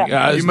just kidding.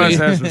 You must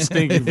have some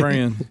stinky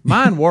friends.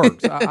 Mine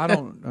works. I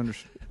don't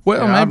understand.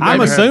 Well,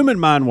 I'm assuming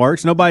mine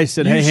works. Nobody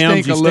said, "Hey,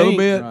 Helms, you a little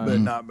bit, but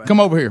not bad. Come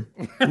over here.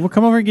 Well,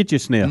 come over and get you a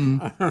sniff.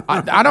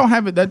 I don't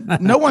have it.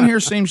 No one here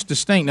seems to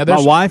stink. Now,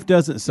 My wife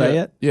doesn't say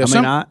it. Yeah,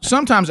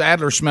 sometimes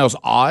Adler smells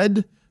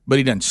odd, but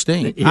he doesn't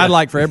stink. I'd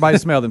like for everybody to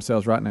smell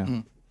themselves right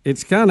now.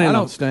 It's kind of. I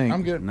don't stink.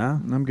 I'm good. No,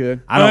 I'm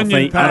good. I don't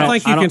think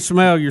you can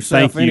smell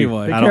yourself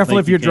anyway. Be careful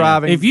if you're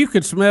driving. If you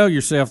could smell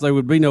yourself, there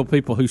would be no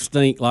people who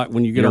stink like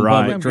when you get on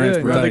public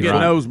transportation. They get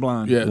nose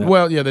blind. Yeah.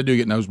 Well, yeah, they do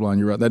get nose blind.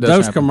 You're right. That does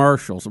Those happen.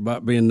 commercials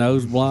about being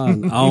nose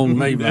blind on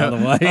me, by the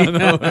way.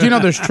 Do you know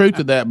there's truth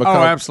to that? Because,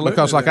 absolutely.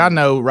 Because, like I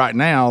know right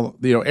now,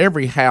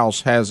 every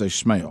house has a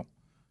smell.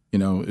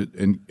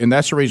 And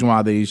that's the reason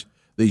why these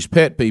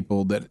pet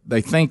people that they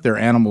think their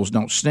animals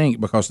don't stink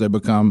because they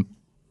become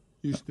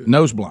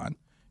nose blind.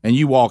 And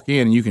you walk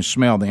in and you can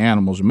smell the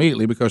animals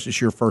immediately because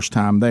it's your first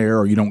time there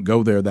or you don't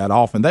go there that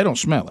often. They don't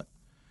smell it.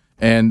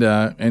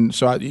 And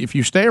so if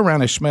you stay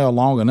around a smell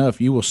long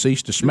enough, you will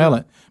cease to smell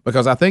it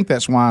because I think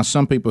that's why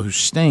some people who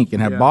stink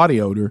and have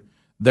body odor,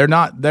 they're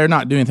not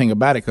doing anything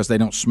about it because they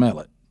don't smell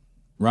it.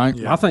 Right?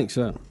 Yeah. I think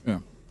so.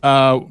 Yeah.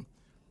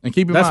 And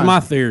keep in mind. That's my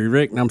theory,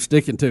 Rick, and I'm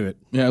sticking to it.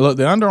 Yeah, look,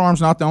 the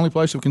underarm's not the only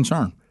place of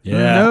concern.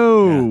 Yeah.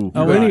 No.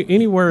 Oh,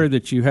 anywhere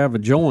that you have a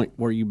joint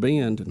where you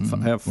bend and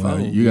have fun.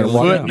 Well, you got to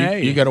watch.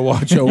 You got to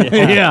watch your.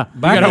 Yeah.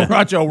 You got to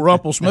watch your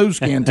Rumple Smooth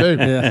Skin too.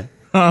 Yeah.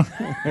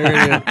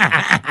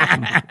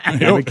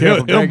 Be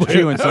careful, Greg's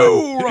chewing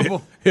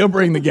something. He'll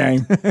bring the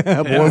game.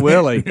 Boy,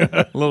 will he?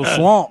 A little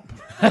swamp.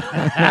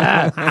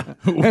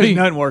 There's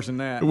nothing worse than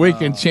that. We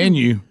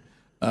continue.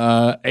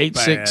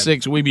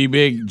 866 We Be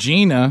Big.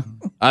 Gina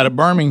out of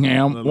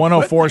Birmingham,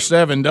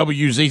 104.7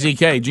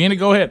 WZZK. Gina,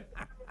 go ahead.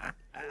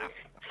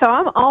 So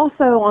I'm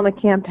also on a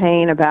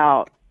campaign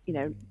about,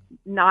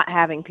 not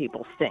having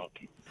people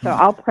stink. So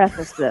I'll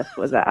preface this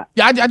with that.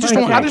 Yeah, I just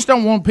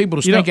don't want people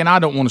to stink, and I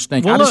don't want to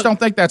stink. I just don't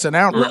think that's an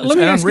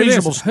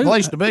unreasonable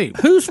place to be.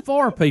 Who's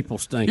for people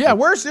stinking? Yeah,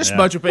 where's this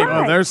bunch of people?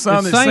 Right. There's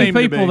some the that same seem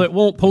people to be. that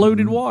want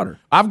polluted water.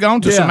 I've gone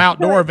to some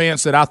outdoor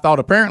events that I thought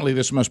apparently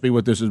this must be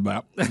what this is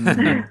about. So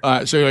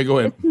anyway, go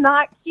ahead. It's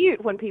not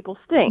cute when people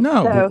stink.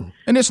 No, So,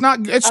 and it's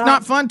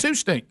not fun to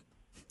stink.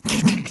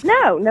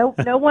 no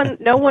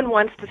one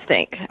wants to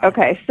stink.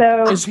 Okay,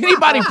 so Is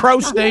anybody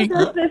pro stink?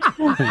 There's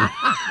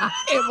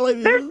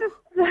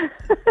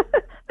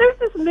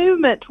this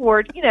movement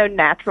toward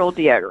natural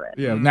deodorant.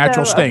 Yeah,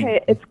 natural stink.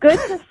 Okay, it's good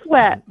to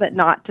sweat, but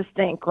not to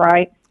stink,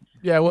 right?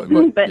 Yeah,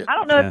 but I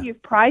don't know if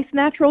you've priced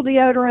natural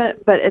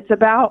deodorant, but it's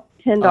about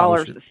 $10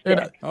 a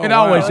stick. It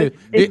always is.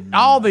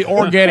 All the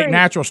organic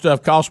natural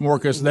stuff costs more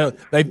because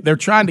they're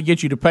trying to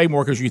get you to pay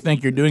more because you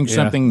think you're doing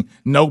something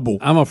noble.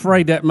 I'm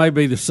afraid that may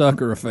be the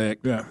sucker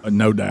effect. Yeah,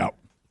 no doubt.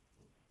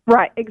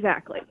 Right,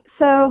 exactly.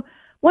 So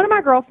one of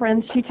my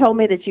girlfriends, she told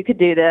me that you could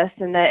do this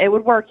and that it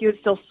would work. You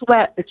would still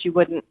sweat, but you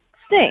wouldn't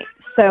stink.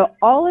 So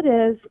all it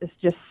is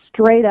just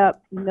straight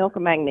up milk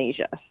of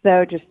magnesia.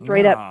 So just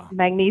straight up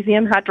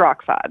magnesium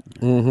hydroxide.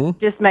 Mm-hmm.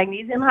 Just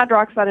magnesium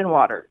hydroxide in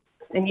water.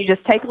 And you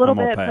just take a little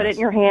bit, put it in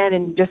your hand,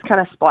 and just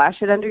kind of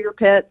splash it under your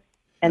pits,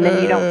 and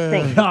then you don't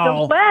stink. You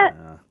still sweat.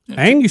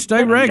 And you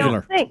stay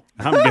regular. You don't stink.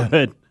 I'm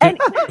good. And,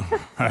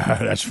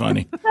 That's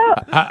funny.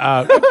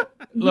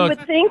 You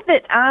would think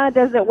that,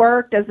 does it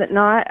work? Does it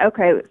not?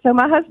 Okay, so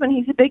my husband,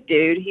 he's a big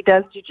dude. He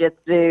does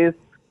jiu-jitsu.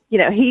 You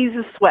know, he's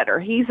a sweater.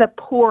 He's a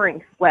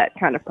pouring sweat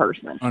kind of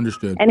person.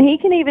 Understood. And he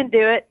can even do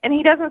it, and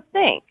he doesn't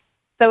stink.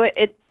 So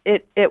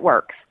it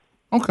works.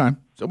 Okay.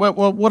 So well,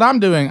 what I'm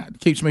doing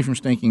keeps me from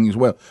stinking as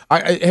well.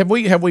 Have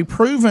we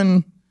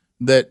proven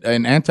that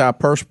an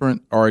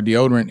antiperspirant or a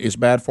deodorant is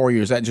bad for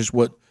you? Is that just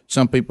what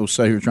some people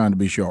say who are trying to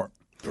be sharp?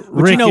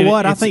 But you know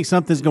what? I think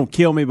something's going to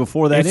kill me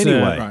before that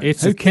anyway.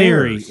 It's a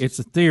theory. It's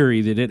a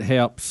theory that it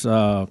helps,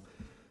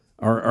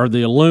 or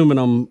the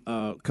aluminum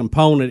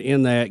component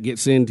in that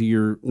gets into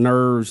your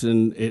nerves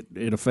and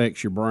it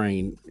affects your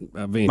brain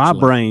eventually. My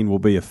brain will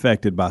be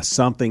affected by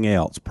something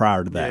else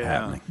prior to that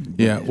happening.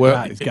 Yeah,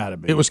 well, it's got to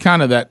be. It was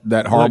kind of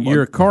that horrible.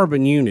 You're a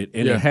carbon unit,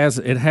 and it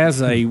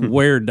has a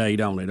wear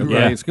date on it.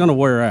 Okay, it's going to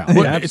wear out.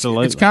 Well,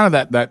 absolutely. It's kind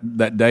of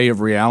that day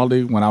of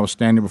reality when I was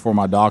standing before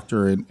my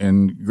doctor,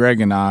 and Greg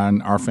and I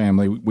and our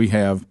family, we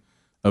have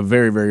a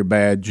very, very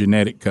bad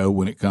genetic code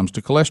when it comes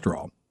to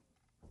cholesterol.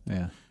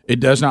 Yeah, it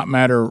does not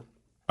matter.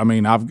 I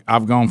mean,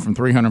 I've gone from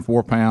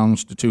 304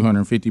 pounds to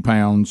 250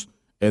 pounds,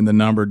 and the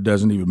number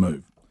doesn't even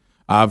move.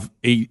 I've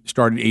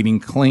started eating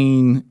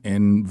clean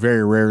and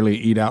very rarely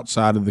eat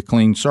outside of the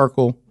clean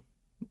circle.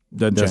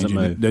 Doesn't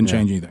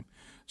change anything.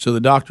 So the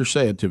doctor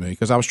said to me,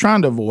 because I was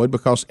trying to avoid,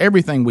 because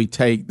everything we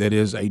take that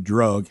is a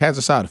drug has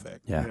a side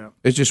effect. Yeah.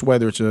 It's just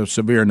whether it's a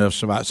severe enough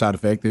side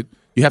effect that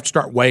you have to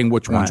start weighing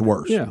which one's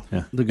worse. Yeah.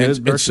 The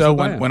good and so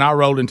when I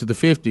rolled into the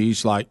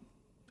 50s, like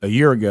a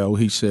year ago,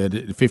 he said,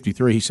 at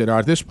 53, he said, all right,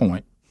 at this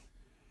point,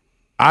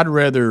 I'd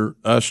rather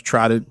us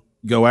try to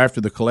go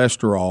after the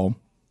cholesterol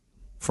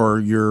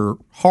for your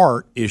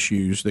heart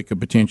issues that could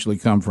potentially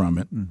come from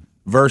it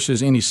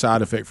versus any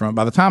side effect from it.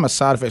 By the time a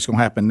side effect's going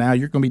to happen now,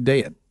 you're going to be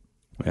dead.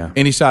 Yeah.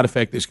 Any side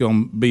effect that's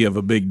going to be of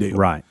a big deal.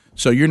 Right.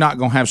 So you're not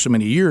going to have so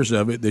many years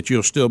of it that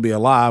you'll still be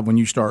alive when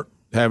you start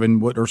having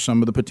what are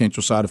some of the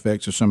potential side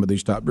effects of some of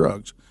these top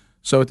drugs.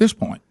 So at this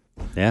point,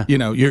 you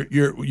know,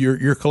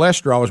 your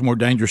cholesterol is more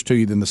dangerous to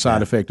you than the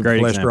side effect of the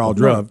cholesterol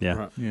drug.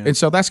 Yeah. And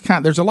so that's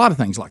there's a lot of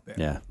things like that.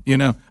 Yeah. You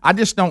know, I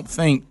just don't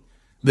think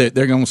that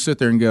they're going to sit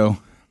there and go,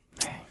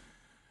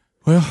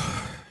 well,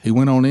 he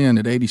went on in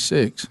at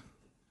 86.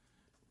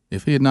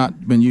 If he had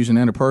not been using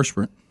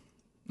antiperspirant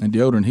and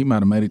deodorant, he might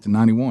have made it to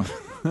 91.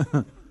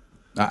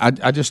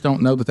 I just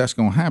don't know that that's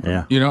going to happen.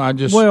 Yeah. You know, I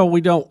don't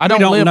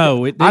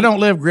know. I don't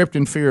live gripped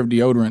in fear of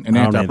deodorant and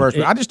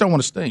antiperspirant. I just don't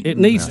want to stink. It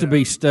needs to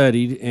be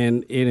studied,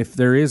 and if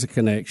there is a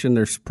connection,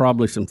 there's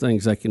probably some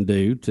things they can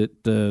do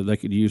that they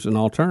could use an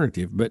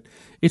alternative. But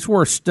it's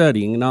worth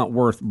studying, not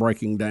worth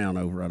breaking down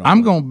over it all.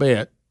 I'm going to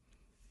bet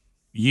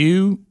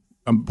you,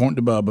 I'm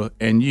pointing to Bubba,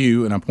 and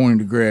I'm pointing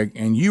to Greg,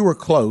 and you were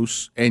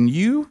close, and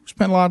you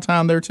spent a lot of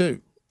time there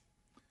too.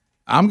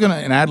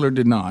 And Adler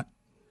did not.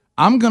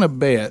 I'm going to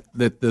bet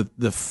that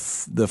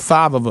the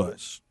five of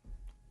us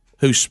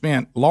who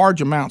spent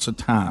large amounts of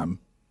time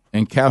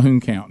in Calhoun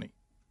County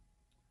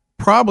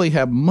probably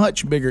have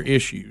much bigger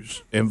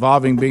issues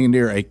involving being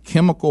near a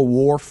chemical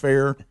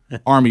warfare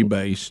army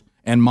base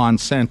and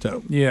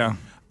Monsanto. Yeah.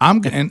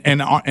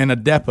 And a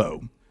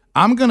depot.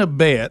 I'm going to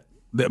bet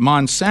that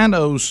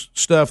Monsanto's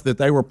stuff that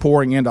they were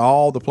pouring into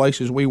all the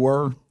places we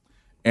were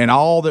and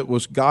all that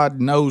was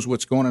God knows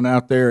what's going on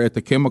out there at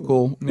the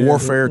chemical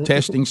warfare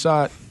testing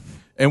site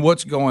and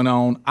what's going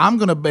on, I'm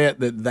going to bet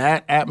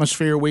that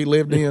atmosphere we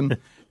lived in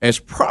has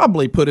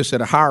probably put us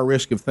at a higher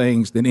risk of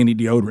things than any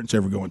deodorant's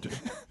ever going to.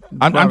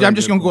 I'm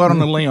just going to go out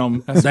on a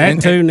limb.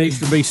 That too needs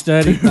to be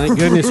studied. Thank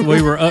goodness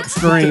we were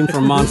upstream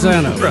from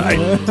Monsanto. Right.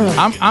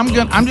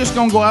 I'm just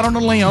going to go out on a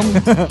limb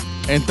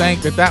and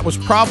think that was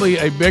probably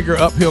a bigger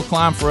uphill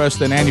climb for us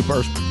than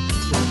antiperspirant.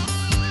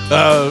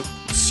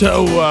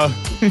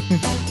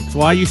 That's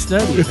why you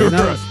study it.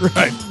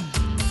 Right.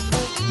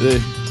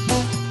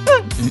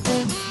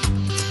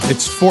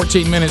 It's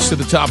 14 minutes to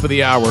the top of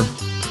the hour.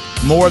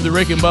 More of the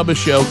Rick and Bubba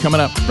Show coming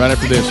up right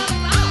after this.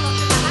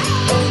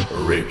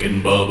 Rick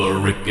and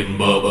Bubba, Rick and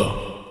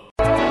Bubba.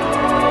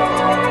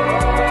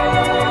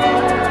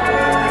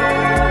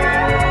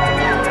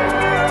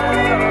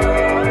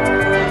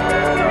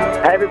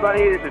 Hey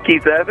everybody, this is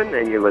Keith Evan,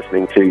 and you're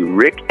listening to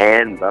Rick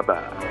and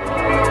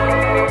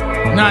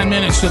Bubba. 9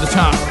 minutes to the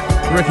top.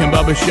 Rick and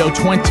Bubba Show,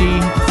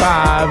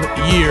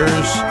 25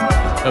 years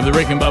of the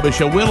Rick and Bubba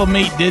Show. Wheel of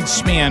Meat did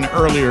spin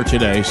earlier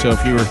today, so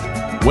if you were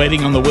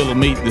waiting on the Wheel of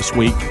Meat this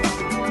week,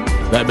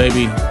 that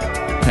baby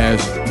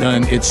has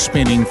done its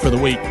spinning for the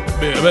week.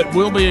 But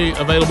will be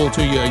available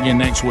to you again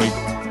next week.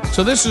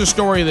 So this is a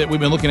story that we've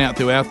been looking at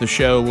throughout the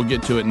show. We'll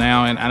get to it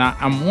now. And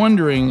I'm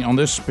wondering on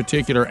this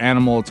particular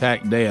animal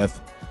attack death,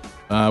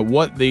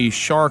 what the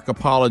shark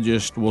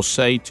apologist will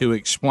say to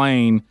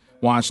explain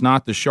why it's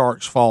not the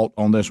shark's fault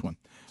on this one.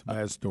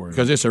 Bad story.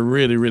 Because it's a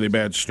really, really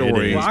bad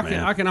story. Well,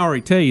 I can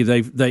already tell you,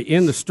 they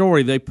in the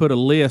story, they put a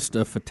list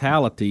of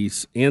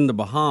fatalities in the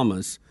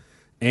Bahamas,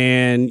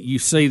 and you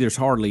see there's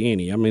hardly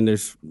any. I mean,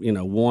 there's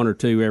one or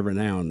two every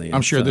now and then.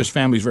 I'm sure this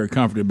family's very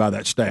comforted by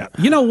that stat.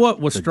 You know what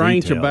was The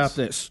strange details. about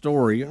that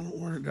story?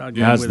 Where did I go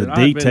Guys, with the it? I've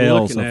been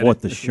details looking of at what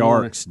it the this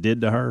Sharks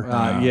did to her.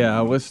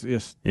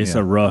 It's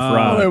a rough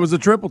ride. Well, it was a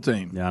triple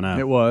team. Yeah, I know.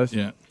 It was.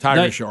 Yeah,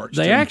 Tiger they, Sharks.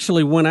 They too.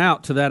 actually went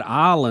out to that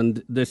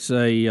island. That's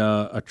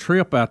a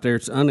trip out there.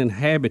 It's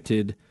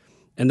uninhabited,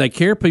 and they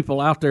carry people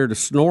out there to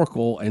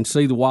snorkel and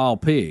see the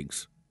wild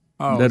pigs.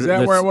 Oh, is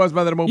that where it was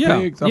by the old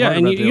pigs? I've Yeah, heard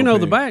and about the you old know,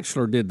 The pig.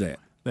 Bachelor did that.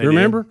 They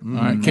Remember? did?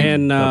 All right,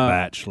 And The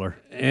Bachelor.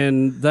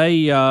 and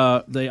they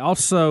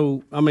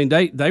also, I mean,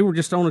 they were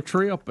just on a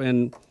trip,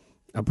 and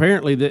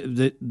apparently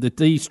that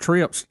these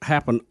trips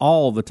happen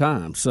all the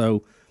time.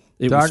 So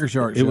it was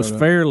showed up.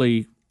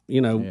 fairly,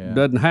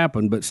 doesn't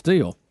happen, but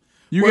still.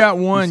 You got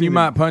one, you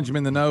might punch him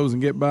in the nose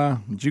and get by.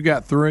 But you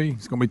got three,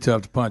 it's going to be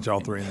tough to punch all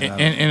three in the nose.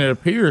 And it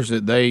appears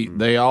that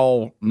they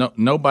all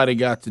nobody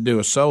got to do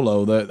a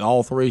solo. That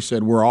all three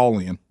said we're all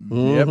in.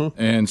 Yep.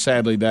 And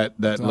sadly, that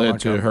led like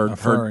to a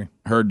furry.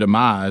 her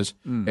demise.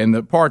 And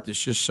the part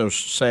that's just so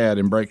sad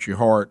and breaks your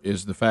heart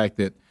is the fact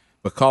that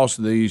because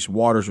these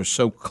waters are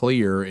so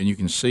clear and you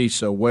can see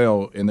so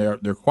well, and they're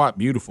quite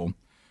beautiful,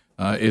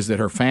 is that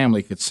her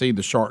family could see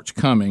the sharks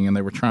coming, and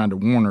they were trying to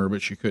warn her,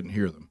 but she couldn't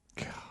hear them.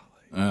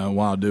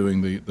 While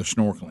doing the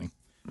snorkeling,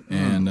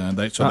 and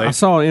I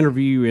saw an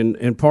interview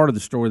in part of the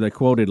story. They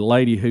quoted a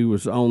lady who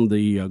was on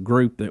the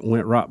group that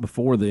went right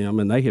before them,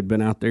 and they had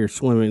been out there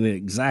swimming in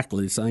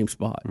exactly the same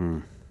spot.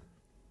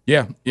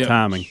 Yeah,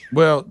 timing.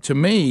 Well, to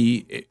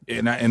me,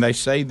 and they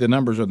say the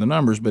numbers are the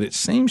numbers, but it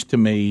seems to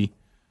me,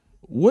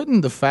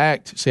 wouldn't the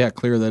fact see how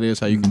clear that is?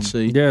 How you can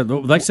see? Yeah,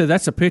 they say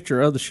that's a picture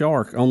of the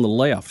shark on the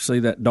left. See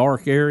that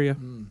dark area,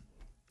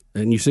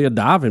 and you see a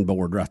diving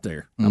board right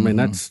there. I mean,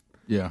 that's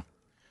yeah.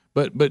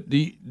 But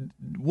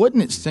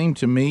wouldn't it seem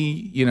to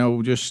me,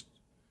 just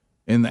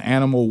in the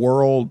animal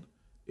world,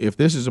 if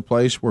this is a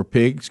place where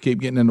pigs keep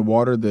getting in the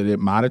water, that it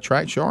might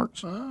attract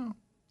sharks?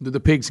 Do the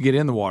pigs get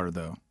in the water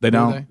though? They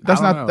don't. They?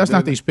 That's I don't not. know. That's Do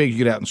not they? these pigs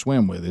you get out and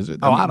swim with, is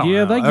it? Oh, I don't know.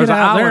 yeah. They There's get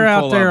an out. They're island out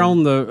full there of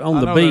on them. the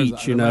I know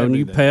beach, there may and be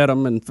you that. pet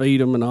them and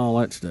feed them and all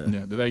that stuff.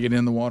 Yeah. Do they get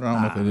in the water? I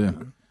don't know if they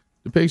do.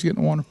 Do pigs get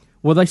in the water?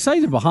 Well, they say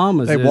the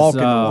Bahamas. They is, walk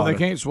in the water. They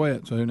can't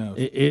sweat, so who knows?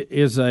 It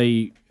is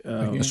a.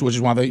 Which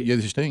is why they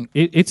stink.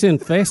 It's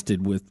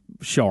infested with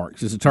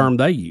sharks. Is the term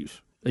they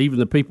use. Even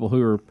the people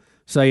who are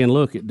saying,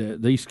 "Look,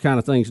 these kind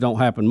of things don't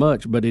happen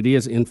much," but it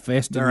is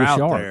infested They're with out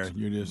sharks. there.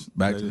 You're just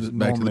Back they to just the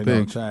normally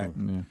pigs. don't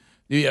attack.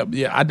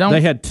 Yeah. I don't.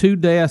 They had 2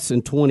 deaths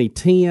in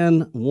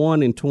 2010,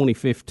 1 in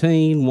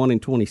 2015, 1 in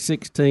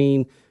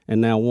 2016, and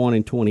now 1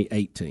 in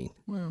 2018.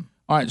 Well,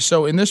 all right.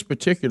 So in this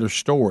particular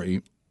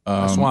story,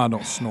 That's why I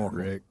don't snorkel.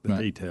 Rick, the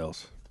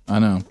details. I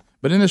know,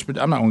 but in this,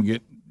 I'm not going to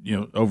get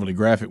overly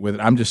graphic with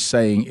it. I'm just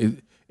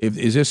saying,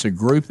 is this a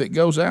group that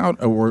goes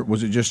out, or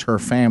was it just her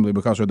family?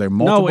 Because are there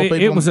multiple No, people?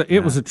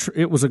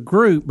 it was a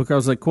group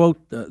because they quote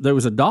there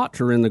was a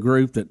doctor in the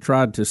group that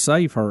tried to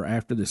save her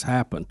after this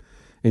happened,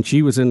 and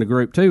she was in the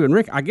group too. And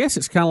Rick, I guess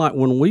it's kind of like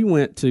when we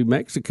went to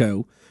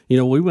Mexico.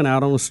 We went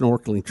out on a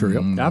snorkeling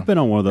trip. I've been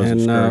on one of those and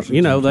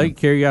excursions. they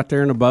carry you out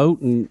there in a boat,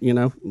 and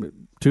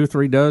 2 or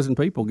 3 dozen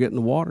people get in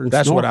the water. And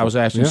That's what I snorkel. was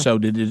asking. Yeah. So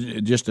did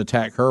it just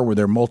attack her? Were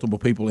there multiple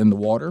people in the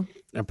water?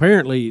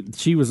 Apparently,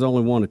 she was the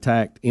only one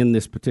attacked in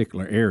this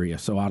particular area.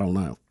 So I don't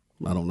know.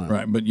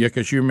 Right, but yeah,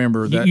 because you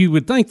remember that You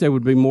would think there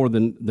would be more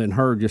than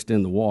her just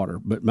in the water,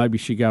 but maybe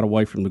she got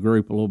away from the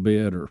group a little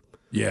bit, or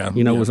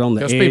was on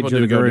the edge people of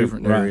do the go group.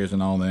 different Right. areas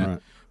and all that. Right.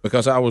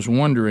 Because I was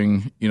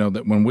wondering,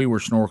 that when we were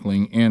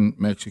snorkeling in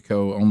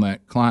Mexico on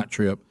that client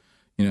trip,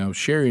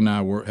 Sherry and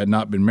I had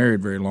not been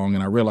married very long,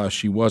 and I realized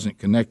she wasn't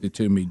connected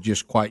to me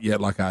just quite yet,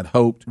 like I'd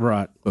hoped.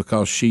 Right.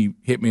 Because she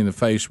hit me in the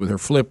face with her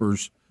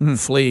flippers,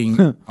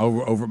 fleeing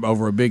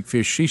over a big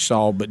fish she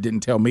saw but didn't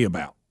tell me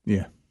about.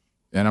 Yeah.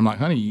 And I'm like,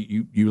 honey,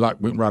 you like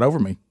went right over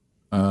me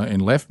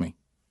and left me.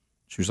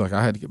 She was like,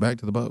 I had to get back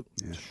to the boat.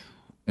 Yeah.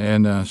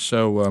 And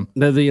so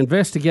now the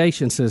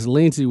investigation says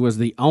Lindsay was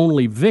the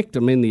only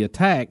victim in the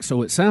attack,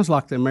 so it sounds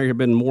like there may have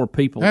been more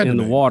people in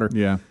the water.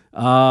 Yeah.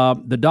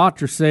 The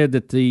doctor said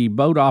that the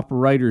boat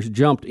operators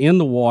jumped in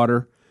the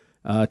water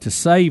to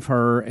save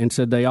her, and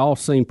said they all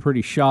seemed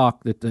pretty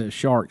shocked that the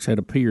sharks had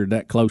appeared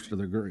that close to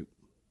the group.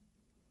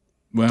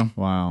 Well,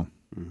 wow.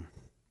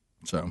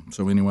 So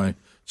anyway,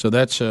 so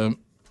that's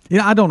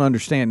I don't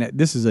understand that.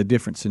 This is a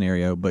different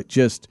scenario, but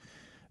just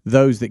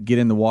those that get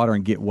in the water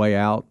and get way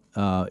out.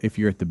 If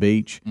you're at the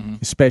beach,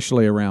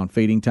 especially around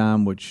feeding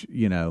time, which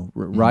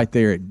right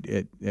there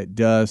at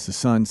dusk, the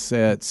sun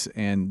sets,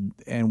 and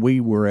we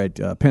were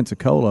at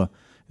Pensacola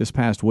this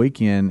past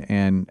weekend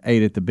and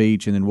ate at the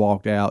beach, and then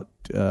walked out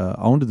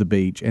onto the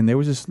beach, and there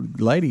was this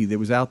lady that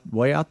was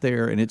way out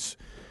there, and it's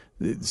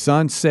the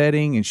sun's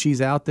setting, and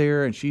she's out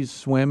there, and she's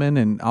swimming,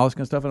 and all this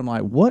kind of stuff, and I'm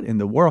like, what in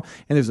the world?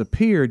 And there's a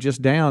pier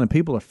just down, and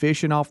people are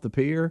fishing off the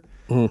pier.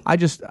 I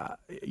just,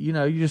 you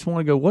just want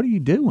to go, what are you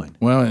doing?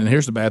 Well, and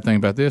here's the bad thing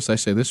about this. They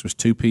say this was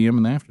 2 p.m.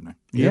 in the afternoon.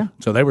 Yeah.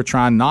 So they were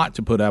trying not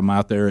to put them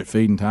out there at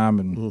feeding time.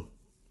 And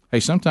hey,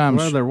 sometimes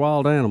Well, they're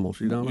wild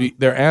animals. You don't know.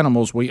 they're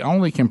animals. We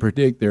only can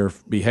predict their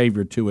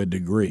behavior to a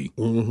degree.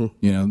 Mm-hmm.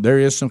 You know, there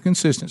is some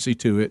consistency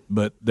to it,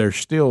 but they're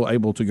still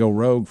able to go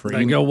rogue for They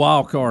any. go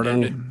wild card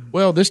on you.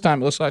 Well, this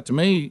time it looks like to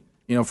me,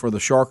 you know, for the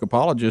shark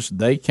apologists,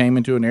 they came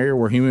into an area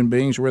where human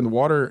beings were in the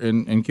water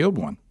and killed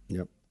one.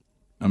 Yep.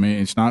 I mean,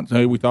 it's not,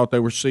 hey, we thought they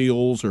were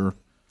seals or.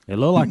 It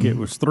looked like it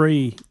was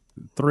three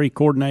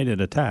coordinated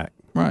attack.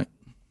 Right.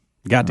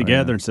 Got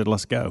together and said,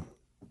 "Let's go."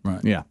 Right.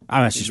 Yeah.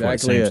 That's just what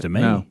it seems to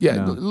me.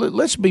 Yeah.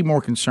 Let's be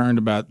more concerned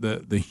about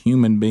the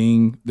human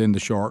being than the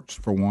sharks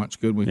for once,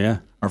 could we? Yeah.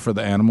 Or for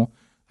the animal.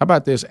 How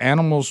about this?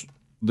 Animals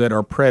that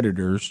are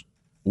predators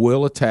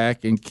will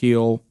attack and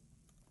kill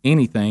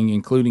anything,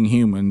 including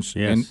humans.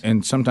 Yes.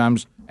 And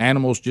sometimes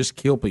animals just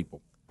kill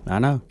people. I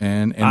know.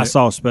 And I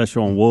saw a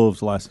special on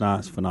wolves last night.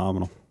 It's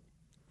phenomenal.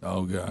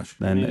 Oh gosh!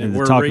 And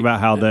they talk about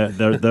how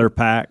their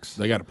packs.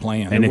 They got a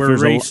plan. And we're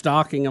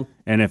restocking them.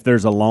 And if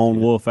there's a lone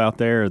wolf out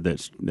there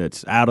that's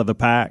out of the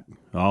pack,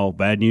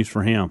 bad news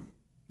for him.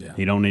 Yeah.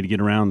 He don't need to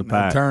get around the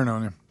pack. Turn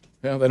on him.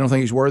 Yeah, they don't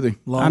think he's worthy.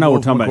 I know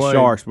we're talking about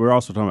sharks, but we're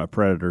also talking about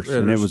predators.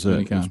 And it was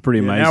pretty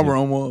amazing. Now we're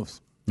on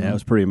wolves. Yeah, it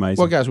was pretty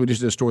amazing. Well, guys, we just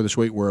did a story this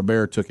week where a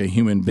bear took a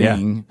human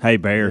being. Yeah. Hey,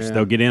 bears,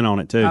 they'll get in on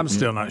it too. I'm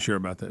still not sure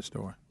about that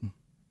story.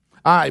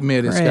 I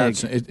admit it's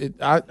Craig,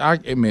 got. I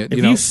admit.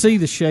 If you see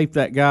the shape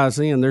that guy's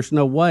in, there's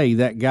no way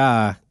that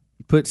guy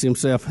puts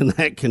himself in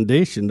that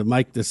condition to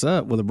make this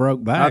up with a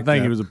broke back. I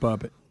think it was a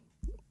puppet.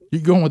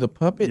 You going with a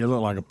puppet? You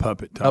look like a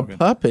puppet talking. A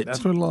puppet.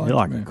 That's what it looks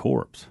like a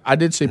corpse. I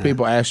did see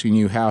people asking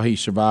you how he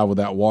survived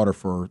without water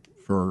for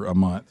a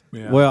month.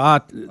 Yeah.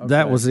 Well,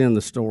 that was in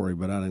the story,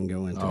 but I didn't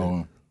go into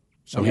it.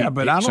 So yeah,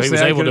 but I don't think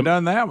I could have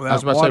done that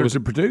without water to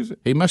produce it.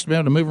 He must have been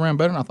able to move around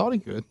better than I thought he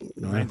could.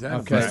 Okay.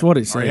 That's what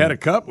it Or said. he had a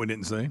cup we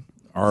didn't see.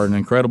 Or an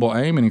incredible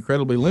aim and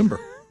incredibly limber.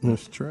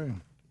 That's true.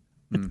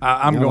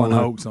 I'm going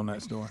hoax on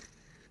that story.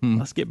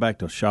 Let's get back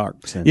to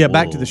sharks. And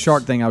back to the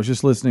shark thing. I was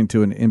just listening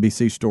to an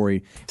NBC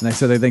story, and they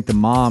said they think the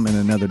mom and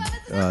another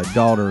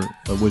daughter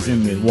was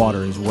in the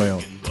water as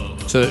well.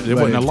 So there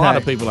wasn't a lot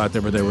of people out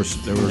there, but there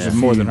was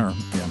more than her.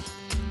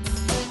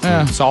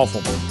 Yeah, it's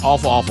awful,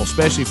 awful,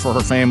 especially for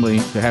her family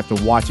to have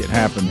to watch it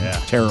happen. Yeah.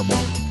 Terrible.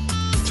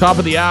 Top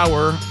of the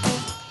hour,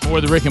 more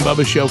of the Rick and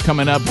Bubba Show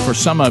coming up for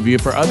some of you.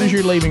 For others,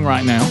 you're leaving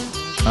right now.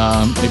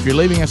 If you're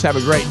leaving us, have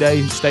a great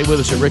day. Stay with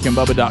us at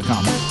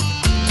rickandbubba.com.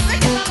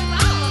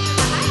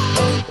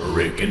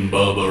 Rick and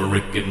Bubba,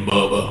 Rick and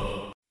Bubba.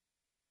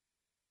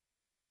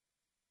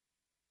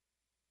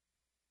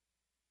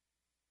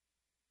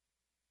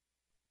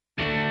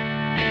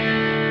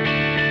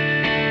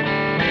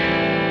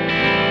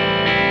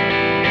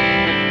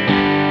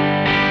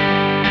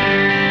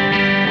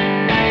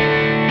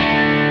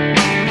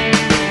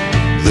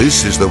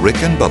 This is the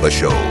Rick and Bubba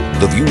Show.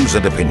 The views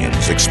and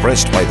opinions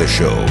expressed by the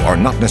show are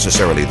not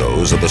necessarily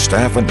those of the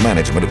staff and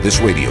management of this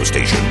radio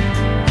station,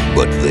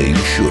 but they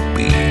should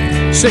be.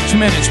 6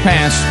 minutes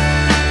past.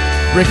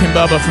 Rick and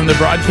Bubba from the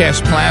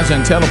Broadcast Plaza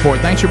and Teleport.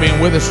 Thanks for being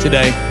with us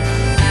today.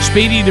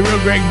 Speedy, the real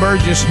Greg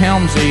Burgess,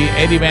 Helmsy,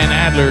 Eddie Van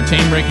Adler,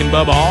 Team Rick and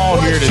Bubba, all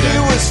here today.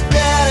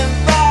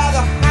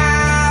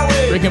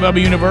 Rick and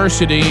Bubba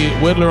University,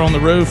 Whittler on the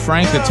Roof,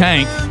 Frank the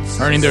Tank,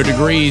 earning their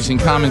degrees in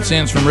common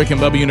sense from Rick and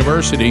Bubba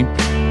University.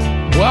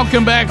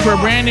 Welcome back for a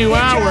brand new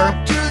hour.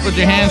 Put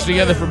your hands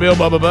together for Bill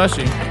Bubba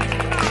Bussey.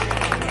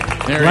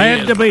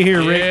 Glad to be here,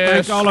 Rick.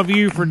 Yes. Thank all of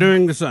you for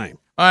doing the same.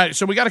 All right,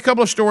 so we got a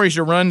couple of stories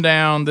to run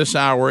down this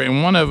hour,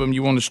 and one of them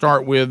you want to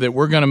start with that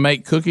we're going to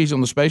make cookies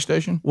on the space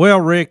station.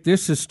 Well, Rick,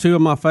 this is two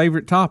of my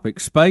favorite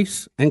topics,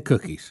 space and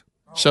cookies.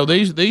 So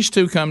these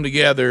two come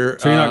together.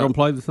 So you're not going to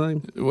play the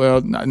theme?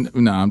 Well,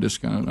 no, I'm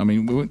just going to. I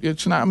mean,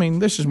 it's not. I mean,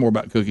 this is more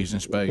about cookies in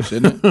space,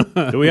 isn't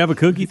it? Do we have a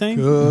cookie thing?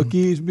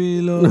 Cookies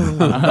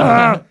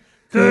below.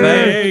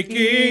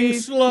 Baking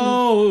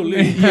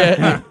slowly.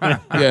 Yeah.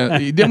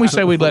 Didn't we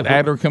say we'd let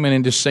Adler come in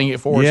and just sing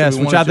it for us? Yes,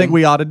 which I think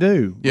we ought to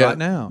do right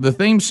now. The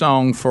theme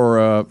song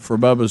for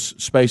Bubba's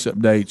Space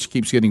Updates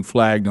keeps getting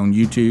flagged on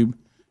YouTube.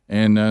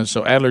 And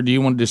so, Adler, do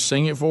you want to just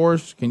sing it for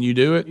us? Can you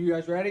do it? You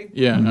guys ready?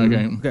 Yeah,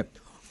 okay.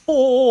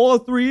 4,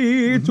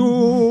 3, 2,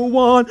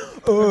 1.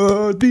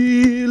 Earth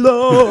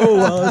below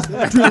us,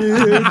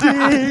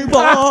 drifting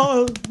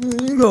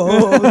floating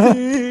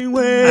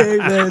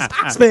waveless,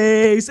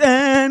 space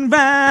and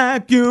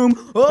vacuum.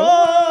 Oh!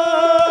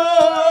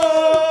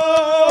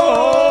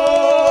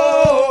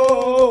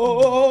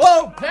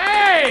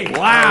 Hey!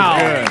 Wow!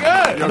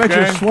 Good. I bet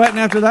you're sweating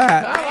after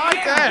that. I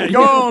like that.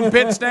 Go on,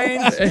 pit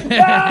stains.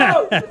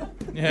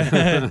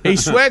 He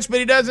sweats, but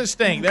he doesn't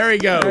stink. There he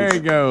goes. There he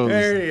goes.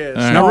 There he is.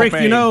 Now, Rick,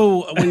 you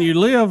know, when you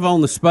live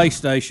on the space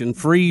station,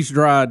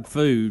 freeze-dried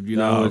food, you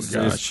know, is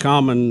a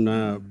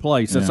common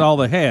place. That's all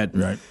they had.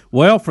 Right.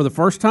 Well, for the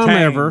first time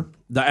ever,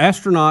 the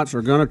astronauts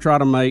are going to try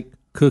to make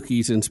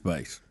cookies in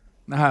space.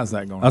 Now, how's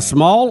that going? A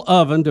small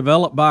oven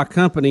developed by a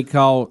company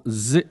called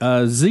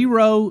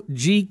Zero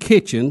G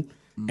Kitchen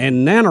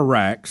and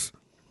Nanoracks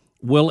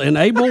will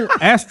enable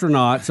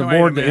astronauts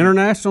aboard the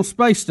International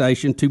Space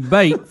Station to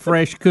bake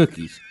fresh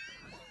cookies.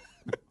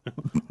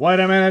 Wait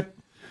a minute.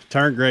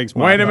 Turn Greg's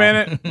mic Wait a off.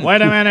 minute.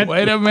 Wait a minute.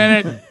 Wait a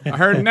minute. I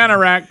heard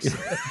Nanoracks.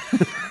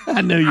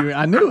 I knew you.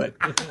 I knew it.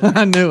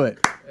 I knew it.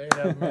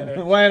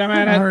 Wait a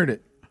minute. I heard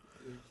it.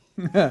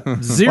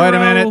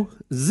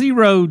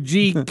 Zero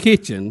G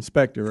Kitchen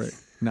Spectre, right?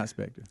 Not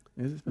Spectre.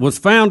 was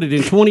founded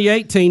in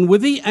 2018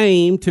 with the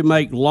aim to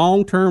make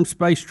long-term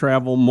space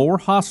travel more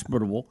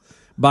hospitable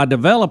by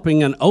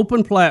developing an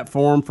open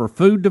platform for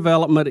food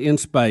development in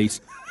space,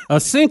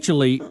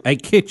 essentially a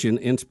kitchen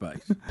in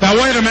space. Now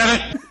wait a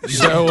minute.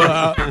 So,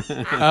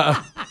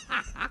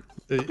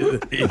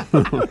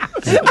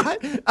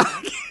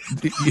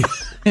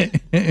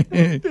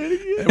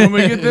 when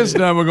we get this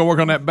done, we're gonna work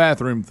on that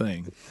bathroom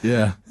thing.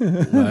 Yeah.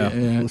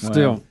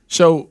 Still.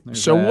 So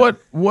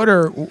what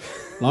are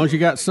As long as you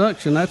got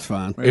suction, that's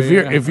fine.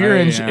 if you're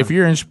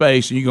in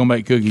space and you're gonna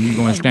make cookies, you're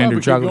going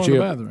standard chocolate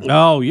chip.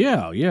 Oh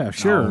yeah,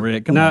 sure.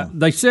 Rick, come now on.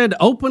 they said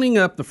opening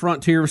up the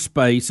frontier of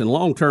space and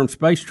long-term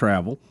space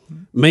travel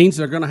means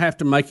they're going to have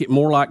to make it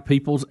more like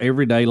people's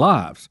everyday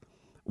lives.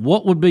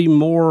 What would be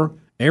more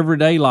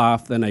everyday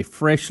life than a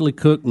freshly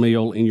cooked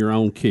meal in your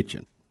own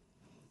kitchen?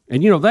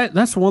 And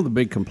that's one of the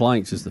big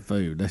complaints is the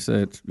food. They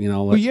said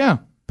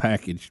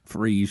packaged,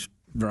 freeze,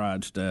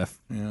 dried stuff,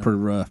 pretty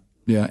rough.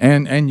 Yeah,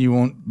 and you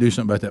won't do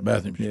something about that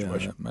bathroom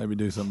situation. Maybe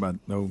do something about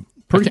no.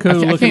 Pretty cool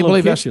looking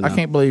little kitchen. I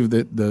can't believe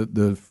that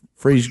the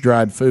freeze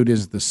dried food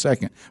is the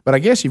second. But I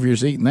guess if you're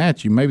just eating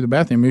that, maybe the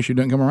bathroom issue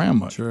doesn't come around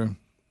much. Sure.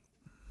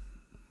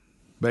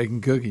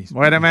 Bacon cookies.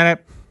 Wait a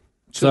minute.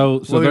 So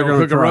they're going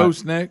to cook a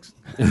roast next.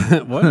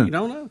 Well, you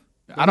don't know.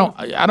 I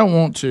don't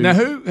want to. Now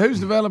who's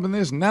developing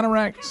this?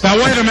 Nanoracks. Now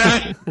wait a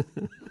minute.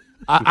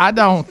 I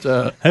don't.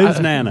 Who's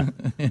Nana?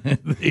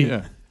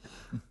 Yeah.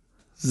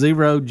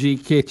 Zero G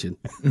Kitchen,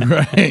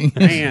 right?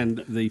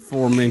 And the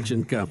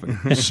aforementioned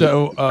company.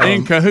 So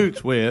in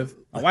cahoots with.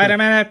 Wait a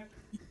minute.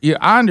 Yeah,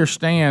 I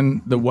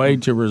understand the way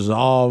to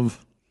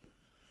resolve,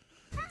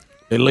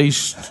 at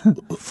least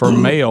for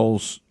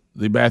males,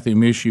 the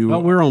bathroom issue.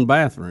 Well, we're on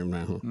bathroom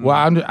now. Well,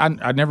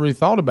 I never really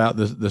thought about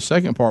the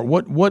second part.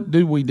 What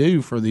do we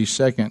do for the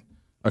second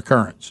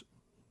occurrence?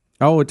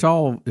 Oh, it's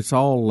all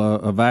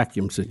a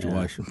vacuum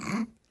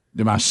situation.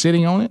 Am I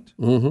sitting on it?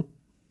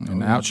 Mm-hmm.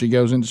 And out she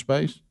goes into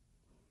space.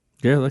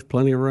 Yeah, there's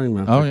plenty of room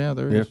out there. Oh yeah,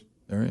 there is.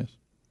 There is.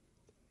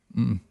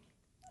 Mm.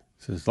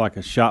 So it's like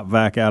a shop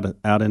vac out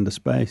into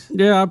space.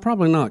 Yeah,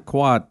 probably not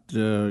quite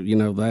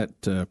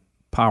that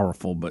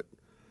powerful, but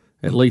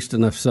at least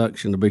enough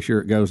suction to be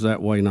sure it goes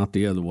that way, not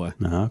the other way.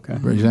 Okay.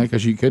 Exactly,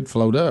 because you could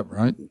float up,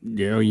 right?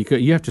 Yeah, you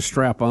could. You have to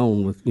strap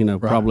on with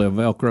probably a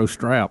Velcro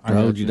strap to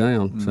hold you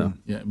down. So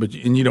yeah, but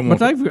you don't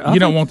want you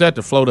don't want that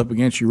to float up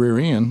against your rear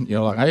end.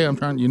 Like, hey, I'm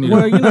trying. You need.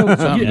 Well, you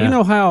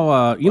know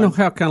how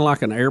kind of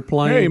like an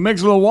airplane. Hey,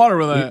 mix a little water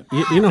with that.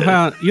 You know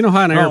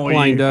how an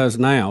airplane does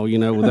now.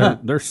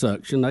 With their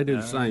suction, they do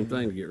the same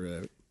thing to get rid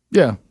of it.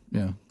 Yeah,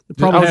 yeah. It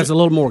probably has a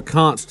little more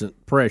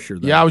constant pressure.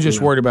 Though, I was just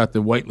worried about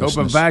the weightlessness.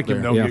 Open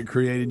vacuum there. don't get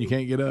created, and you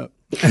can't get up.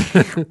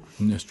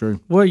 That's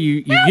true. Well,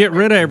 you get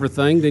rid of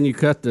everything, then you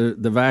cut the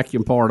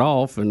vacuum part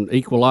off and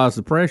equalize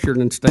the pressure, and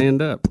then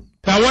stand up.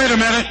 Now wait a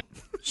minute.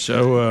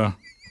 So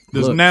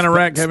does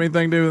Nanorack have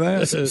anything to do with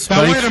that?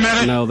 Now wait a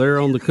minute. No, they're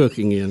on the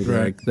cooking end,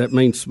 Greg. Right. That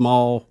means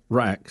small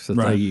racks that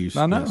they use.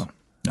 I know.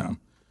 Yes.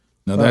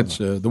 No, that's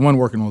the one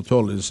working on the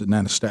toilet is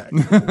Nana Stack.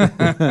 It's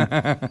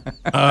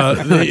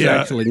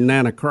actually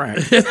Nana Crack.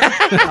 Wait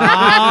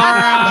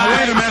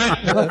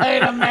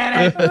a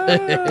minute.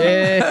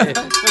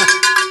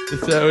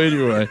 So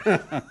anyway,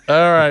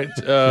 all right.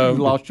 You've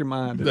lost your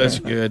mind. That's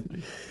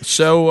good.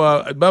 So,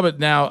 Bubba,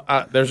 now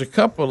there's a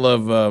couple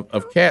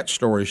of cat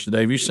stories today.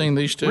 Have you seen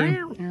these two?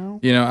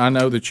 I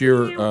know that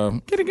you're.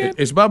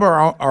 Is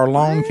Bubba our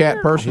long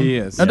cat person? He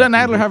is. Now, doesn't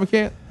Adler have a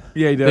cat?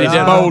 Yeah, he does. He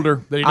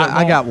Boulder.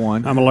 I got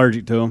one. I'm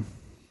allergic to him.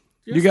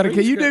 You got a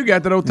cat. You do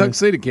got that old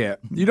tuxedo cat.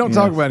 You don't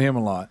talk about him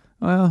a lot.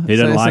 Well, He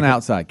doesn't it's like an it.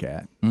 outside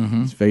cat.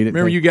 Mm-hmm. Just feed it.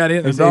 Remember, you got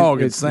it and the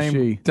dog at the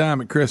same time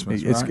at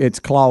Christmas, It's right? it's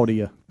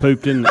Claudia.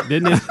 Pooped in.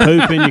 Didn't it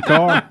poop in your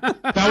car?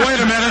 Now wait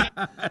a minute.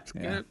 That's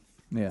good.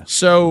 Yeah.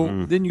 So,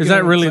 Didn't you Is get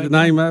that it really at the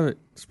same name of it,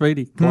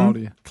 Speedy?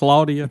 Claudia.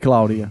 Claudia.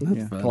 Claudia. That's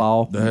Yeah. funny.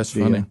 Claw. That's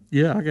Yeah. funny.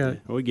 Yeah, I got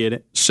it. We get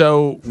it.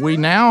 So we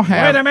now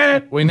have. Wait a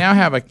minute. We now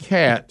have a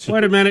cat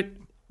Wait a minute.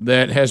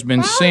 that has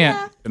been sent,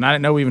 and I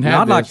didn't know we even had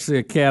I'd this. like to see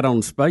a cat on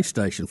the space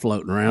station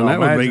floating around. Oh, That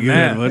would be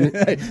imagine good,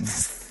 that. wouldn't it?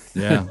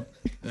 Yeah,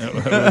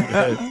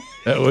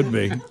 that would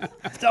be.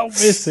 Don't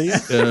miss it.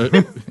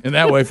 And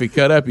that way, if he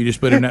cut up, you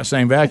just put it in that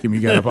same vacuum you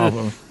got up off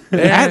of.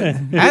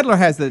 Adler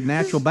has the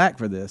natural back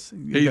for this.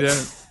 He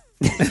does.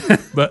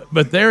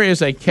 But there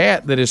is a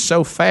cat that is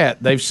so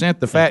fat they've sent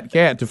the fat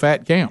cat to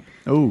fat camp.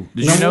 Oh,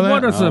 Did you know that?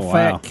 What does a wow.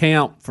 fat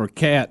count for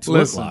cats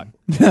Listen, look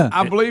like?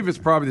 I believe it's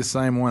probably the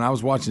same one. I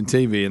was watching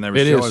TV and they were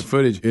It showing is.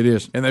 footage. It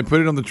is. And they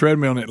put it on the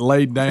treadmill and it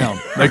laid down.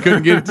 They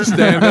couldn't get it to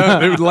stand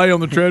up. It would lay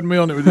on the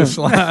treadmill and it would just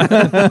slide.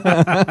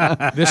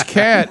 This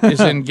cat is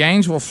in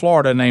Gainesville,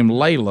 Florida, named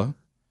Layla.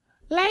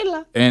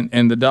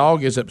 And the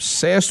dog is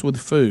obsessed with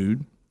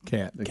food.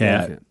 Cat.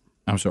 Cat.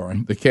 I'm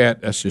sorry. The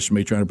cat, that's just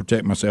me trying to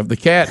protect myself. The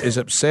cat is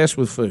obsessed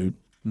with food.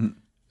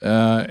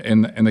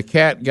 and the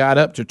cat got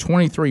up to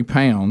 23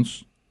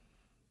 pounds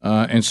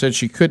and said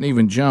she couldn't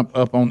even jump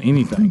up on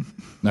anything.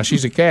 Now,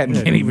 she's a cat and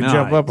can't even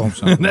jump up on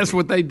something. That's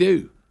what they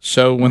do.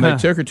 So when they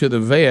took her to the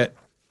vet,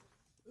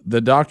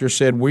 the doctor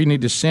said, we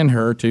need to send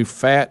her to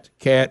Fat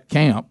Cat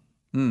Camp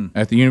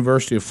at the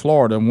University of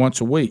Florida once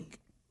a week.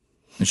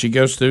 And she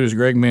goes through, as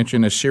Greg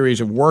mentioned, a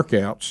series of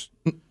workouts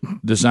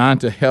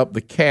designed to help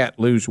the cat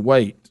lose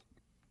weight,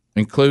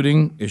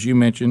 including, as you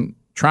mentioned,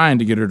 trying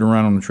to get her to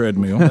run on the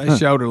treadmill. They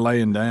showed her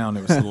laying down.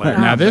 It was hilarious.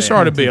 Now, this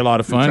ought to be a lot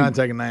of fun. Trying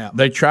to take a nap.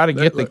 They try to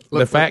get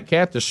the fat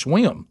cat to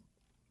swim.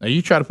 Now,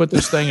 you try to put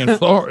this thing in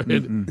Florida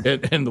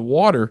in the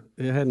water.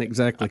 It hadn't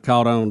exactly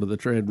caught on to the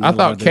treadmill. I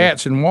thought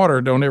cats and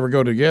water don't ever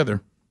go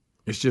together.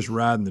 It's just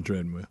riding the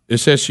treadmill. It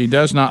says she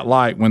does not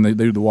like when they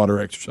do the water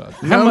exercise.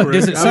 How much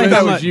does it say?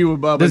 How much,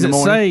 does it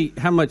morning. say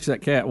how much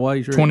that cat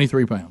weighs? Rick?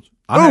 23 pounds.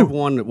 I have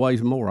one that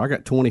weighs more. I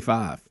got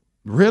 25.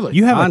 Really?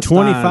 You have Einstein,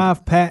 a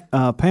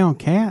 25 pound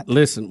cat?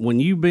 Listen, when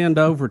you bend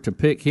over to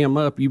pick him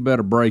up, you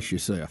better brace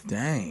yourself.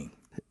 Dang.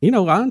 You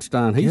know,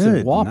 Einstein, he's a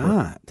Good whopper.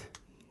 night.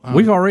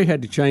 We've already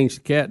had to change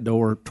the cat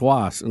door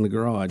twice in the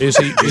garage. Is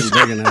he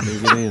big enough to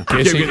get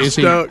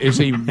in? Is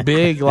he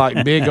big,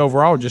 like big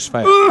overall, or just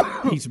fat?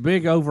 He's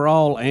big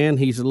overall, and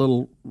he's a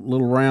little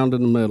round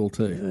in the middle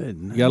too.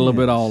 Got a little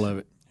bit of all of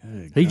it.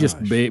 He's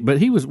just big, but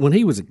when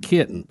he was a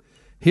kitten,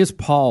 his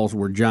paws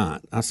were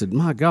giant. I said,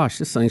 "My gosh,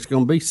 this thing's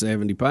going to be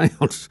 70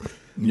 pounds."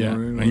 Yeah,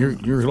 and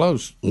you're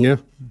close. Yeah.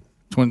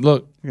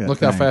 Look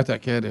how fat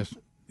that cat is.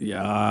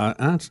 Yeah,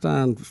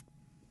 Einstein's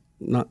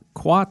not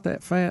quite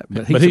that fat,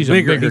 but But he's a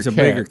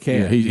bigger cat.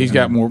 Yeah, he's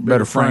got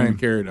better frame to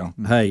carry it on.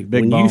 Hey,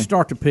 Big when bone. you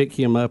start to pick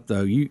him up,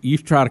 though, you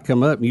try to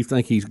come up and you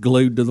think he's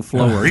glued to the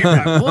floor. You're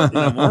like, what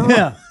in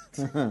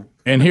the world?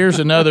 And here's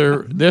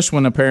another. This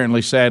one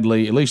apparently,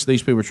 sadly, at least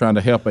these people are trying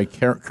to help a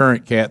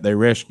current cat they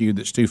rescued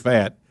that's too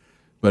fat.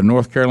 But a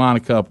North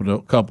Carolina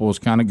couple has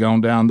kind of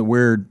gone down the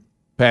weird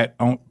pet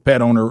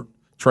owner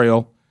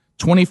trail.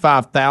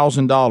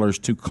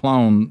 $25,000 to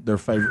clone their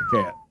favorite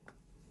cat.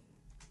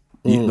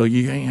 You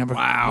ain't have you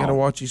got to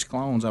watch these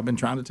clones. I've been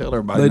trying to tell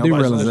everybody. They do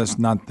Nobody's realize listening. that's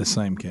not the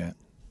same cat.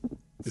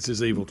 It's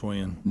his evil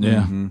twin.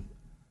 Yeah.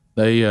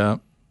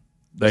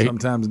 They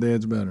sometimes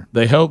dead's better.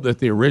 They hoped that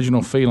the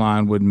original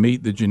feline would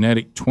meet the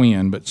genetic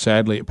twin, but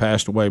sadly it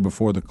passed away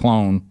before the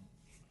clone,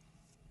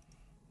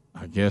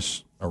 I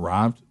guess,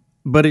 arrived.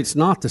 But it's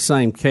not the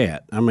same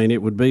cat. I mean,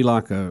 it would be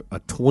like a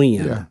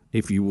twin,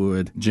 if you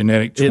would.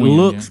 Genetic twin. It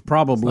looks yeah.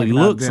 probably It's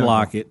looks identical.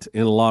 like it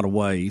in a lot of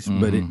ways,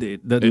 but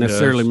it doesn't It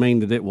necessarily does. mean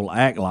that it will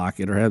act like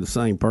it or have the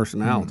same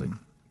personality.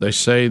 They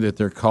say that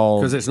they're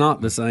called Because it's not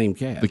the same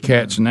cat. the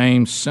cat's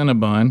name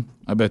Cinnabon.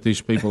 I bet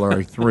these people are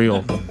a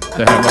thrill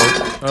to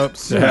have.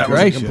 Oops. That was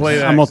a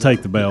complete I'm going to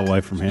take the bell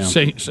away from him.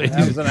 See,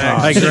 That was an Hey,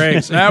 accident.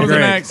 Greg. That was an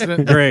Greg,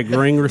 accident. Greg,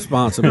 ring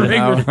responsibly.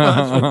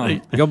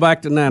 Go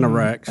back to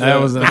Nanorox. That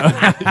was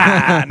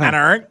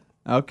an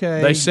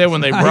Okay. They said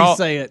when they How you brought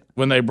say it.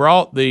 when they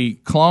brought the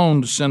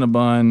cloned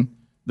Cinnabon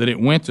that it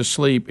went to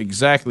sleep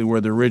exactly where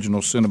the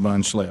original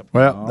Cinnabon slept.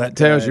 Well, that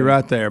tells you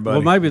right there, buddy.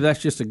 Well, maybe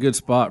that's just a good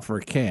spot for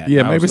a cat.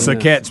 Yeah, maybe it's a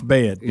cat's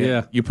bed.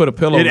 Yeah. You put a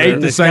pillow It there. ate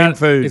the It's same got-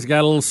 food. It's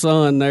got a little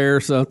sun there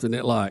or something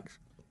it likes.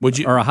 Would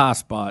you? Or a high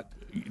spot.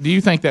 Do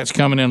you think that's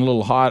coming in a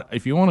little hot?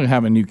 If you want to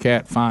have a new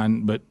cat,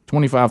 fine. But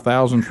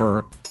 $25,000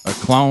 for a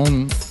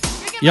clone.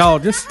 Y'all,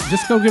 just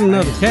go get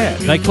another cat.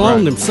 They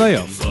clone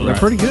themselves. They're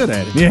pretty good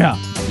at it. Yeah.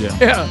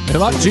 Yeah, they're a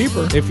lot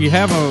cheaper. If you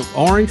have an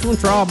orange one,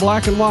 try a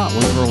black and white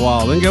one for a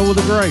while. Then go with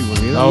a gray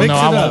one. You know, Oh mix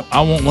no, it up.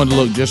 I want one to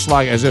look just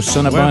like as if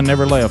Cinnabon Well,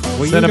 never left.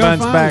 Well, you can go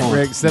Cinnabon's find back, one.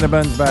 Rick.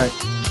 Cinnabon's back.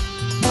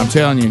 I'm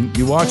telling you,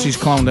 you watch these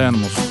cloned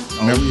animals.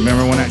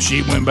 Remember when that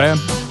sheep went bad?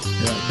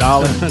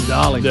 Dolly,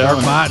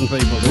 start biting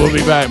people. We'll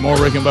be back. More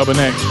Rick and Bubba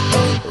next.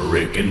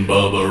 Rick and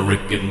Bubba,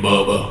 Rick and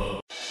Bubba.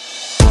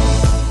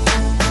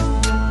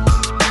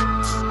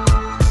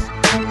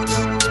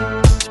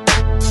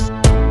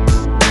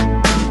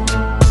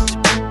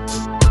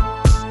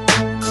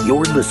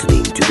 You're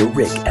listening to The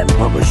Rick and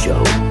Bubba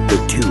Show,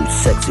 the two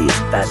sexiest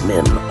fat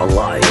men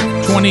alive.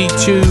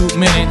 22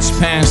 minutes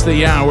past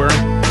the hour.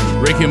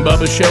 Rick and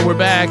Bubba Show, we're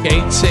back.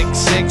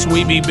 866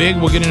 We Be Big.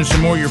 We'll get into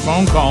some more of your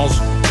phone calls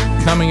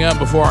coming up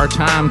before our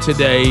time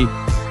today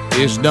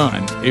is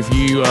done. If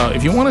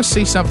you want to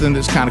see something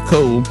that's kind of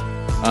cool,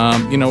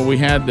 we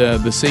had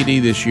the CD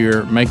this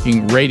year,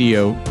 Making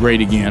Radio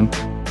Great Again.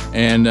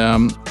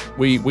 And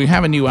we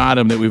have a new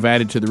item that we've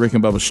added to the Rick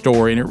and Bubba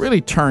store, and it really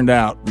turned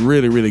out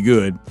really, really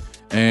good.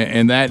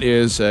 And that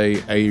is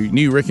a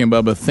new Rick and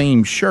Bubba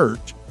themed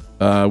shirt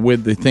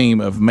with the theme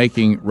of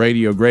Making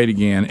Radio Great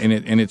Again.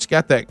 And it's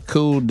got that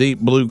cool, deep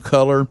blue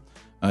color.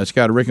 It's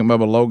got a Rick and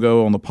Bubba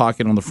logo on the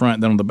pocket on the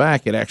front. Then on the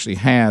back, it actually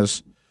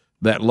has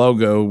that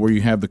logo where you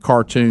have the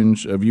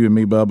cartoons of you and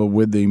me, Bubba,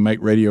 with the Make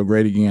Radio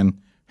Great Again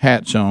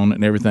hats on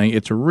and everything.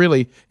 It's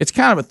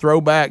kind of a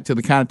throwback to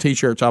the kind of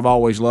T-shirts I've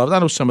always loved. I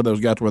know some of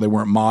those got to where they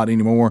weren't mod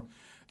anymore.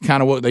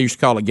 kind of what they used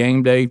to call a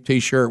game day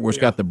T-shirt, where it's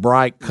got the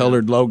bright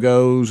colored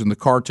logos and the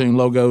cartoon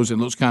logos,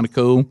 and it looks kind of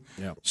cool.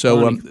 Yeah.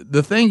 So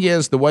the thing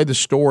is, the way the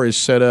store is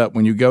set up,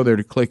 when you go there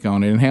to click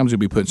on it, and Helmsy will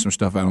be putting some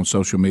stuff out on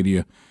social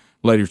media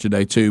later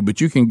today too, but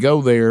you can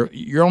go there.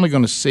 You're only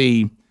going to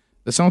see.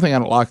 That's the only thing I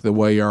don't like the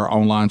way our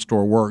online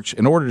store works.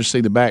 In order to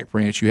see the back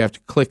prints, you have to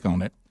click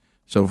on it.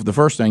 So the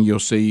first thing you'll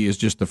see is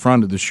just the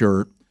front of the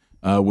shirt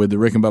with the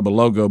Rick and Bubba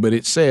logo, but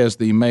it says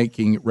the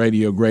Making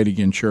Radio Great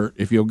Again shirt.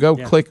 If you'll go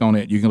click on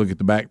it, you can look at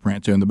the back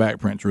print too, and the back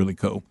print's really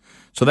cool.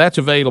 So that's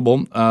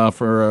available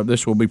for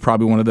this will be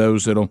probably one of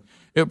those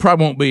it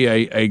probably won't be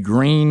a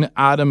green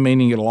item,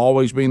 meaning it'll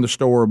always be in the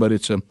store, but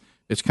it's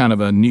kind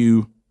of a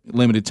new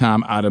limited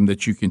time item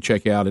that you can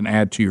check out and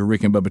add to your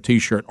Rick and Bubba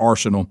T-shirt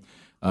arsenal.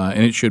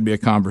 And it should be a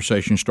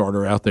conversation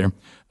starter out there.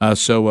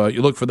 So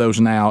you look for those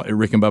now at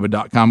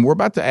rickandbubba.com. We're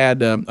about to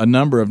add a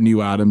number of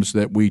new items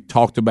that we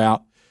talked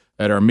about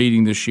at our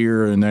meeting this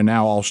year, and they're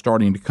now all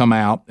starting to come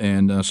out.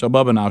 And so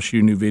Bubba and I will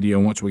shoot a new video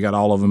once we got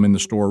all of them in the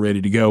store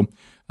ready to go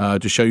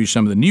to show you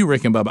some of the new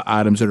Rick and Bubba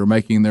items that are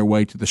making their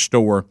way to the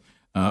store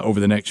over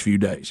the next few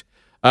days.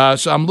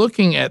 So I'm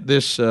looking at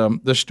this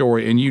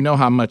story, and you know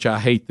how much I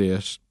hate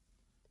this.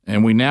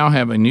 And we now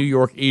have a New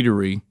York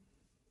eatery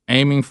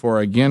aiming for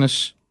a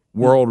Guinness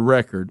World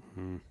Record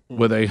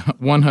with a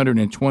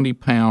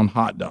 120-pound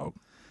hot dog.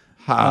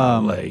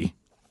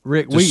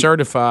 Rick,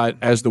 certified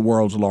as the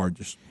world's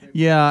largest.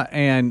 Yeah,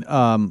 and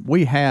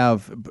we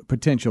have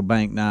potential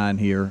Bank 9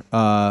 here.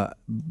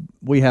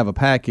 We have a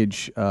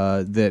package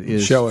that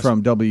is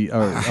from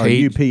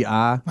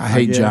UPI. I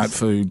hate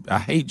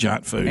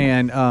giant food.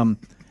 And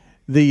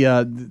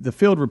the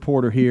field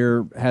reporter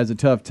here has a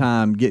tough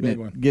time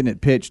getting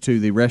it pitched to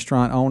the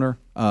restaurant owner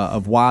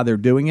of why they're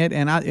doing it,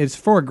 and it's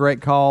for a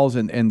great cause,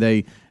 and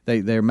they're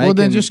making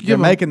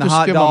the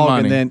hot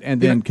dog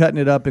and then cutting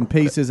it up in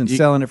pieces and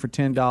selling it for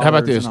 $10. How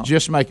about this?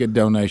 Just make a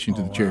donation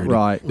to the charity.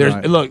 Right.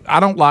 Look, I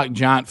don't like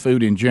giant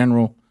food in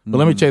general, but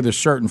let me tell you, there's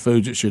certain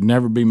foods that should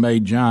never be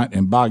made giant,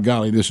 and by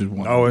golly, this is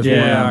one. Oh, it's one.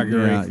 I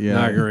agree.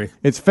 Yeah. I agree.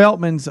 It's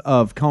Feltman's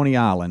of Coney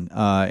Island,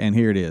 and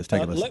here it is.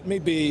 Take a listen. Let me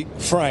be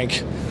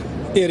frank.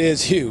 It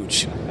is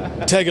huge.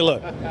 Take a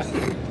look.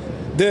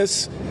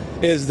 This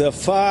is the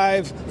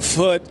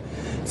 5-foot,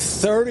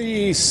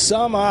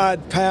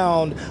 30-some-odd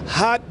pound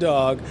hot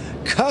dog,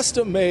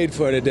 custom made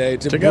for today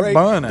to break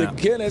the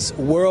Guinness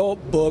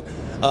World Book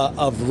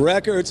of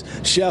Records.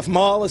 Chef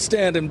Maul is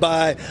standing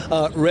by,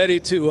 ready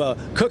to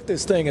cook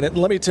this thing. And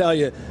let me tell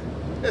you,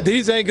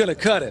 these ain't going to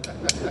cut it.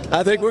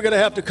 I think we're going to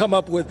have to come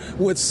up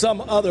with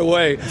some other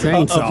way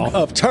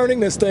of turning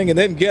this thing and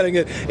then getting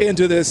it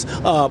into this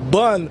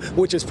bun,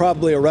 which is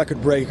probably a record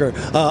breaker,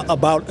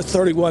 about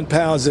 31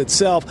 pounds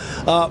itself.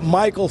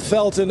 Michael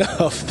Felton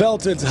of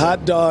Felton's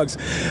Hot Dogs.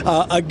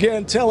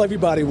 Again, tell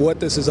everybody what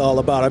this is all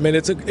about. I mean,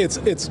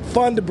 it's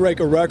fun to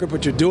break a record,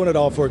 but you're doing it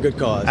all for a good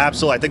cause.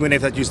 Absolutely. I think we may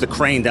have to use the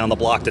crane down the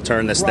block to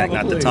turn this thing,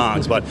 not the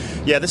tongs. But,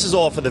 yeah, this is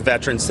all for the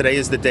veterans. Today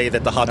is the day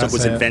that the hot dog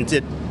was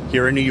invented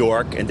here in New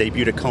York and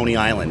debuted at Coney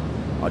Island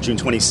on June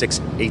 26,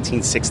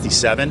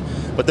 1867.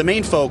 But the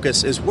main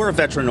focus is we're a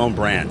veteran-owned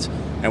brand,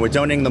 and we're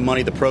donating the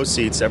money, the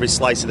proceeds, every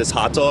slice of this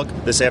hot dog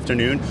this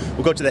afternoon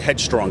will go to the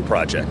Headstrong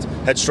Project.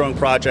 Headstrong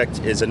Project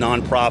is a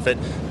nonprofit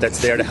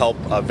that's there to help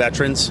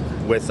veterans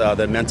with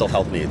their mental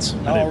health needs.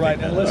 All right,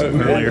 and listen,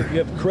 we want to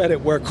give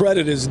credit where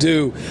credit is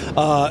due.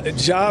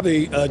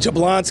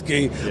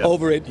 Jablonski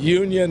over at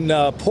Union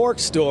Pork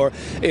Store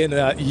in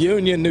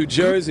Union, New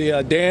Jersey,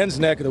 Dan's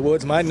neck of the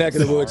woods, my neck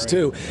of the woods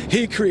too.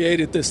 He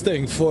created this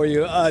thing for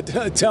you.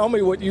 Tell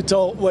me what he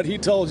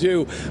told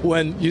you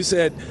when you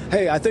said,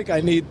 "Hey, I think I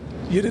need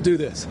you to do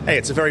this." Hey,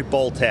 it's a very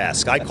bold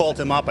task. I called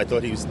him up. I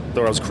thought I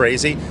was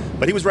crazy,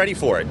 but he was ready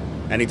for it.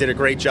 And he did a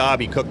great job.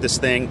 He cooked this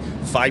thing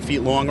 5 feet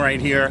long right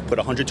here, put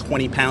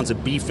 120 pounds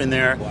of beef in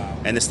there,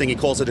 and this thing, he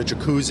calls it a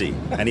jacuzzi.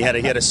 And he had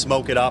to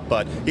smoke it up,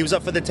 but he was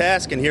up for the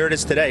task, and here it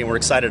is today, and we're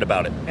excited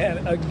about it.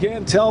 And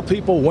again, tell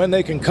people when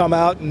they can come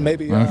out and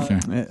maybe... So,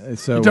 you're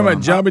talking about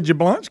Jabba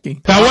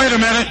Jablonski. Now, wait a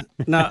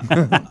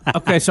minute.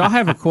 Okay, so I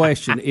have a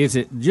question. Is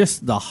it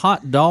just the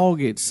hot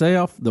dog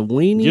itself, the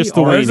weenie? Just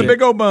the weenie. There's a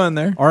big old bun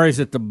there. Or is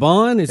it the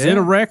bun? Is it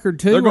a record,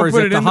 too? They're going to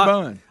put it in the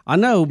bun. I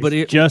know, but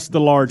it's just the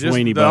large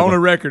weenie. The only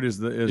record is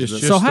the.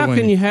 So how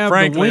can you have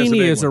Frankly, the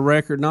weenie as a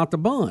record, not the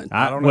bun?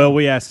 I don't know. Well,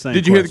 we asked the same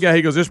Did you hear the guy?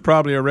 He goes, "This is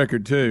probably a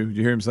record too." Did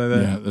you hear him say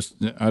that?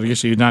 Yeah, I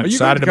guess you're not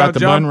excited about the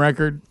bun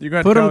record.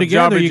 Put them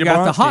together, you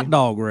got the hot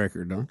dog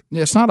record, don't you?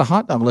 Yeah, it's not a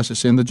hot dog unless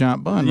it's in the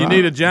giant bun. You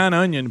need a giant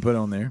onion to put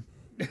on there.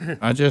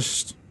 I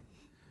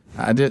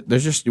don't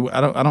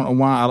know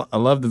why. I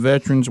love the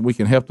veterans. We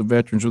can help the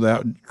veterans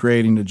without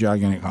creating the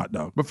gigantic hot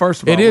dog. But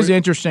first of all, it is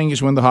interesting.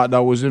 Is when the hot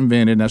dog was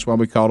invented. That's why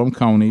we called them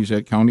Conies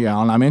at Coney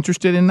Island. I'm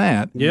interested in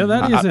that. Yeah,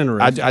 that is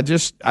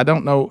interesting. I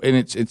don't know, and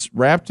it's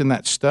wrapped in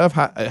that stuff.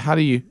 How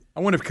do you? I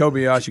wonder if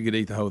Kobayashi could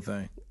eat the whole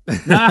thing.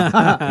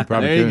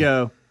 There you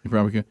go. You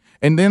probably could.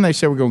 And then they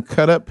said we're going to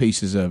cut up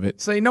pieces of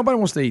it. See, nobody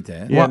wants to eat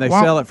that. Yeah, and they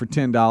sell it for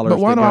 $10. But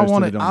why do I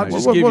want it?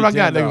 What I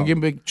got? $10. They're going to give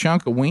me a big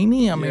chunk of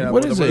weenie? I mean,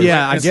 what is it?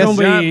 Yeah, I It's guess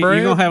gonna be-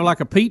 you're going to have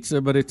like a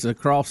pizza, but it's a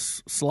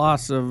cross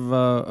slice of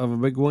a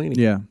big weenie.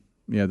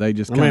 Yeah, they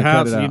just I mean, kinda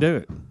how cut else it do you out. do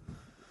it?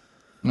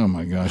 Oh,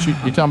 my gosh. You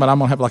talking about I'm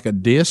going to have like a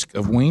disc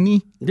of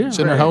weenie? Yeah,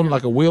 Sitting there right. holding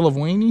like a wheel of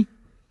weenie?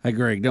 Hey,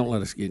 Greg, don't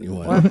let us get in your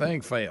way. One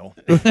thing failed.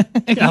 Got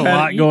a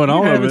lot going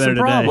on over there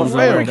today.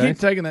 Well, keep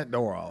taking that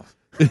door off.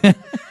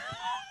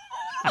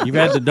 You've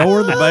had the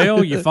door, the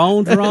bell, your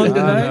phone's rung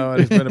today. I know,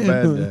 it's been a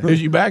bad day.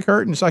 Is your back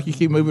hurting? It's like you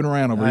keep moving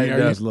around over It here.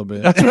 does a little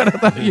bit. That's what I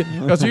thought.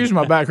 Because usually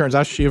my back hurts.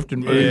 I shift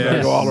and move.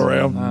 I go all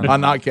around. I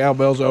knock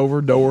cowbells over,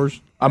 doors.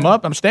 I'm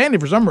up. I'm standing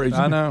for some reason.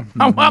 I know.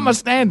 Why am I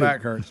standing?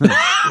 Back hurts.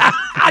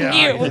 I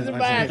knew it was the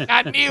back.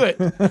 I knew it.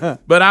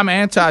 But I'm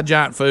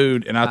anti-giant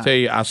food, and I'll tell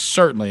you, I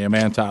certainly am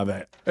anti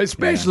that.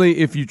 Especially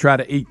if you try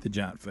to eat the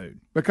giant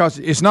food, because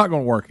it's not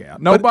going to work out.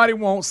 Nobody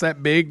wants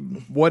that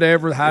big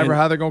whatever, how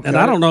they're going to cut And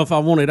I don't know if I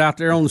want it out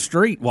there on the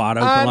street wide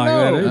open I like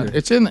know. that either.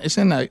 It's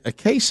in a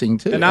casing,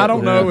 too. And I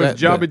don't know if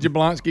Jabba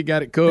Jablonski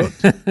got it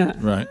cooked.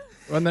 Right.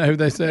 Wasn't that who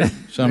they said?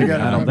 Some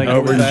guy, I don't think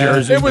over in it was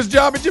Jersey. It was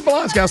Jabba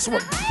Jablonski.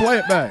 Play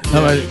it back.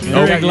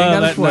 Greg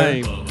love that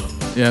name.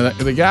 Yeah,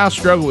 the guy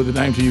struggled with the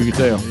name, so you could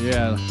tell.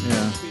 Yeah.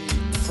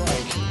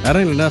 That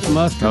ain't enough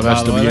mustard. No,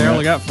 that's by the way. beginning. They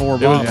only got 4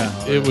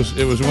 bottles.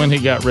 It was when he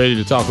got ready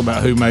to talk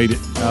about who made it.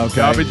 Okay.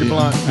 Jabba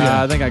Jablonski.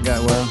 I think I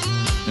got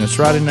And it's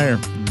right in there.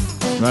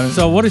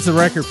 So, what is the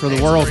record for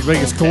the world's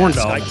biggest corn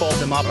dog? I called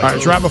him up. All right,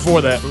 it's right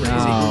before that.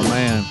 Oh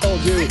man! I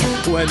told you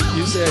when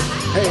you said,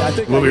 "Hey, I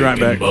think We'll be right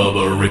back.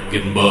 Bubba, Rick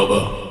and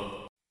Bubba.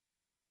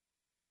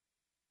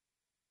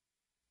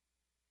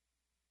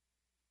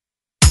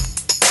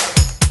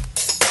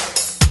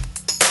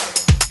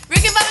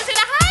 Rick and Bubba's in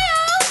Ohio.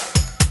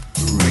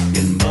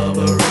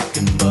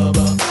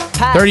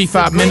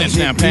 35 minutes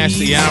now past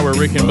the hour.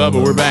 Rick and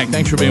Bubba, we're back.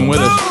 Thanks for being with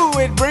us. Ooh,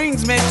 it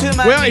brings me to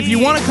my Well, if you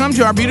want to come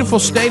to our beautiful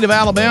state of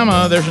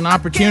Alabama, there's an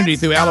opportunity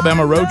through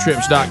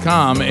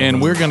alabamaroadtrips.com,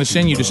 and we're going to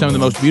send you to some of the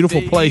most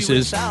beautiful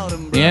places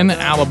in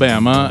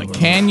Alabama,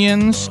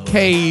 canyons,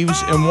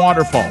 caves, and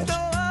waterfalls.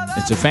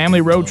 It's a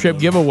family road trip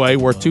giveaway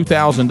worth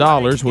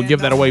 $2,000. We'll give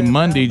that away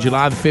Monday,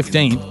 July the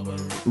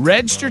 15th.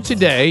 Register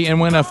today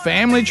and win a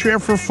family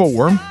trip for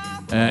 4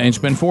 and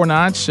spend 4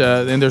 nights.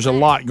 And there's a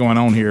lot going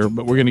on here,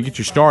 but we're going to get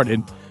you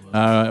started.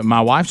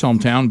 My wife's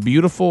hometown,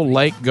 beautiful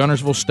Lake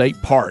Gunnersville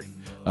State Park.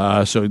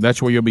 So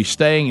that's where you'll be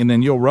staying, and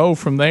then you'll roll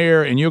from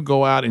there, and you'll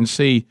go out and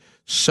see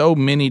so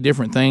many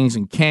different things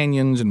and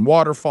canyons and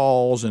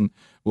waterfalls, and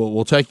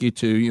we'll take you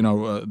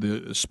to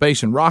the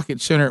Space and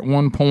Rocket Center at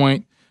one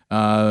point.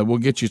 We'll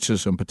get you to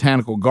some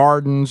botanical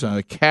gardens,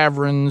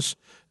 caverns.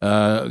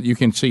 You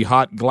can see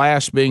hot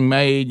glass being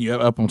made.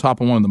 You're up on top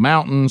of one of the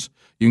mountains.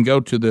 You can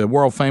go to the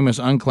world-famous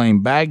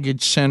Unclaimed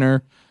Baggage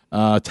Center.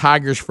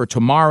 Tigers for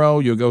Tomorrow.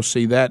 You'll go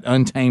see that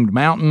Untamed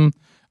Mountain.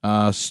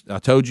 I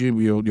told you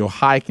you'll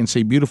hike and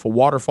see beautiful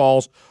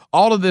waterfalls.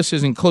 All of this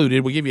is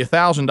included. We give you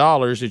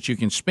 $1,000 that you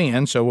can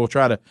spend, so we'll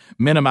try to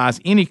minimize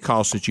any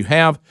costs that you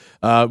have.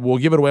 We'll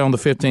give it away on the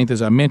 15th,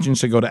 as I mentioned,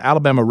 so go to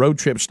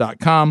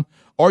alabamaroadtrips.com,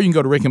 or you can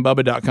go to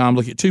rickandbubba.com,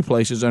 look at 2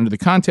 places under the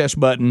contest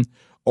button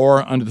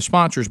or under the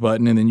sponsors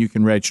button, and then you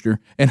can register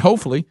and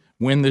hopefully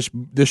win this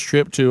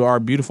trip to our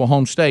beautiful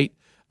home state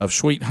of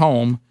Sweet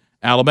Home,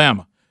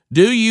 Alabama.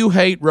 Do you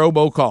hate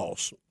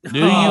robocalls? Do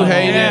you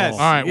hate it? All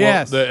right,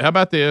 well, how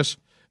about this?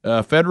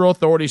 Federal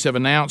authorities have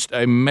announced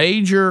a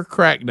major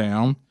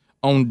crackdown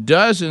on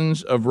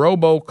dozens of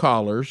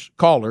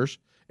robocallers,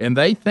 and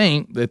they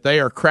think that they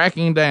are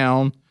cracking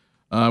down.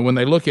 When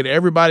they look at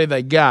everybody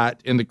they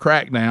got in the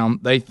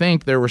crackdown, they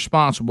think they're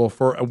responsible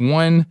for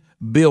 1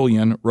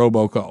 billion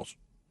robocalls.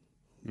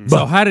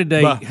 So how did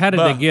they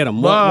get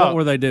them? What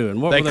were they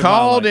doing? They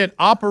called it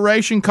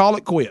Operation Call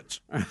It Quits.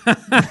 That's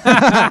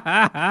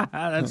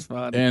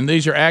funny. And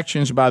these are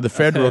actions by the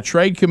Federal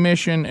Trade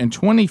Commission and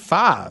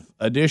 25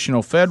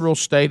 additional federal,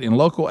 state, and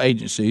local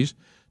agencies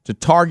to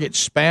target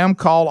spam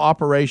call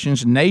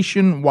operations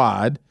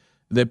nationwide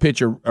that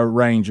pitch a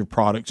range of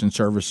products and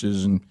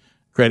services and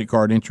credit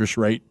card interest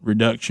rate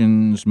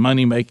reductions,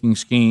 money-making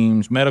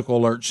schemes, medical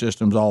alert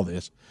systems, all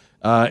this.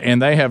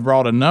 And they have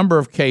brought a number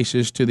of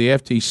cases to the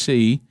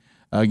FTC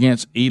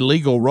against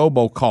illegal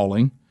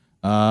robocalling,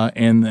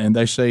 and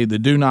they say the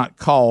do not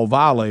call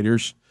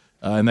violators,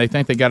 and they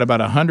think they got about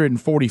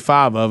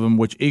 145 of them,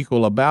 which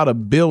equal about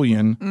 1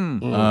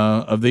 billion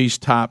of these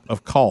type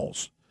of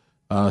calls.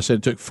 Said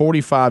it took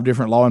 45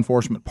 different law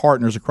enforcement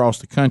partners across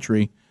the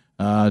country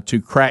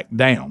to crack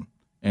down,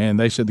 and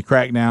they said the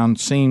crackdown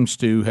seems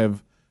to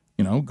have,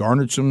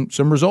 garnered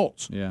some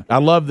results. Yeah, I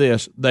love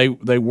this. They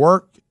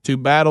work to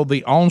battle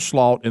the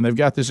onslaught, and they've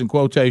got this in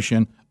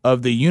quotation,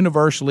 of the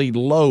universally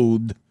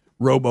loathed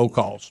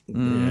robocalls.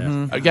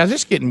 Mm-hmm. Guys,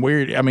 it's getting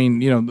weird. I mean,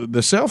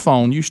 the cell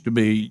phone used to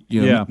be,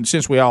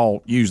 since we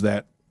all use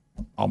that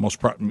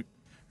almost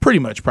pretty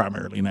much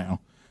primarily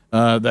now,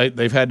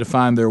 they've had to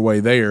find their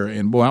way there.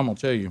 And, boy, I'm going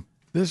to tell you.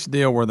 This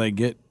deal where they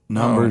get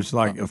numbers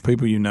like of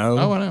people you know.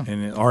 Oh, I know.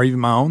 And or even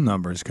my own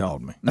number has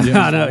called me.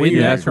 I know. Isn't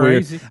that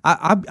crazy?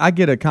 I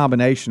get a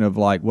combination of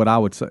like what I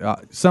would say.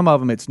 Some of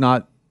them it's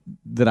not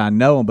that I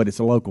know them, but it's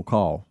a local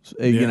call.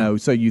 You know,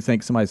 so you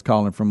think somebody's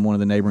calling from one of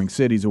the neighboring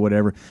cities or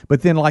whatever.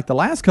 But then like the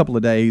last couple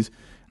of days,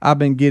 I've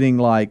been getting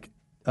like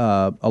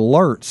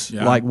alerts.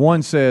 Yeah. Like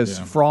one says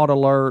fraud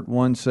alert,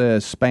 one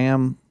says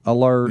spam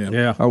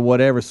alert, or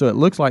whatever. So it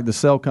looks like the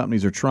cell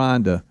companies are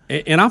trying to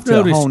I've to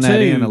noticed hone too, that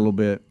in a little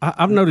bit.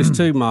 I've noticed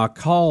too. My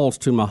calls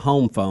to my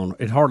home phone,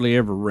 it hardly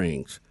ever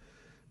rings.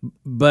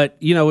 But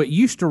you know, it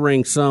used to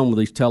ring some with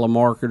these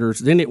telemarketers.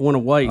 Then it went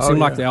away. It seemed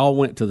like they all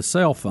went to the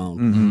cell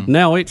phone.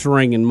 Now it's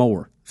ringing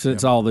more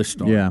since all this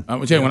started. Yeah,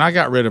 I'm tell you, when I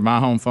got rid of my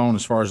home phone,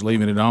 as far as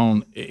leaving it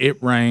on,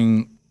 it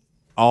rang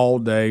all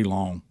day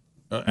long.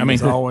 I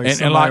mean,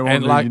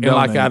 and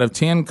like out of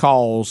 10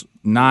 calls,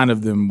 9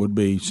 of them would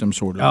be some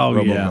sort of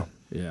robocall.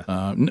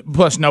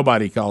 Plus,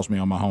 nobody calls me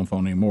on my home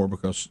phone anymore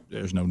because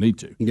there's no need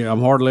to. Yeah,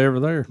 I'm hardly ever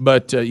there.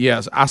 But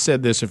yes, I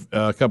said this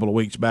a couple of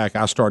weeks back.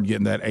 I started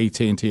getting that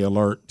AT&T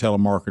alert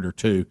telemarketer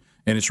too,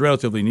 and it's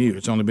relatively new.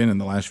 It's only been in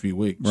the last few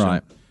weeks,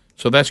 right?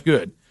 So that's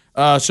good.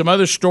 Some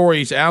other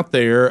stories out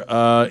there.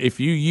 If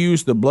you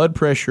use the blood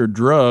pressure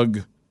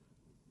drug,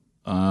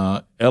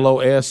 Losartan.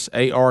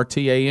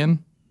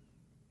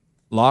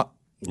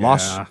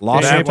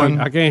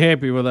 Losartan. I can't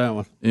help you with that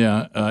one.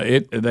 Yeah,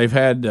 they've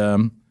had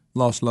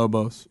Los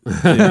Lobos.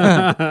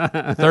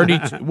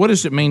 32. What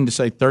does it mean to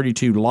say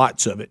 32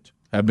 lots of it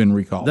have been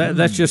recalled?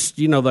 That's just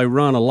they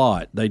run a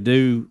lot. They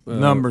do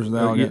numbers.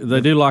 They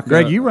do like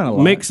Greg, you run a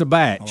lot. Mix a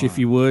batch if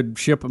you would,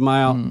 ship them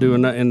out,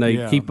 doing that, and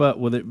they keep up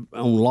with it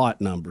on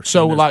lot numbers.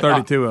 So like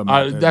 32 of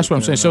them. That's what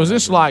I'm saying. So is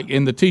this like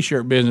in the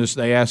T-shirt business?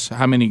 They ask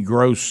how many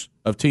gross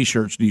of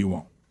T-shirts do you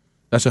want?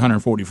 That's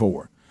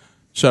 144.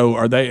 So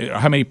are they?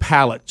 How many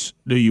pallets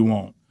do you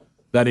want?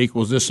 That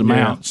equals this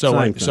amount. So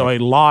a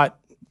lot.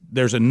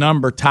 There's a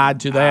number tied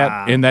to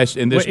that, and that's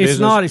in this business. It's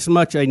not as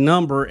much a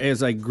number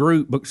as a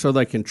group, but so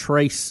they can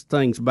trace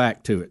things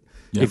back to it.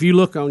 Yeah. If you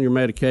look on your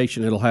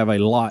medication, it'll have a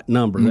lot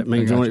number. That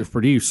means when it was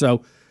produced.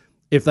 So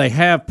if they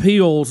have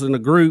pills in a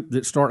group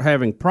that start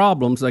having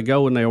problems, they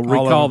go and they'll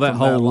recall that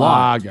whole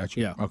lot. I got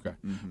you. Yeah. Okay.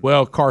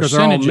 Well,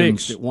 they're all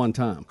mixed at one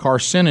time.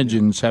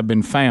 Carcinogens have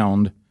been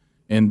found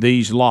in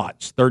these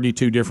lots,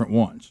 32 different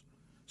ones.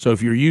 So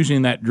if you're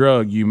using that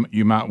drug, you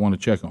might want to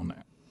check on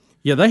that.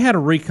 Yeah, they had a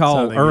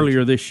recall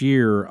earlier this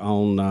year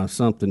on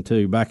something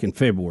too, back in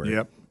February.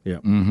 Yep.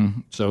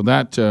 Mm-hmm. So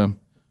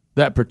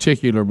that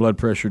particular blood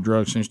pressure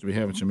drug seems to be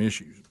having some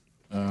issues,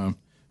 and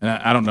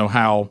I don't know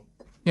how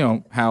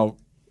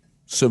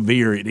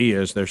severe it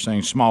is. They're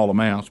saying small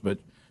amounts, but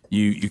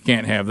you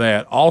can't have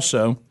that.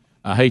 Also,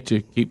 I hate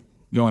to keep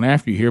going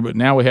after you here, but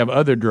now we have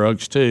other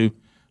drugs too.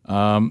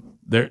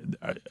 They're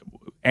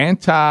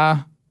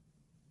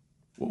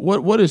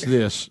What is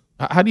this?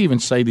 How do you even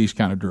say these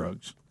kind of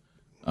drugs?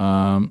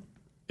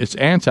 It's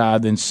anti,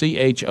 then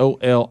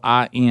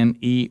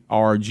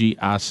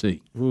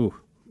CHOLINERGIC. Ooh,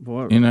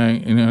 boy. You know,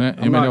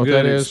 anybody know what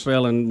that is?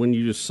 Spelling when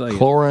you just say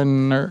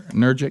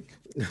Chlorinergic.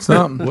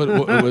 Something.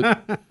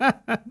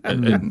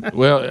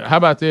 Well, how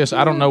about this?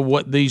 I don't know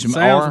what these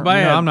Sounds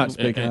bad. No, I'm not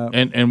speaking up.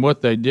 And what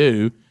they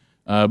do,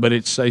 but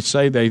they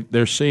say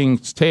they're seeing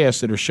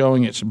tests that are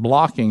showing it's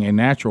blocking a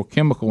natural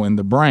chemical in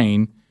the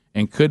brain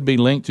and could be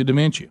linked to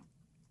dementia.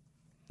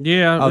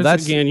 Yeah,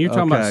 that's again. You're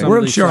talking about some We're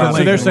of these sure. stuff.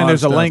 So they're saying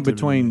there's a link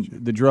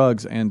between the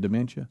drugs and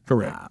dementia.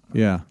 Correct.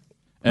 Yeah.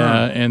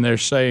 And they're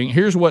saying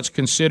here's what's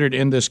considered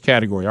in this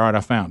category. All right, I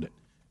found it.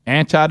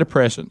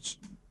 Antidepressants,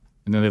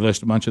 and then they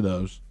list a bunch of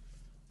those.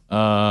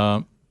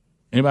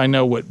 Anybody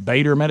know what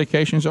beta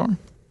medications are?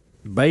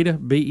 Beta,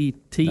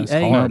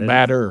 B-E-T-A? No,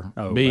 Badder,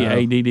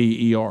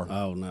 B-A-D-D-E-R.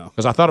 Oh, no.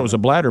 Because I thought it was a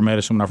bladder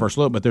medicine when I first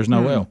looked, but there's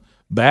no L.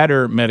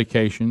 Badder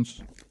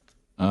medications,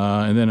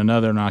 and then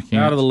another, and I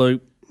can't. Out of the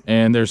loop.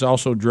 And there's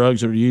also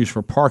drugs that are used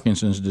for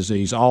Parkinson's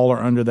disease. All are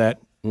under that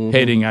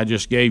heading I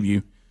just gave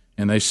you.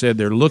 And they said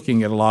they're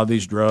looking at a lot of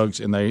these drugs,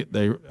 and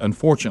they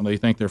unfortunately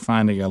think they're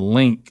finding a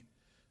link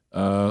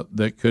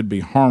that could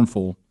be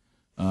harmful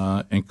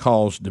and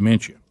cause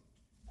dementia.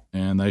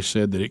 And they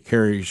said that it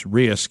carries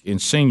risk in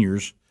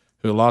seniors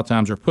who a lot of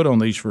times are put on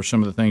these for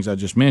some of the things I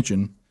just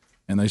mentioned.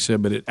 And they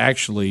said, but it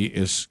actually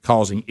is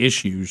causing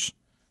issues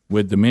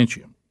with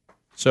dementia.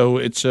 So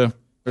it's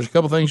there's a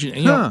couple things.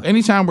 You know,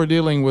 anytime we're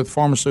dealing with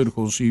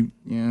pharmaceuticals,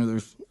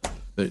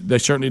 they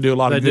certainly do a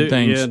lot of good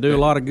things. Yeah, do a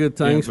lot of good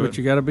things, but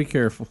you got to be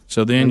careful.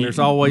 So then there's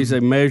always a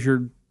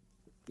measured,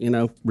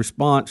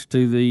 response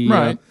to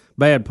the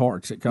bad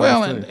parts that cause.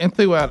 Well, and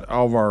throughout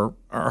all of our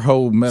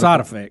whole medical,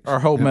 side effects, our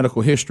whole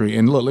medical history.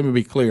 And look, let me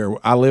be clear: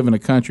 I live in a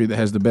country that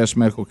has the best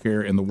medical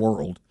care in the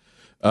world.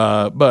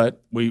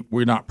 But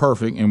we're not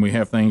perfect, and we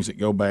have things that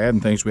go bad,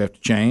 and things we have to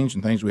change,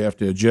 and things we have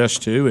to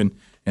adjust to,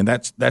 and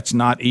that's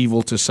not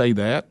evil to say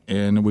that,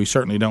 and we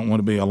certainly don't want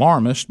to be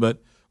alarmist, but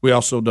we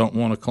also don't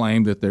want to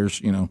claim that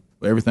there's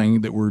everything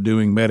that we're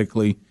doing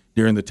medically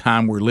during the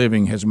time we're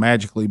living has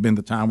magically been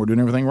the time we're doing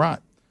everything right,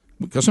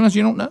 because sometimes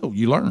you don't know.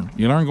 You learn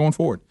going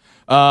forward.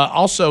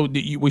 Also,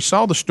 we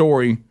saw the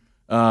story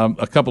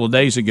a couple of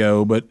days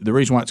ago, but the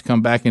reason why it's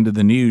come back into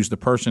the news, the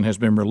person has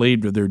been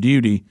relieved of their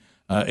duty,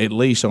 at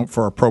least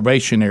for a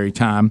probationary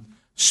time,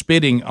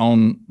 spitting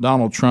on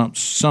Donald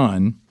Trump's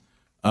son,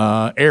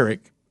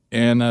 Eric.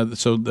 And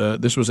so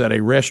this was at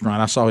a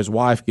restaurant. I saw his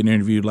wife get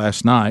interviewed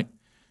last night,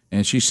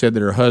 and she said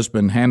that her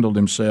husband handled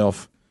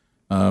himself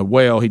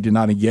well. He did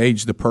not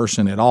engage the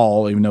person at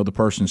all, even though the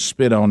person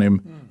spit on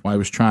him while he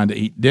was trying to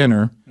eat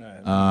dinner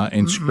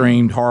and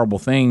screamed horrible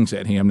things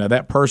at him. Now,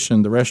 that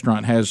person, the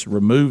restaurant has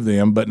removed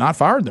them, but not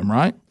fired them,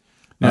 right?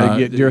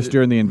 No, just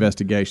during the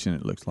investigation,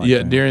 it looks like.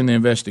 Yeah, during the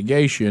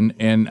investigation.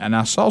 And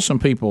I saw some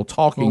people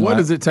talking. Well, what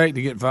does it take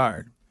to get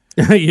fired?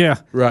 Yeah,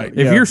 right.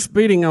 If you're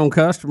spitting on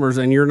customers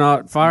and you're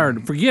not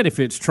fired, forget if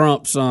it's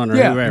Trump's son or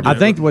whoever. I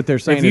think what they're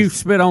saying if you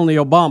spit on the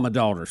Obama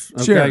daughters,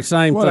 okay, Sure,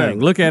 same whatever.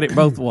 thing. Look at it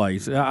both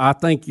ways. I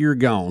think you're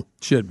gone.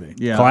 Should be.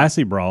 Yeah.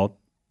 Classy broad.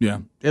 Yeah.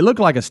 It looked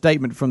like a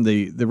statement from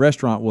the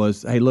restaurant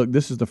was, "Hey, look,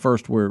 this is the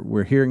first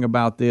we're hearing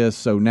about this,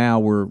 so now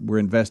we're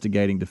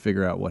investigating to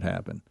figure out what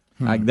happened."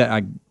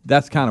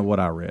 That's kind of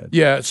what I read.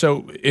 Yeah,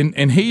 so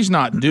and he's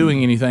not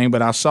doing anything,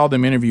 but I saw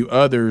them interview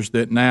others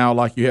that now,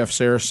 like you have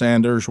Sarah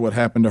Sanders, what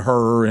happened to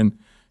her, and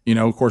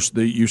of course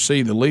you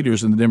see the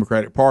leaders in the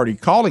Democratic Party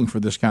calling for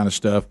this kind of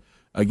stuff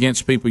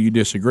against people you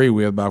disagree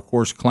with, by of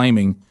course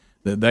claiming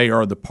that they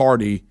are the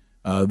party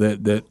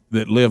that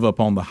live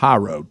up on the high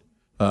road,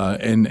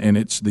 and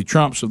it's the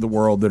Trumps of the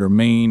world that are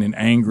mean and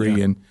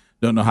angry and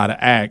don't know how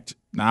to act.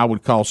 Now, I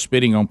would call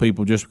spitting on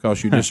people just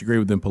because you disagree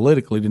with them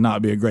politically to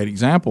not be a great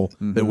example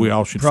that we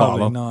all should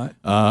Probably follow.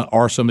 not.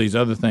 Or some of these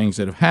other things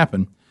that have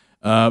happened.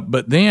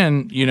 But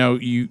then,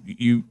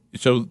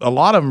 so a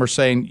lot of them are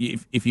saying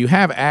if you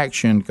have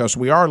action, because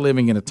we are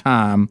living in a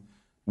time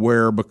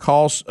where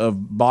because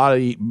of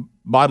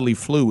bodily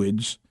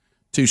fluids,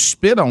 to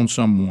spit on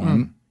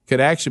someone could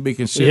actually be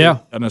considered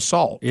an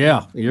assault.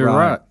 Yeah, you're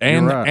right.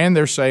 And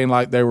they're saying,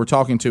 like they were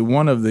talking to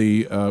one of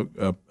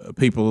the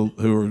people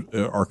who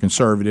are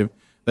conservative.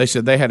 They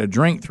said they had a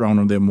drink thrown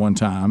on them one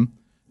time,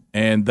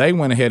 and they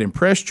went ahead and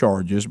pressed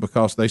charges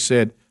because they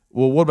said,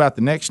 well, what about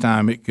the next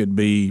time? It could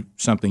be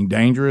something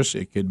dangerous.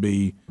 It could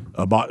be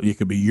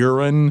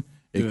urine.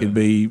 It could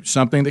be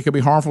something that could be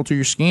harmful to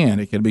your skin.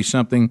 It could be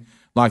something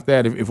like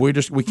that. If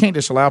we can't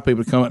just allow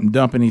people to come up and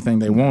dump anything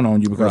they want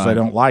on you because they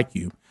don't like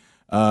you.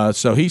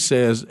 So he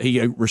says he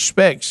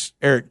respects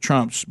Eric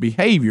Trump's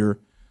behavior,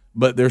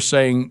 but they're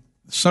saying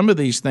some of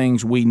these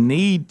things we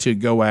need to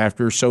go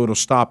after so it'll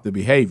stop the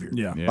behavior.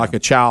 Yeah. Like a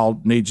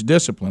child needs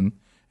discipline.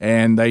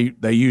 And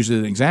they use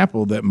an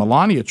example that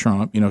Melania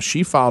Trump,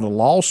 she filed a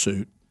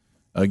lawsuit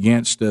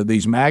against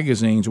these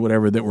magazines or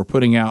whatever that were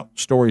putting out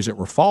stories that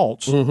were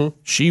false. Mm-hmm.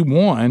 She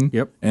won,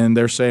 and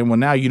they're saying, well,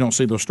 now you don't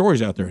see those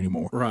stories out there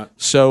anymore. Right.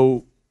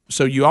 So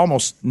you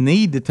almost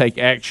need to take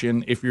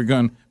action if you're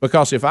going,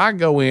 because if I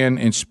go in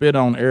and spit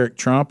on Eric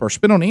Trump or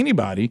spit on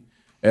anybody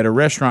at a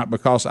restaurant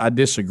because I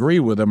disagree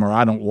with them or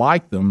I don't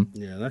like them,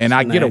 and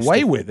I get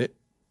away with it,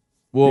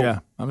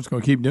 well, I'm just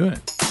going to keep doing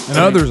it. And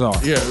others are.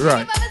 Yeah,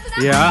 right.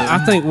 Yeah,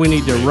 I think we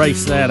need to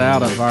erase that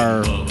out of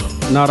our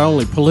not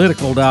only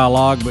political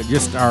dialogue, but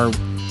just our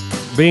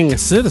being a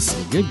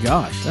citizen. Good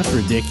gosh, that's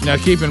ridiculous. Now,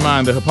 keep in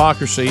mind the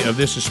hypocrisy of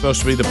this is supposed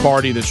to be the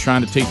party that's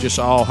trying to teach us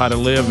all how to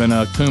live in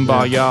a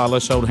kumbaya,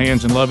 let's hold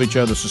hands and love each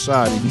other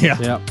society.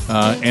 Yeah.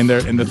 And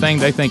the thing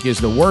they think is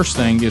the worst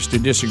thing is to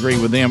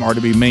disagree with them or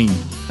to be mean.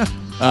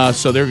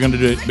 So they're going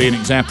to be an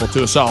example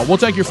to us all. We'll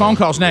take your phone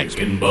calls next.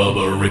 Rick and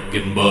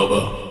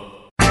Bubba.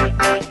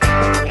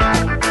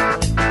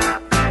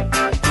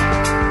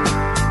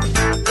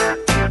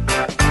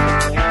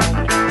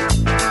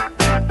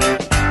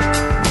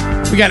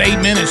 We got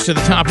 8 minutes to the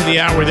top of the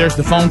hour. There's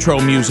the phone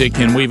troll music,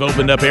 and we've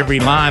opened up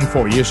every line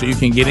for you, so you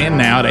can get in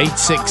now at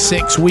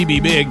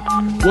 866-WE-BE-BIG.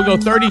 We'll go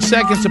 30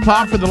 seconds a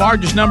pop for the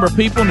largest number of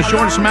people in the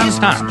shortest amount of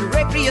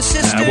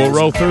time. We'll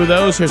roll through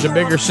those. There's a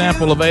bigger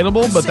sample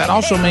available, but that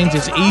also means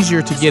it's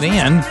easier to get in.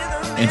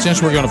 And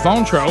since we're going to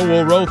phone troll,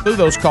 we'll roll through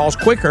those calls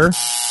quicker.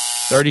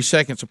 30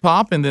 seconds a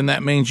pop, and then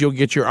that means you'll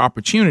get your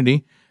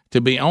opportunity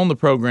to be on the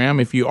program.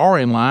 If you are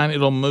in line,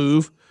 it'll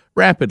move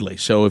rapidly.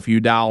 So if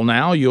you dial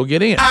now, you'll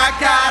get in. I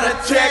got a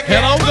ticket.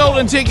 Hello,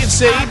 Golden Ticket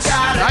Seats.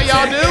 How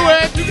y'all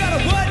doing?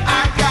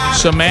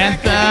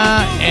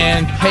 Samantha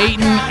and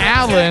Peyton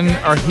Allen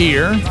are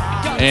here,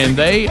 and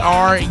they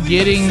are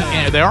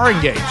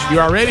engaged.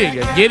 You're already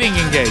engaged. Getting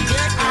engaged.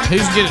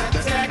 Who's getting?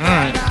 All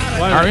right.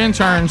 Our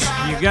interns.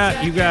 You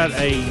got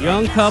a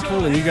young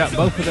couple, and you got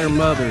both of their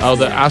mothers. Oh,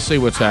 I see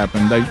what's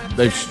happened.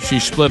 She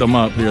split them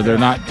up here. They're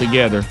not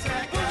together.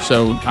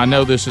 So I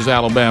know this is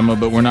Alabama,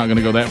 but we're not going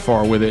to go that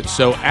far with it.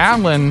 So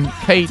Alan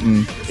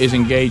Payton is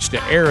engaged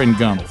to Aaron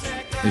Gunnels.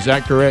 Is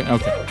that correct?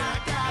 Okay.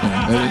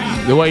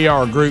 The way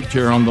y'all are grouped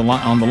here on the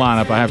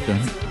lineup, I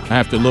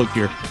have to look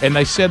here. And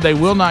they said they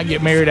will not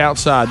get married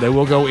outside. They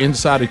will go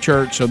inside a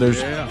church, so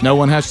no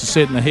one has to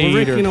sit in the heat.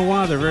 Well, Rick, you know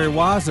why? They're very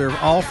wise. They're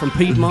all from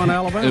Piedmont,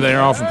 Alabama.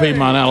 They're all from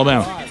Piedmont,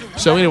 Alabama.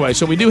 So anyway,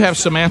 we do have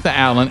Samantha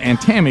Allen and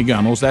Tammy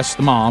Gunnels. That's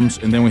the moms.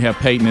 And then we have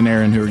Peyton and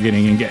Aaron who are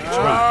getting engaged.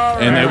 Right.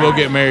 And they will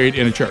get married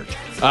in a church.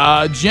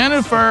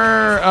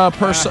 Jennifer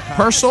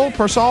Persall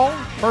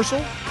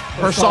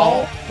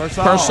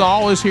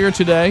is here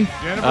today.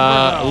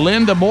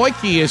 Linda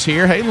Boyke is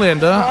here. Hey,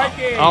 Linda.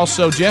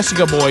 Also,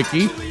 Jessica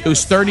Boyke,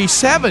 who's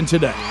 37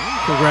 today.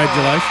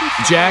 Congratulations.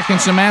 Jack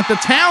and Samantha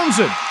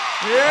Townsend.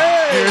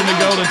 Here in the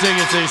Golden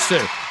Tickets, these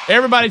two.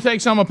 Everybody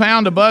takes home a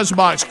pound of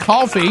BuzzBox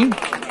coffee.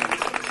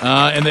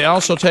 And they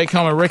also take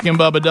home a Rick and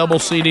Bubba double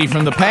CD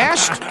from the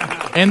past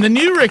and the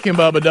new Rick and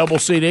Bubba double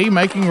CD,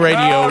 making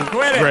radio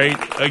great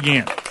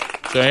again.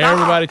 So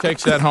everybody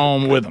takes that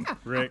home with them.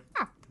 Rick,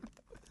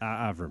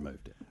 I've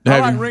removed it. I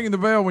like ringing the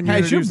bell when you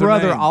Has your introduce the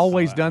brother names.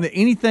 always done that?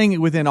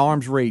 Anything within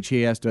arm's reach,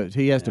 he has to.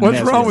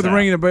 What's wrong with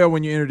ringing the bell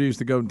when you introduce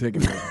the Golden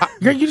Ticket?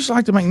 Greg, you just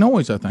like to make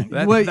noise, I think.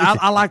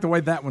 I like the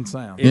way that one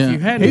sounds. If you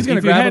hadn't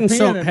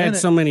had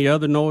so many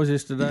other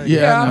noises today.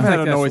 Yeah, I've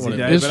had a noisy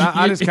day, but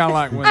I just kind of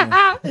like when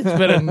it's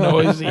been a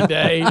noisy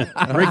day.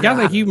 Rick, I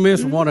think you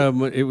missed one of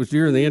them. It was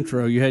during the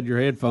intro. You had your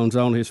headphones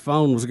on. His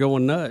phone was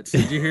going nuts.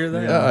 Did you hear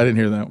that? I didn't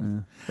hear that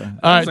one.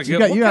 All right,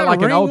 you got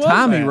like an old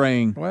timey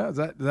ring. Well,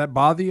 does that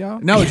bother y'all?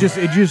 No, it just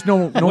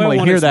don't normally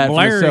hear that from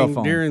a cell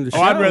phone. During the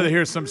show. I'd rather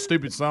hear some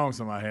stupid song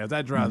somebody has.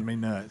 That drives me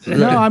nuts.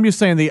 No, I'm just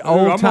saying the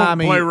old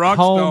timey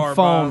home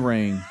phone by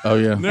ring. Oh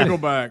yeah,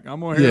 Nickelback.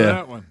 I'm gonna hear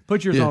that one.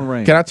 Put yours on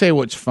ring. Can I tell you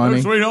what's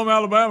funny? Sweet Home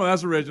Alabama.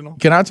 That's original.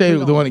 Can I tell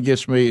you the one that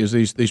gets me is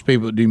these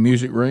people that do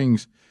music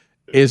rings.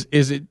 Is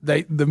it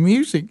the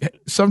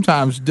music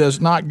sometimes does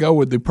not go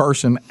with the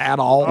person at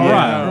all.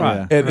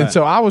 Right. And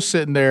so I was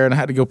sitting there and I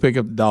had to go pick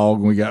up the dog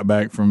when we got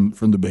back from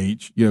the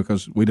beach,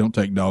 because we don't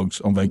take dogs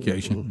on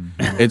vacation.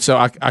 And so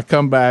I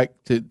come back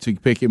to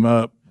pick him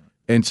up,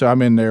 and so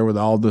I'm in there with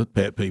all the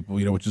pet people,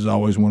 which is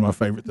always one of my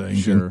favorite things.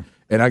 Sure.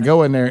 And I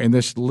go in there, and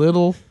this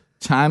little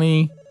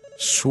tiny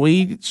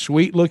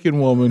sweet looking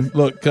woman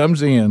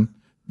comes in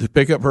to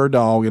pick up her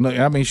dog, and look,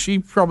 I mean, she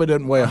probably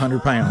doesn't weigh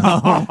 100 pounds.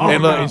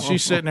 And look, and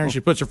she's sitting there, and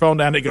she puts her phone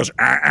down, and it goes,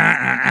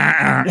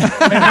 And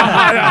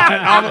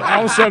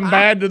all of a sudden,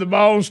 Bad to the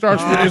Bone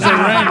starts producing a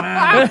ring.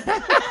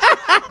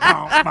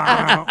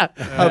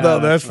 I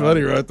thought that's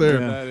funny right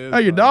there.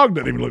 Your dog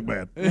doesn't even look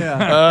bad.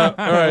 Yeah.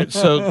 All right,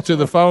 so to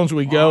the phones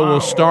we go. We'll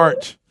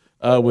start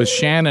with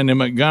Shannon in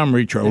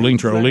Montgomery. Trolling.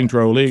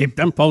 Keep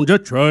them phones a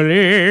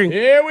trolling.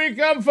 Here we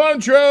come, phone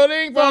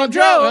trolling.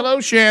 Hello,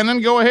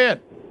 Shannon. Go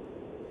ahead.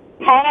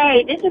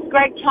 Hey, this is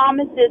Greg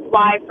Thomas's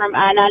wife from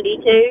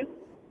I-92.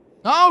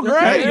 Oh,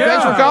 great.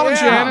 Thanks for calling,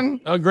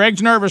 Shannon.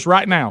 Greg's nervous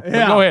right now. But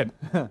go ahead.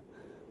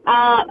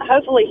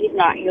 Hopefully he's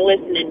not. You're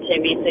listening to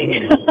me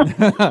soon.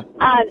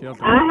 I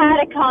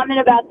had a comment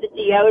about the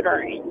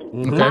deodorant.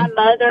 Okay. My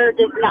mother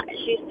does not.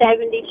 She's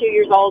 72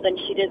 years old, and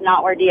she does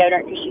not wear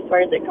deodorant because she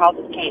swears it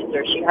causes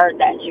cancer. She heard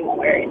that, and she won't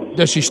wear it.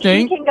 Does she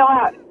stink? She can go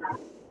out.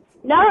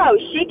 No,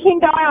 she can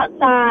go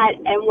outside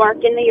and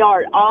work in the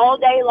yard all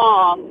day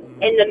long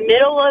in the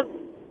middle of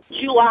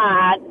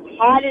July,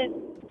 hot as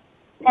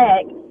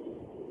heck,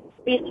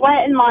 be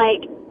sweating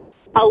like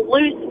a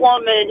loose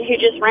woman who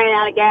just ran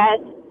out of gas,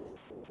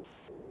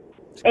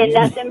 and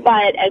nothing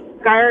but a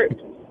skirt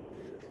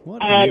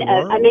and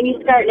a mini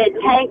skirt and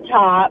a tank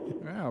top.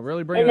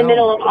 Really in the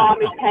middle of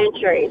Amish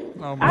country.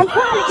 I'm trying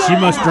to get She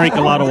must drink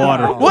a lot of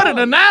water. What an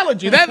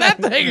analogy! That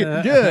thing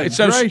is good.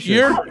 So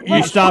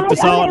you stopped the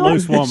solid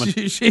loose woman.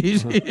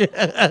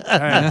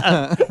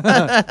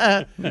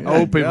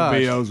 Old people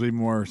BO's even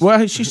worse.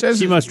 Well, she says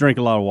she must drink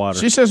a lot of water.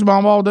 She says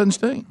Mama doesn't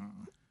stink.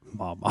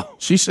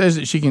 She says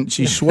that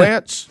she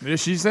sweats. Yeah,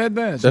 she said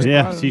that. She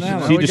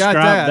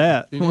described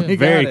that.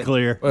 Very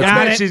clear.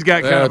 Well, she's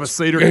got kind of a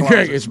cedar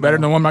closet. It's better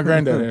than the one my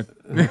granddad had.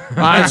 All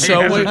right,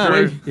 so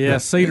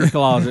cedar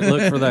closet.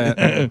 Look for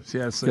that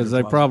because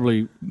they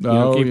probably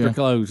keep their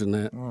clothes in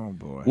that. Oh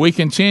boy. We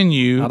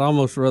continue. I'd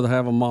almost rather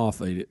have a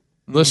moth eat it.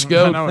 Let's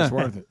go. I know it's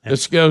worth it.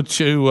 Let's go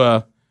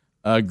to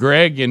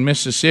Greg in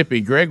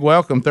Mississippi. Greg,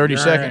 welcome. 30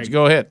 seconds.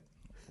 Go ahead.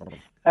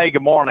 Hey,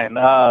 good morning.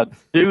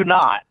 Do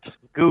not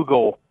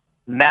Google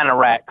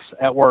Nanoracks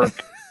at work.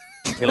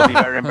 It'll be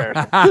very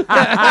embarrassing.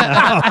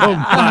 Oh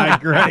my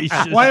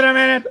gracious! Wait a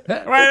minute. Wait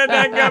a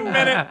minute. Now,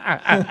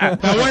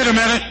 wait a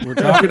minute. We're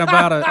talking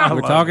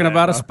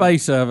about a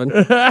space oven.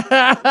 Wait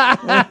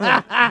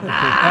a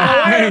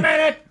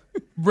minute.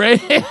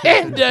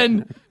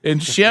 Brandon in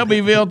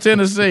Shelbyville,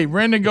 Tennessee.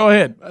 Brendan, go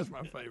ahead. That's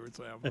my favorite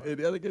sound.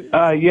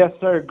 Yes,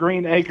 sir.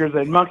 Green Acres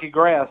and Monkey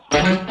Grass.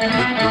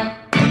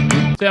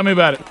 Tell me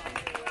about it.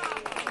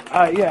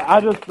 Yeah,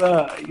 I just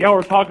y'all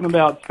were talking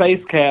about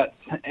Space Cats,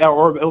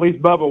 or at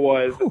least Bubba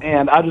was,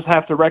 and I just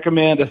have to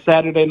recommend a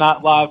Saturday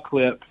Night Live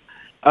clip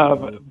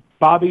of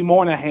Bobby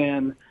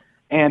Moynihan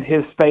and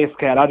his Space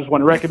Cat. I just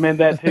want to recommend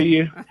that to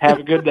you. Have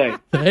a good day.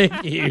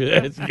 Thank you.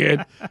 That's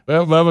good.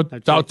 Well,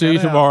 Bubba, talk to you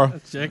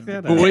tomorrow. Check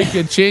that out. We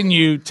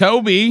continue.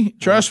 Toby,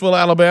 Trussville,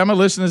 Alabama.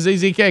 Listen to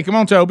ZZK. Come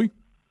on, Toby.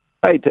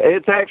 Hey,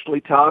 it's actually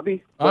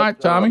Tobby. All right,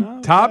 Tommy.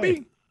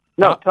 Tobby?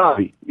 No,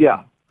 Tobby.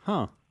 Yeah.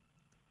 Huh.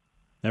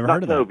 Never Not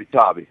heard of that. Toby,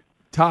 Tobby.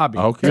 Tobby.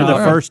 Okay. You're the all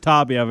right. first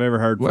Tobby I've ever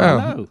heard from.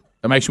 Well,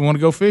 that makes you want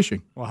to go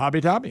fishing. Well, Hobby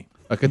Tobby.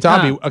 A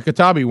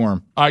Katabi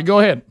worm. All right, go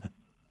ahead.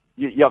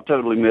 y'all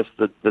totally missed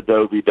the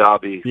Dobie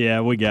Dobby.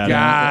 Yeah, we got it.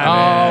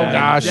 Oh,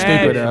 gosh,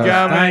 stupid.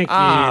 Thank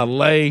you.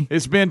 Lay.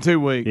 It's been 2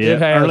 weeks.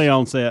 Yeah, early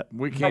on set.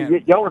 We Hey,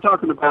 can't. y'all were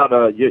talking about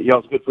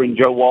y'all's good friend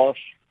Joe Walsh.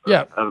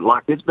 Yeah.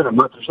 Like it's been a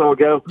month or so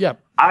ago. Yep.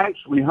 I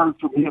actually heard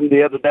from him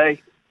the other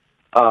day.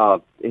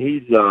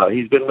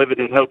 He's been living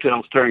in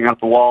hotels tearing out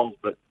the walls,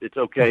 but it's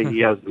okay. He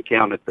has an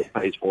accountant that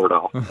pays for it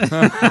all.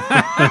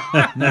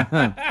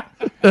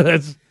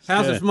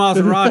 How's this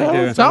Maserati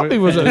doing? Toppy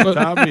was a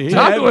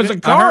I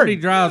car. heard he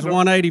drives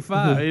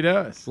 185. He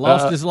does.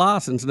 Lost his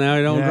license. Now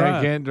he don't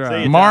drive. He can't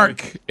drive.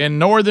 Mark in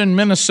northern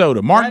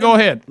Minnesota. Mark, go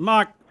ahead.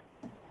 Mark.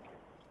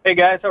 Hey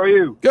guys, how are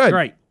you? Good.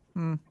 Great.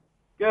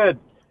 Good.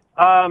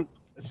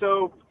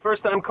 So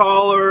first time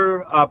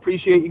caller.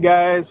 Appreciate you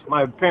guys.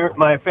 My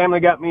family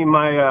got me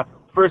my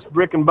first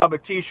Rick and Bubba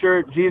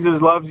T-shirt.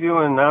 Jesus loves you,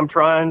 and I'm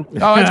trying.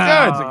 Oh, that's good.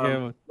 That's a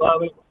good one.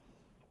 Love it.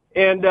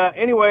 And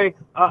anyway,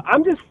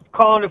 I'm just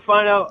calling to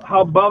find out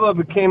how Bubba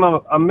became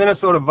a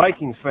Minnesota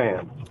Vikings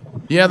fan.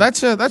 Yeah,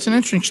 that's an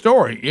interesting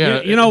story.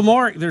 Yeah, You know,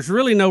 Mark, there's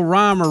really no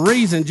rhyme or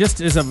reason. Just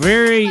as a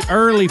very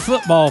early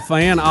football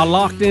fan, I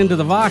locked into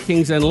the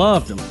Vikings and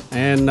loved them.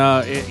 And,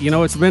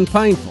 it's been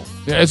painful.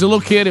 Yeah, as a little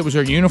kid, it was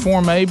their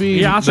uniform, maybe.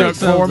 Yeah, I think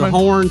so. Foreman. The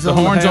horns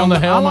on the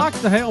helmet. I like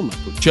the helmet.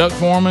 Chuck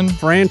Foreman.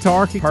 Fran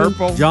Tarkington.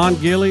 Purple. John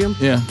Gilliam.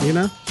 Yeah. You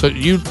know? So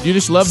you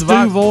just love the Stu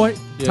Vikings. Voigt,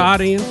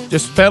 tight end.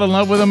 Just fell in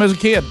love with them as a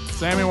kid.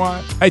 Sammy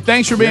White. Hey,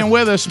 thanks for being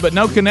with us, but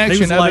no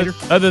connection He was later.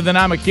 other than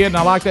I'm a kid and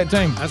I like that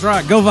team. That's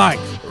right. Go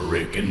Vikings.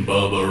 Rick and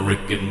Bubba,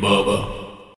 Rick and Bubba.